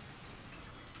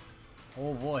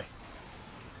 Oh boy.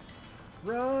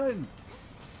 Run!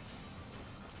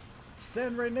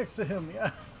 Stand right next to him,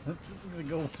 yeah. This is gonna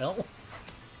go well.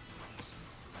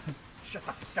 Shut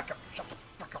the fuck up, shut the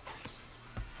fuck up.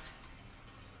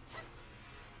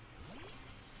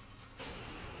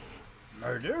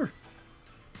 Murder?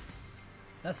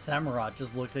 That Samurott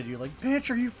just looks at you like, bitch,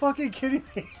 are you fucking kidding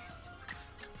me?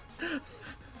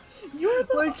 You're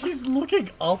the Like, he's looking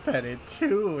up at it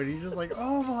too, and he's just like,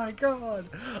 oh my god,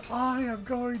 I am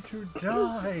going to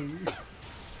die.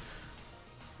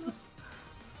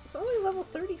 It's only level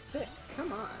 36.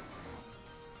 Come on.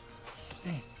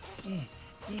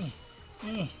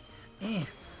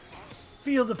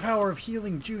 Feel the power of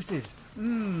healing juices.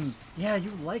 Yeah,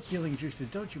 you like healing juices,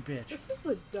 don't you, bitch? This is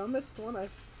the dumbest one I've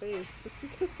faced, just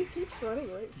because he keeps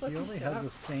running right fucking He only has the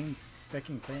fast. same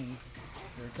fucking things.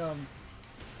 Here it comes.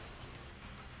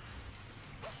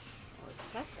 Well, his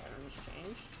attack pattern's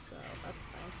changed, so that's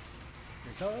fine.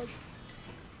 Here it comes.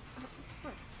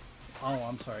 Frick. Oh,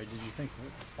 I'm sorry. Did you think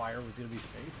fire was gonna be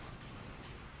safe?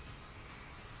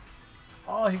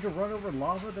 Oh, he could run over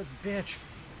lava? That bitch.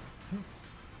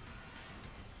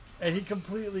 And he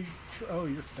completely... Oh,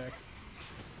 you're fecked.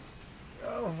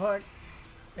 Oh, fuck.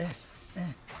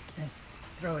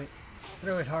 Throw it.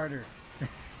 Throw it harder.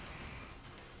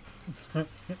 And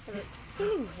that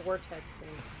spinning vortex in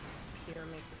here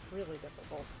makes this really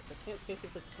difficult, because I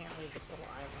basically can't leave this little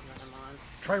island that I'm on.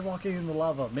 Try walking in the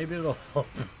lava. Maybe it'll help.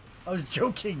 I was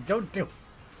joking. Don't do it.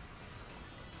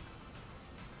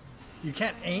 You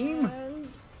can't aim?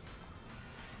 And...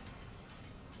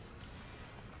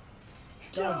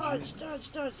 Dodge. Dodge.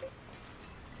 Are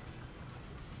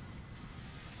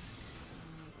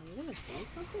you gonna do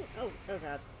something? Oh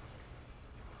god.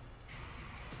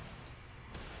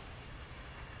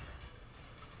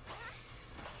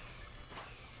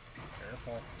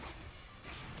 Careful.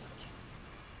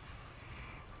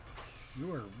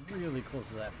 You are really close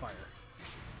to that fire.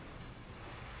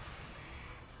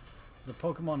 The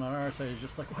Pokemon on our side is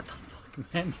just like, what the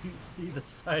fuck, man? Do you see the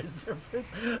size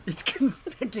difference? It's gonna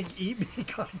fucking eat me,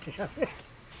 goddammit.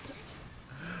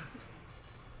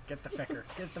 Get the fecker.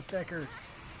 Get the fecker.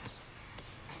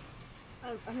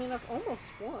 I mean, I've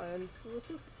almost won, so this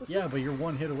is... Yeah, but you're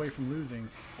one hit away from losing.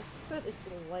 I said it's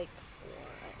like 4.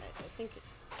 I think it...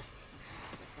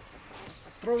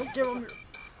 Throw it, give him your...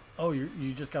 Oh,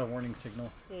 you just got a warning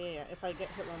signal. Yeah. If I get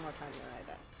hit one more time, then I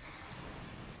die.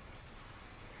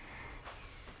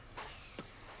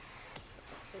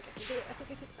 I think I can do it.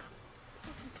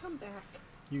 Fucking come back.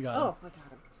 You got Oh, I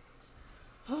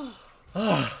got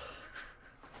him.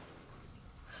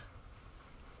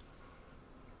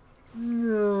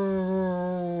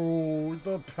 No,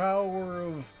 the power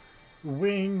of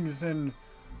wings and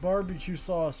barbecue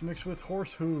sauce mixed with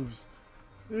horse hooves.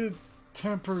 It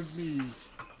tempered me.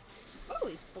 Oh,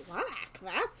 he's black.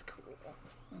 That's cool.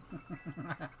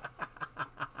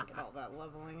 Get all that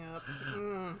leveling up.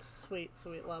 Sweet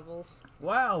levels.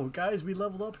 Wow, guys, we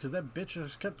leveled up because that bitch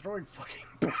just kept throwing fucking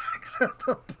bags at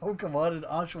the Pokemon and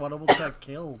Oshawott almost got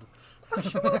killed.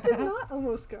 Oshawott did not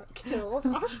almost got killed.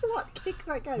 Oshawott kicked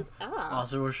that guy's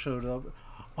ass. Oshawott showed up.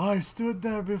 I stood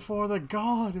there before the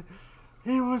god.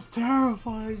 It was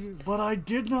terrifying, but I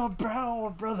did not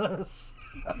bow, brothers.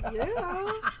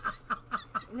 Yeah.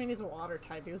 I mean, he's a water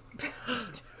type. He was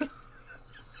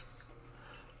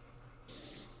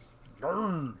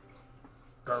Gurn.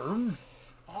 Gurn.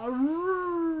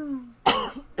 Arrrr.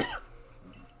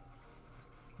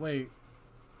 Wait.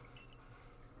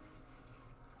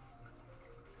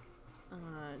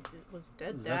 Was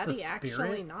Dead Is that the Daddy actually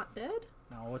spirit? not dead?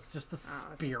 No, it's just a Oh, it's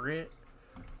spirit.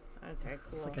 Okay,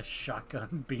 cool. It's like a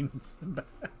shotgun beans in the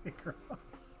background.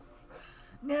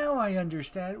 Now I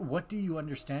understand. What do you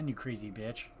understand, you crazy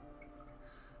bitch?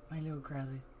 My little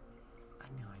Growly. I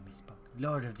know I misspoke.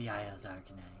 Lord of the Isles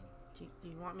Arcanine. Do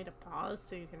you want me to pause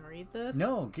so you can read this?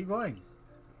 No, keep going.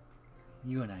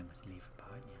 You and I must leave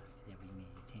apart now so that we may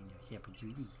attain our separate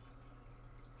duties.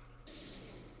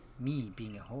 Me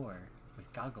being a whore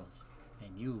with goggles,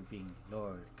 and you being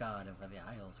Lord God of the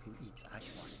Isles who eats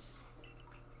Oshawotts.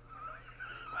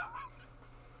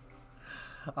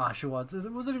 Oshawotts.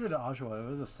 It wasn't even an Oshawott, it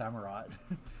was a Samurott.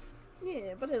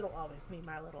 Yeah, but it'll always be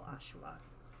my little Oshawott.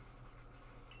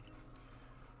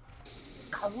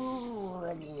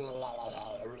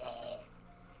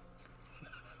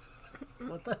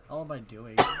 What the hell am I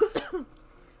doing?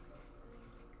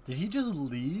 Did he just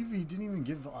leave? He didn't even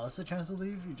give us a chance to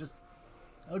leave? He just...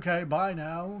 Okay, bye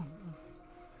now.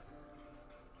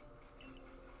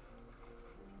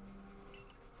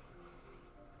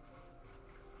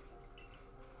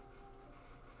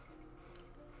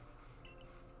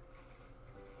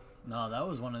 No, that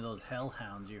was one of those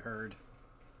hellhounds you heard.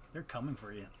 They're coming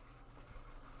for you.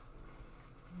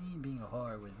 Me being a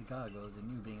whore with the goggles and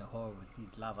you being a whore with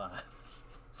these lava eyes.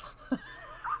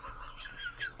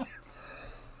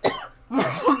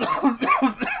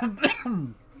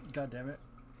 God damn it.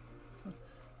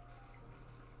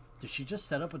 Did she just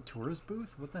set up a tourist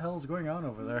booth? What the hell is going on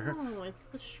over there? No, it's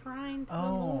the shrine to the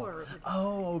Oh, Lord.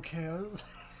 oh, okay.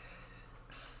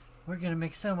 We're gonna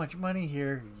make so much money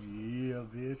here. Yeah,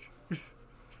 bitch.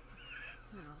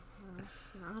 No,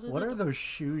 that's not it. What are those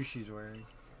shoes she's wearing?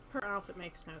 Her outfit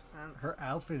makes no sense. Her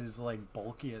outfit is like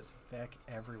bulky as feck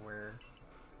everywhere.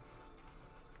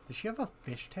 Does she have a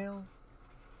fishtail?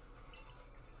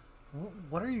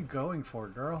 What are you going for,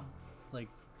 girl? Like...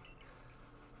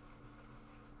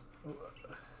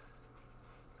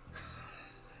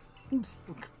 I'm so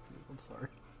confused. I'm sorry.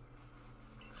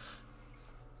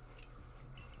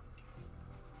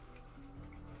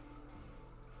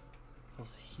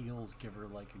 Those heels give her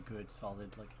like a good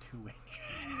solid like 2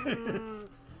 inches.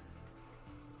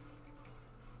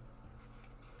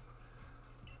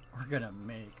 We're gonna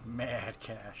make mad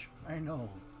cash. I know.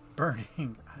 Burning.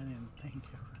 I didn't think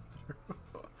it went through.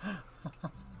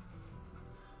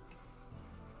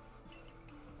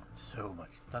 So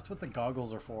much. That's what the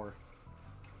goggles are for.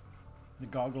 The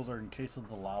goggles are in case of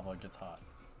the lava gets hot.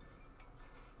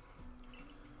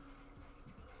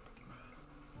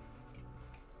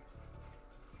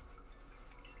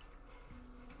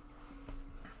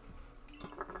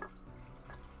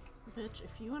 Bitch,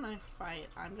 if you and I fight,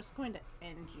 I'm just going to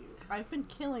end you. I've been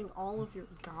killing all of your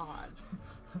gods.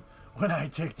 When I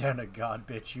take down a god,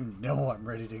 bitch, you know I'm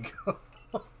ready to go.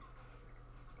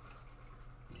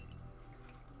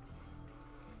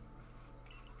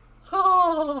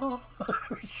 Oh!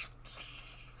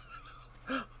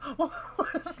 What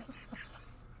was that?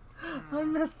 I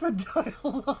missed the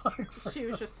dialogue. She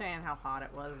was just saying how hot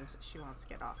it was and she wants to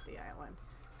get off the island.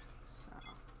 So,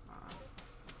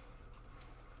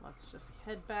 let's just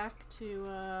head back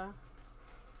to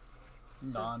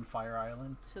Non-Fire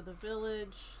Island. to the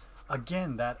village.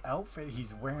 Again, that outfit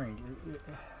he's wearing.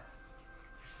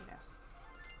 Yes.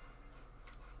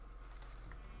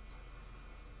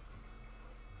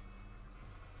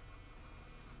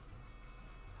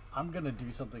 I'm gonna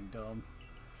do something dumb.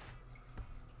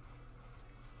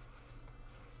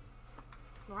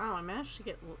 Wow, I managed to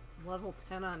get level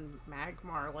 10 on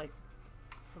Magmar, like,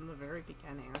 from the very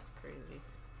beginning. That's crazy.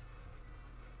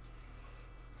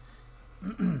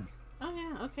 Oh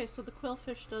yeah, okay, so the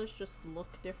quillfish does just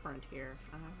look different here.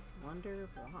 I wonder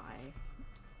why.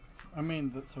 I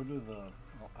mean, so do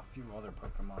a few other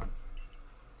Pokemon.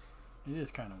 It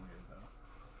is kind of weird, though.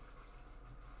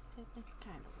 It's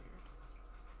kind of weird.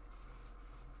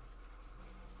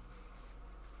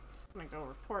 Just gonna go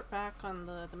report back on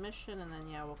the mission, and then,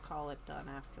 yeah, we'll call it done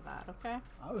after that, okay?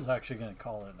 I was actually gonna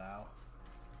call it now.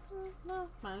 No,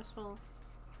 might as well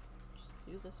just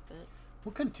do this bit.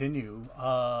 We'll continue.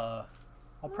 I'll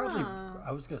probably.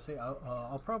 I was gonna say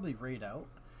I'll probably raid out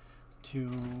to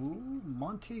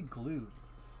Monte Glue,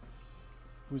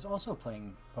 who's also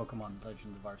playing Pokemon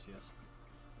Legends of Arceus.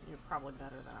 You're probably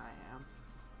better than I am.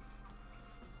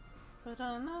 But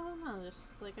no,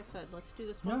 just like I said, let's do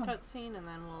this one cutscene and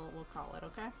then we'll call it,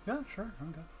 okay? Yeah, sure,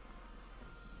 I'm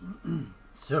good.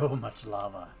 So much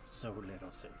lava, so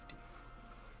little safety.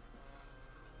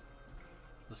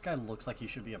 This guy looks like he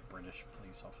should be a British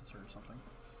police officer or something.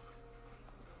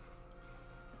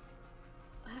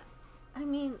 I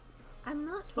mean, I'm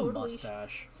not It's the totally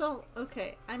mustache. So,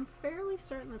 okay, I'm fairly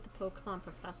certain that the Pokemon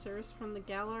professor is from the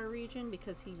Galar region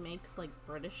because he makes, like,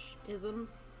 British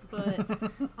isms.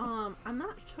 But, I'm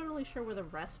not totally sure where the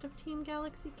rest of Team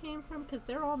Galaxy came from because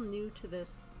they're all new to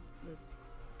this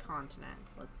continent,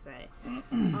 let's say.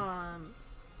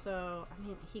 So, I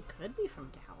mean, he could be from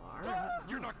Galar.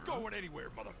 You're not going anywhere,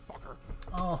 motherfucker.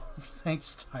 Oh,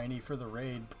 thanks, Tiny, for the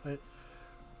raid, but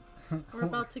We're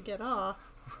about to get off.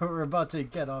 we're about to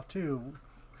get off too.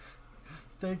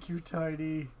 Thank you,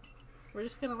 Tiny. We're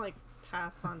just gonna, like,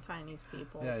 pass on Tiny's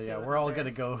people. Yeah, to yeah, we're all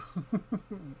another- gonna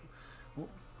go.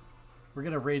 We're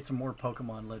gonna raid some more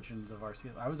Pokemon Legends of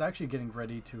Arceus. I was actually getting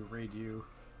ready to raid you.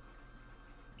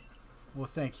 Well,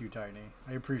 thank you, Tiny.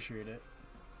 I appreciate it.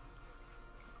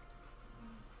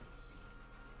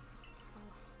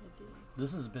 Slightest idea.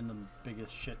 This has been the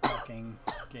biggest shit-talking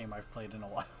game I've played in a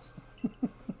while.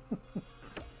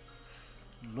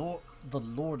 The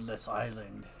Lordless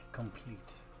Island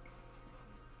complete.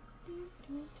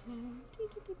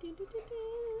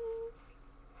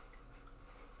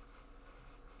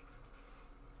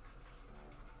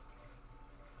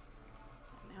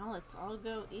 Now let's all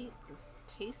go eat this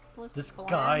tasteless. This bland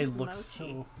guy looks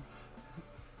mochi. so...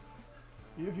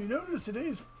 If you notice,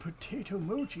 today's potato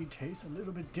mochi tastes a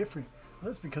little bit different.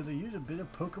 That's because I used a bit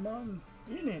of Pokemon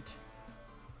in it.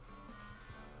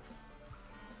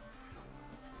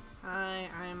 Hi,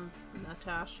 I'm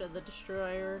Netesha the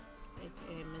Destroyer,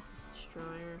 aka Mrs.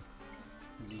 Destroyer.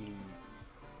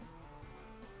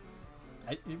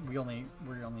 We're only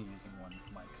using one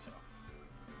mic, so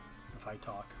if I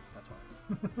talk, that's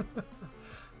why.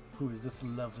 Who is this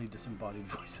lovely disembodied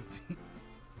voice of me?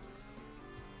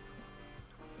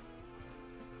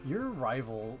 Your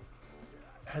rival,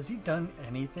 has he done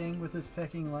anything with his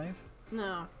fucking life?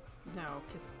 No,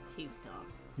 because he's dumb.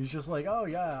 He's just like, oh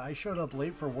yeah, I showed up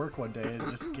late for work one day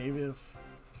and just gave it,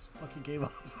 just fucking gave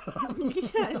up.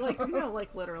 Yeah, like, no,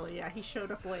 like, literally, yeah, he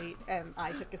showed up late and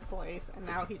I took his place, and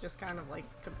now he just kind of, like,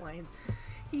 complains.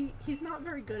 He's not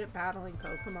very good at battling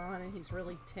Pokemon, and he's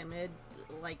really timid,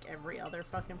 like every other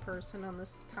fucking person on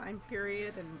this time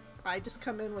period, and I just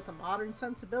come in with a modern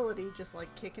sensibility, just,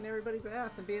 like, kicking everybody's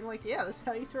ass and being like, yeah, this is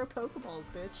how you throw Pokeballs,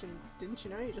 bitch, and didn't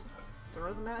you know you just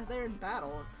throw them out there in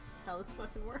battle? It's how this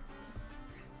fucking works.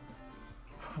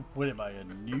 What am I, a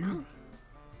noob?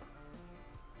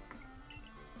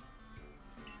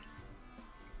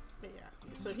 But yeah,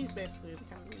 so he's basically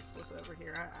kind of useless over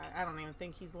here. I don't even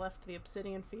think he's left the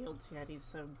Obsidian Fields yet. He's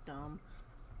so dumb.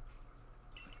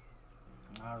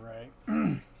 Alright.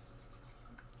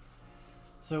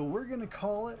 So we're gonna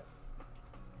call it.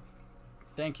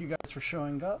 Thank you guys for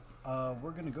showing up.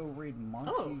 We're gonna go raid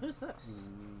Monty. Oh, who's this?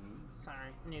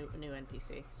 Sorry, new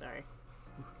NPC. Sorry.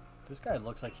 This guy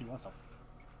looks like he wants to.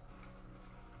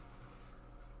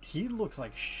 He looks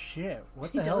like shit.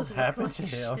 What the hell's happened to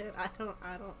him? Shit. I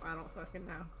don't fucking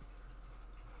know.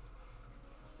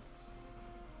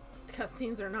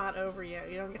 Cutscenes are not over yet.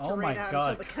 You don't get to read out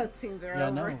until the cutscenes are over. Yeah,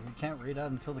 no, you can't read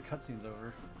out until the cutscene's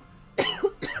over.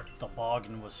 The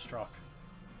bargain was struck.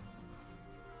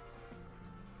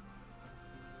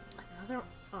 Another...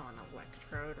 Oh, an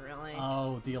electrode, really?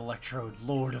 Oh, the electrode,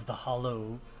 Lord of the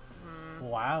Hollow.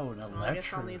 Wow, an electrode. I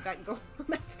guess I'll need that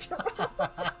golem after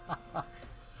all.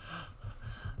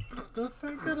 The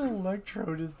fact that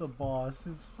Electrode is the boss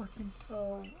is fucking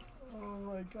dumb. Oh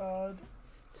my god.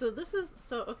 So this is...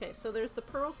 So, okay, so there's the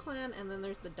Pearl Clan and then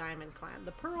there's the Diamond Clan.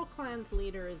 The Pearl Clan's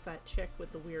leader is that chick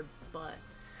with the weird butt.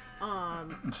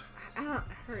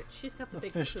 She's got the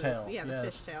big fishtail. Yeah, the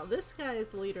yes. fishtail. This guy is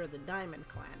the leader of the Diamond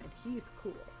Clan, and he's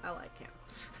cool. I like him.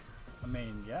 I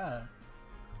mean, yeah.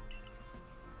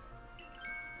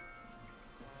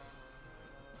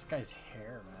 This guy's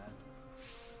hair, man.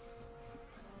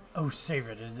 Oh, save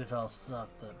it as if I'll stop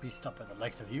the be stopped by the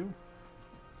likes of you.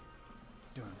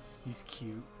 Dude, he's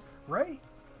cute, right?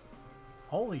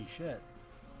 Holy shit.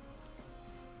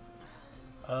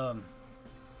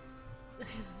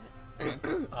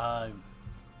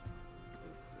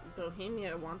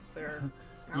 Bohemia wants their...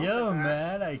 Yo, back.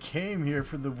 man, I came here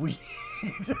for the weed.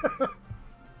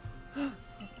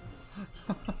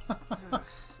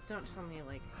 Don't tell me,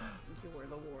 like, you were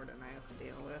the warden I have to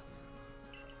deal with.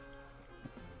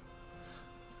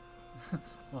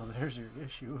 Well, there's your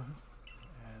issue.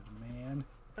 Bad man.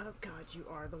 Oh god, you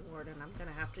are the warden I'm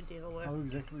gonna have to deal with. How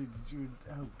exactly did you...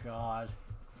 Oh, God.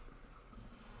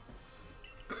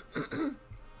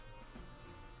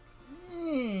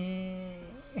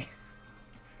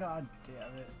 God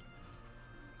damn it.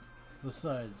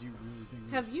 Besides, you really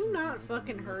think... Have you not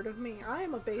fucking heard of me? I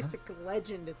am a basic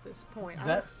legend at this point.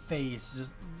 That face,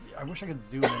 just... I wish I could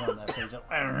zoom in on that face. Just...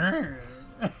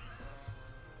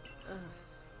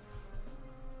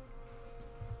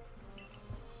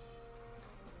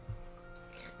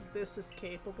 This is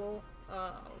capable?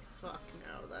 Oh, fuck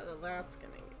no. That's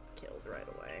gonna get killed right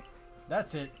away.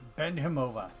 That's it. Bend him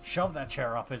over. Shove that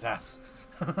chair up his ass.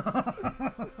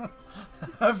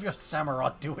 Have your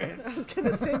Samurott do it. I was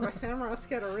gonna say, my Samurot's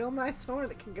got a real nice horn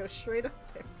that can go straight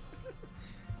up there.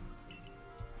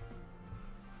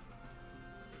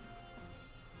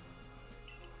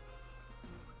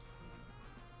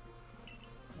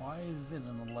 Why is it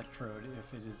an electrode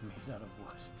if it is made out of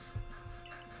wood?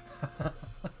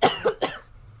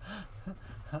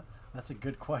 That's a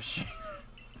good question.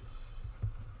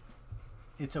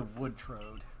 It's a wood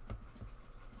trode.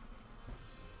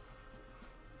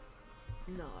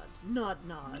 Nod.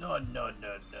 Nod.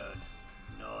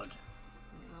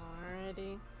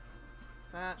 Alrighty.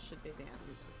 That should be the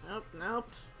end.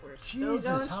 Nope. We're still Jesus,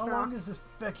 going how strong. long is this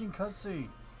fucking cutscene?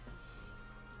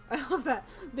 I love that.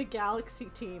 The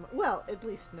Galaxy team, well, at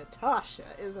least Netesha,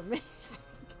 is amazing.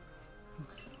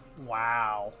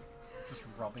 Wow. Just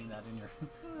rubbing that in your...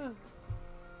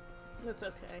 That's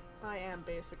okay. I am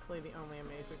basically the only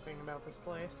amazing thing about this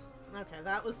place. Okay,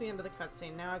 that was the end of the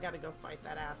cutscene. Now I gotta go fight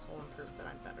that asshole and prove that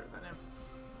I'm better than him.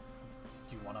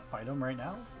 Do you want to fight him right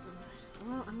now?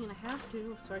 Well, I mean, I have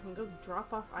to, so I can go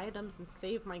drop off items and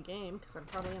save my game, because I'm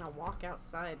probably gonna walk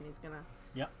outside and he's gonna...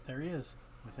 Yep, there he is.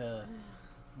 With a...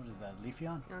 What is that,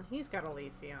 Leafeon? He's got a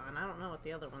Leafeon. I don't know what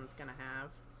the other one's gonna have.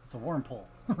 It's a Wormpole.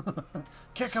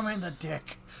 Kick him in the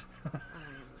dick!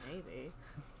 Maybe.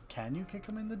 Can you kick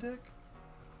him in the dick?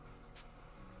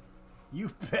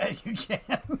 You bet you can!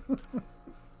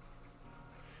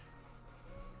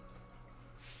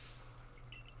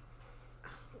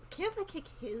 Can't I kick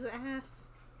his ass?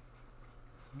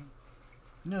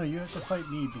 No, you have to fight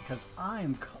me because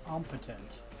I'm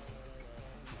competent.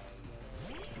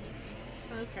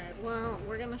 Okay, well,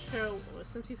 we're gonna show,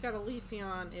 since he's got a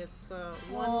Leafeon, it's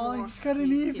one Oh, more. he's got an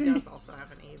He Eevee. does also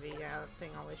have an Eevee, yeah, that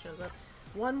thing always shows up.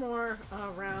 One more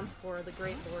round for the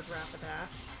Great Lord Rapidash.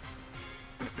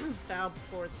 Bow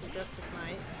before the Majestic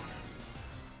Knight.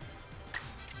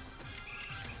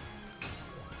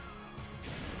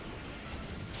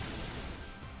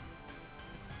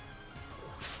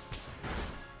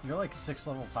 You're like 6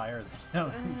 levels higher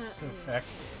than him. It's so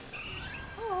effective.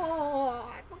 Oh,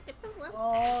 look at the level.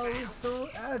 Oh, it's so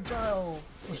agile.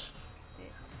 It's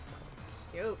so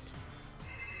cute.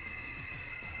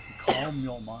 Calm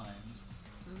your mind.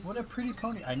 What a pretty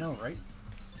pony. I know, right?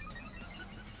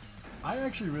 I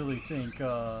actually really think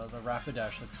the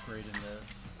Rapidash looks great in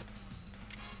this.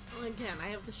 Well, again, I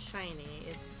have the shiny.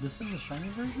 This is the shiny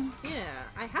version? Yeah,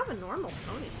 I have a normal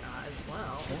Ponyta as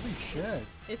well. Holy shit.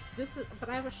 But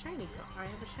I have a shiny. I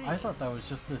have a shiny. I thought that was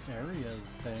just this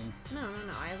area's thing. No.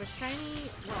 I have a shiny.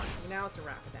 Well, now it's a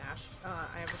Rapidash.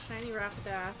 I have a shiny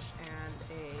Rapidash and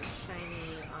a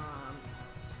shiny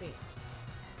Sphinx.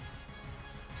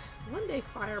 One day,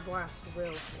 Fire Blast will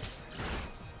hit.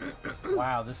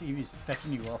 Wow, this Eevee's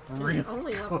fecking you up really It's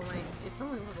only level good. 9. It's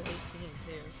only level 18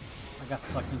 too. I got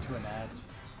sucked into an ad.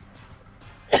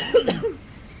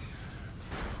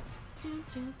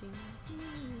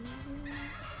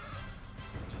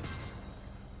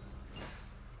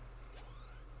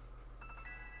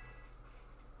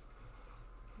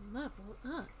 Level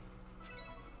up.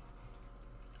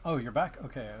 Oh, you're back?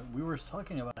 Okay, we were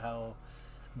talking about how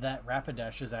that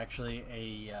Rapidash is actually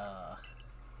a,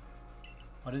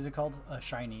 what is it called? A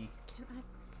shiny. Can I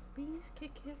please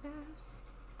kick his ass?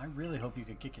 I really hope you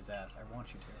could kick his ass. I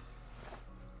want you to.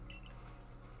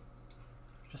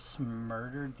 Just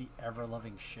murdered the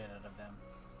ever-loving shit out of them.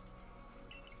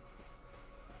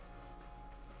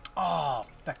 Oh,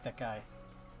 fuck that guy.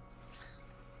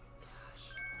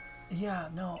 Gosh. Yeah,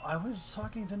 no, I was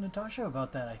talking to Netesha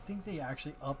about that. I think they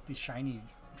actually upped the shiny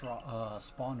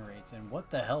spawn rates. And what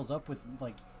the hell's up with,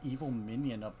 like, evil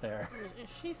minion up there?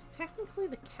 She's technically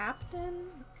the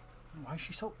captain. Why is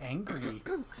she so angry?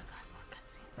 Oh my god, more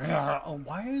cutscenes. Yeah,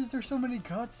 why is there so many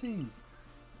cutscenes?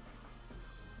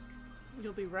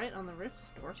 You'll be right on the Rift's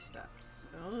doorsteps.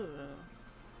 Oh.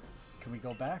 Can we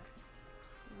go back?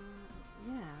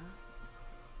 Yeah.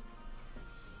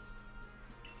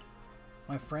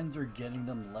 My friends are getting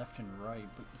them left and right,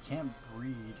 but you can't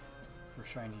breed for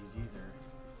shinies either.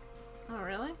 Oh,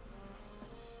 really?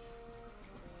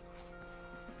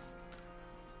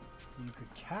 So you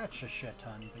could catch a shit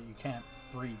ton, but you can't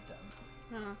breed them.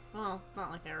 Oh, well,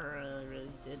 not like I really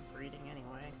did breeding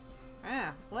anyway.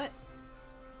 Ah, what?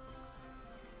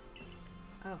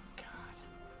 Oh, God.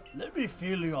 Let me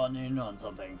fill you in on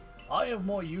something. I have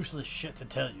more useless shit to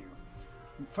tell you.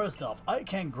 First off, I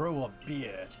can't grow a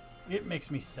beard. It makes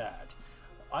me sad.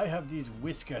 I have these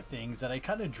whisker things that I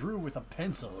kind of drew with a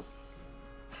pencil.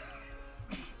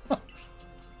 I'm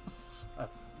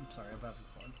sorry, I'm having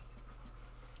fun.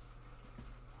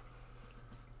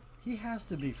 He has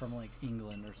to be from, like,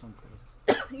 England or someplace.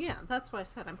 Yeah, that's why I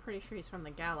said I'm pretty sure he's from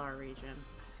the Galar region.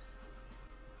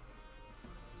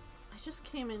 I just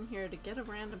came in here to get a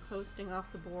random posting off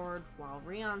the board while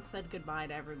Rion said goodbye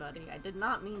to everybody. I did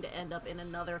not mean to end up in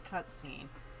another cutscene.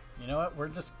 You know what? We're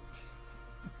just...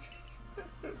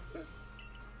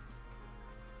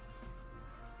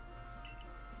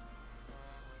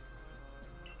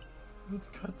 With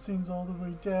cutscenes all the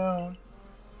way down.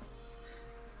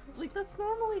 Like, that's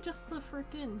normally just the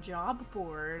frickin' job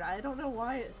board. I don't know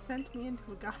why it sent me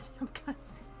into a goddamn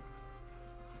cutscene.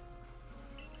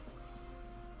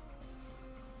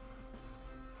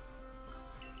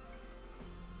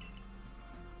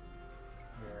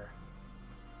 Here.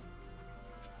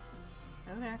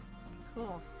 Okay,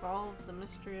 cool. Solve the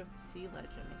mystery of the sea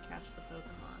legend and catch the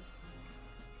Pokemon.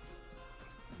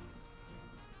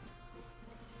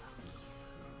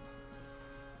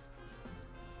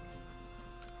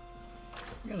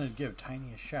 I'm gonna give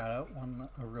Tiny a shout out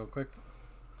real quick.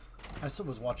 I still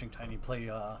was watching Tiny play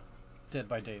Dead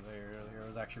by Daylight earlier. It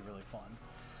was actually really fun.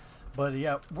 But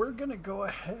yeah, we're gonna go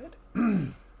ahead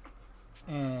and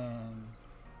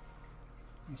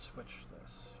let me switch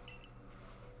this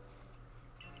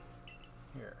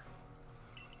here.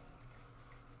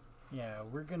 Yeah,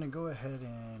 we're gonna go ahead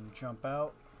and jump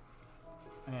out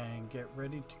and get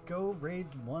ready to go raid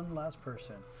one last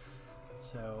person.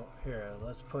 So here,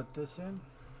 let's put this in.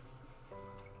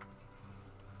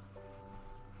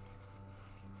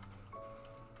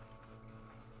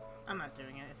 I'm not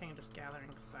doing anything, I'm just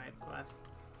gathering side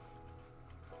quests.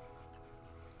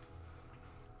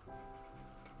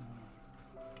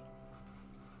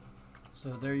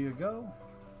 So there you go.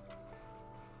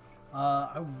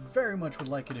 I very much would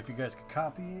like it if you guys could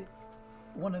copy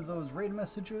one of those raid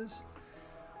messages.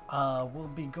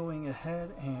 We'll be going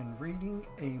ahead and reading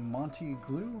a Monty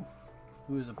Glue,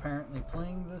 who is apparently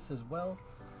playing this as well.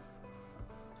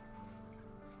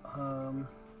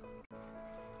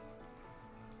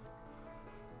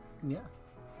 Yeah,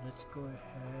 let's go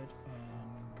ahead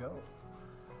and go.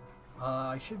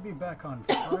 I should be back on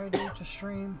Friday to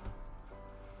stream.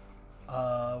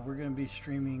 We're gonna be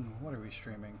streaming. What are we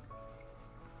streaming?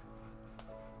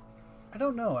 I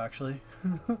don't know, actually.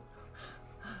 I'm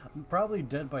probably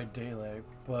Dead by Daylight,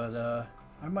 but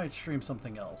I might stream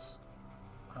something else.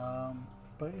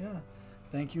 But yeah,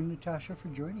 thank you, Netesha, for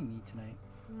joining me tonight.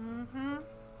 Mm-hmm.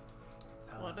 That's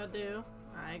what I do.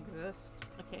 I exist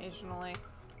occasionally.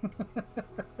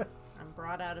 I'm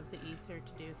brought out of the ether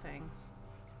to do things.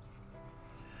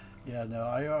 Yeah, no,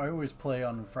 I always play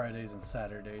on Fridays and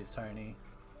Saturdays, Tiny.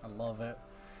 I love it.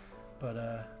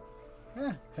 But,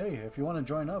 yeah, hey, if you want to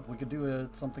join up, we could do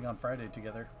something on Friday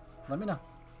together. Let me know.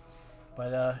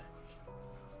 But,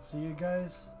 see you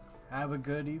guys. Have a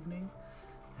good evening.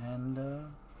 And,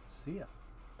 see ya.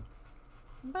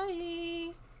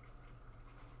 Bye!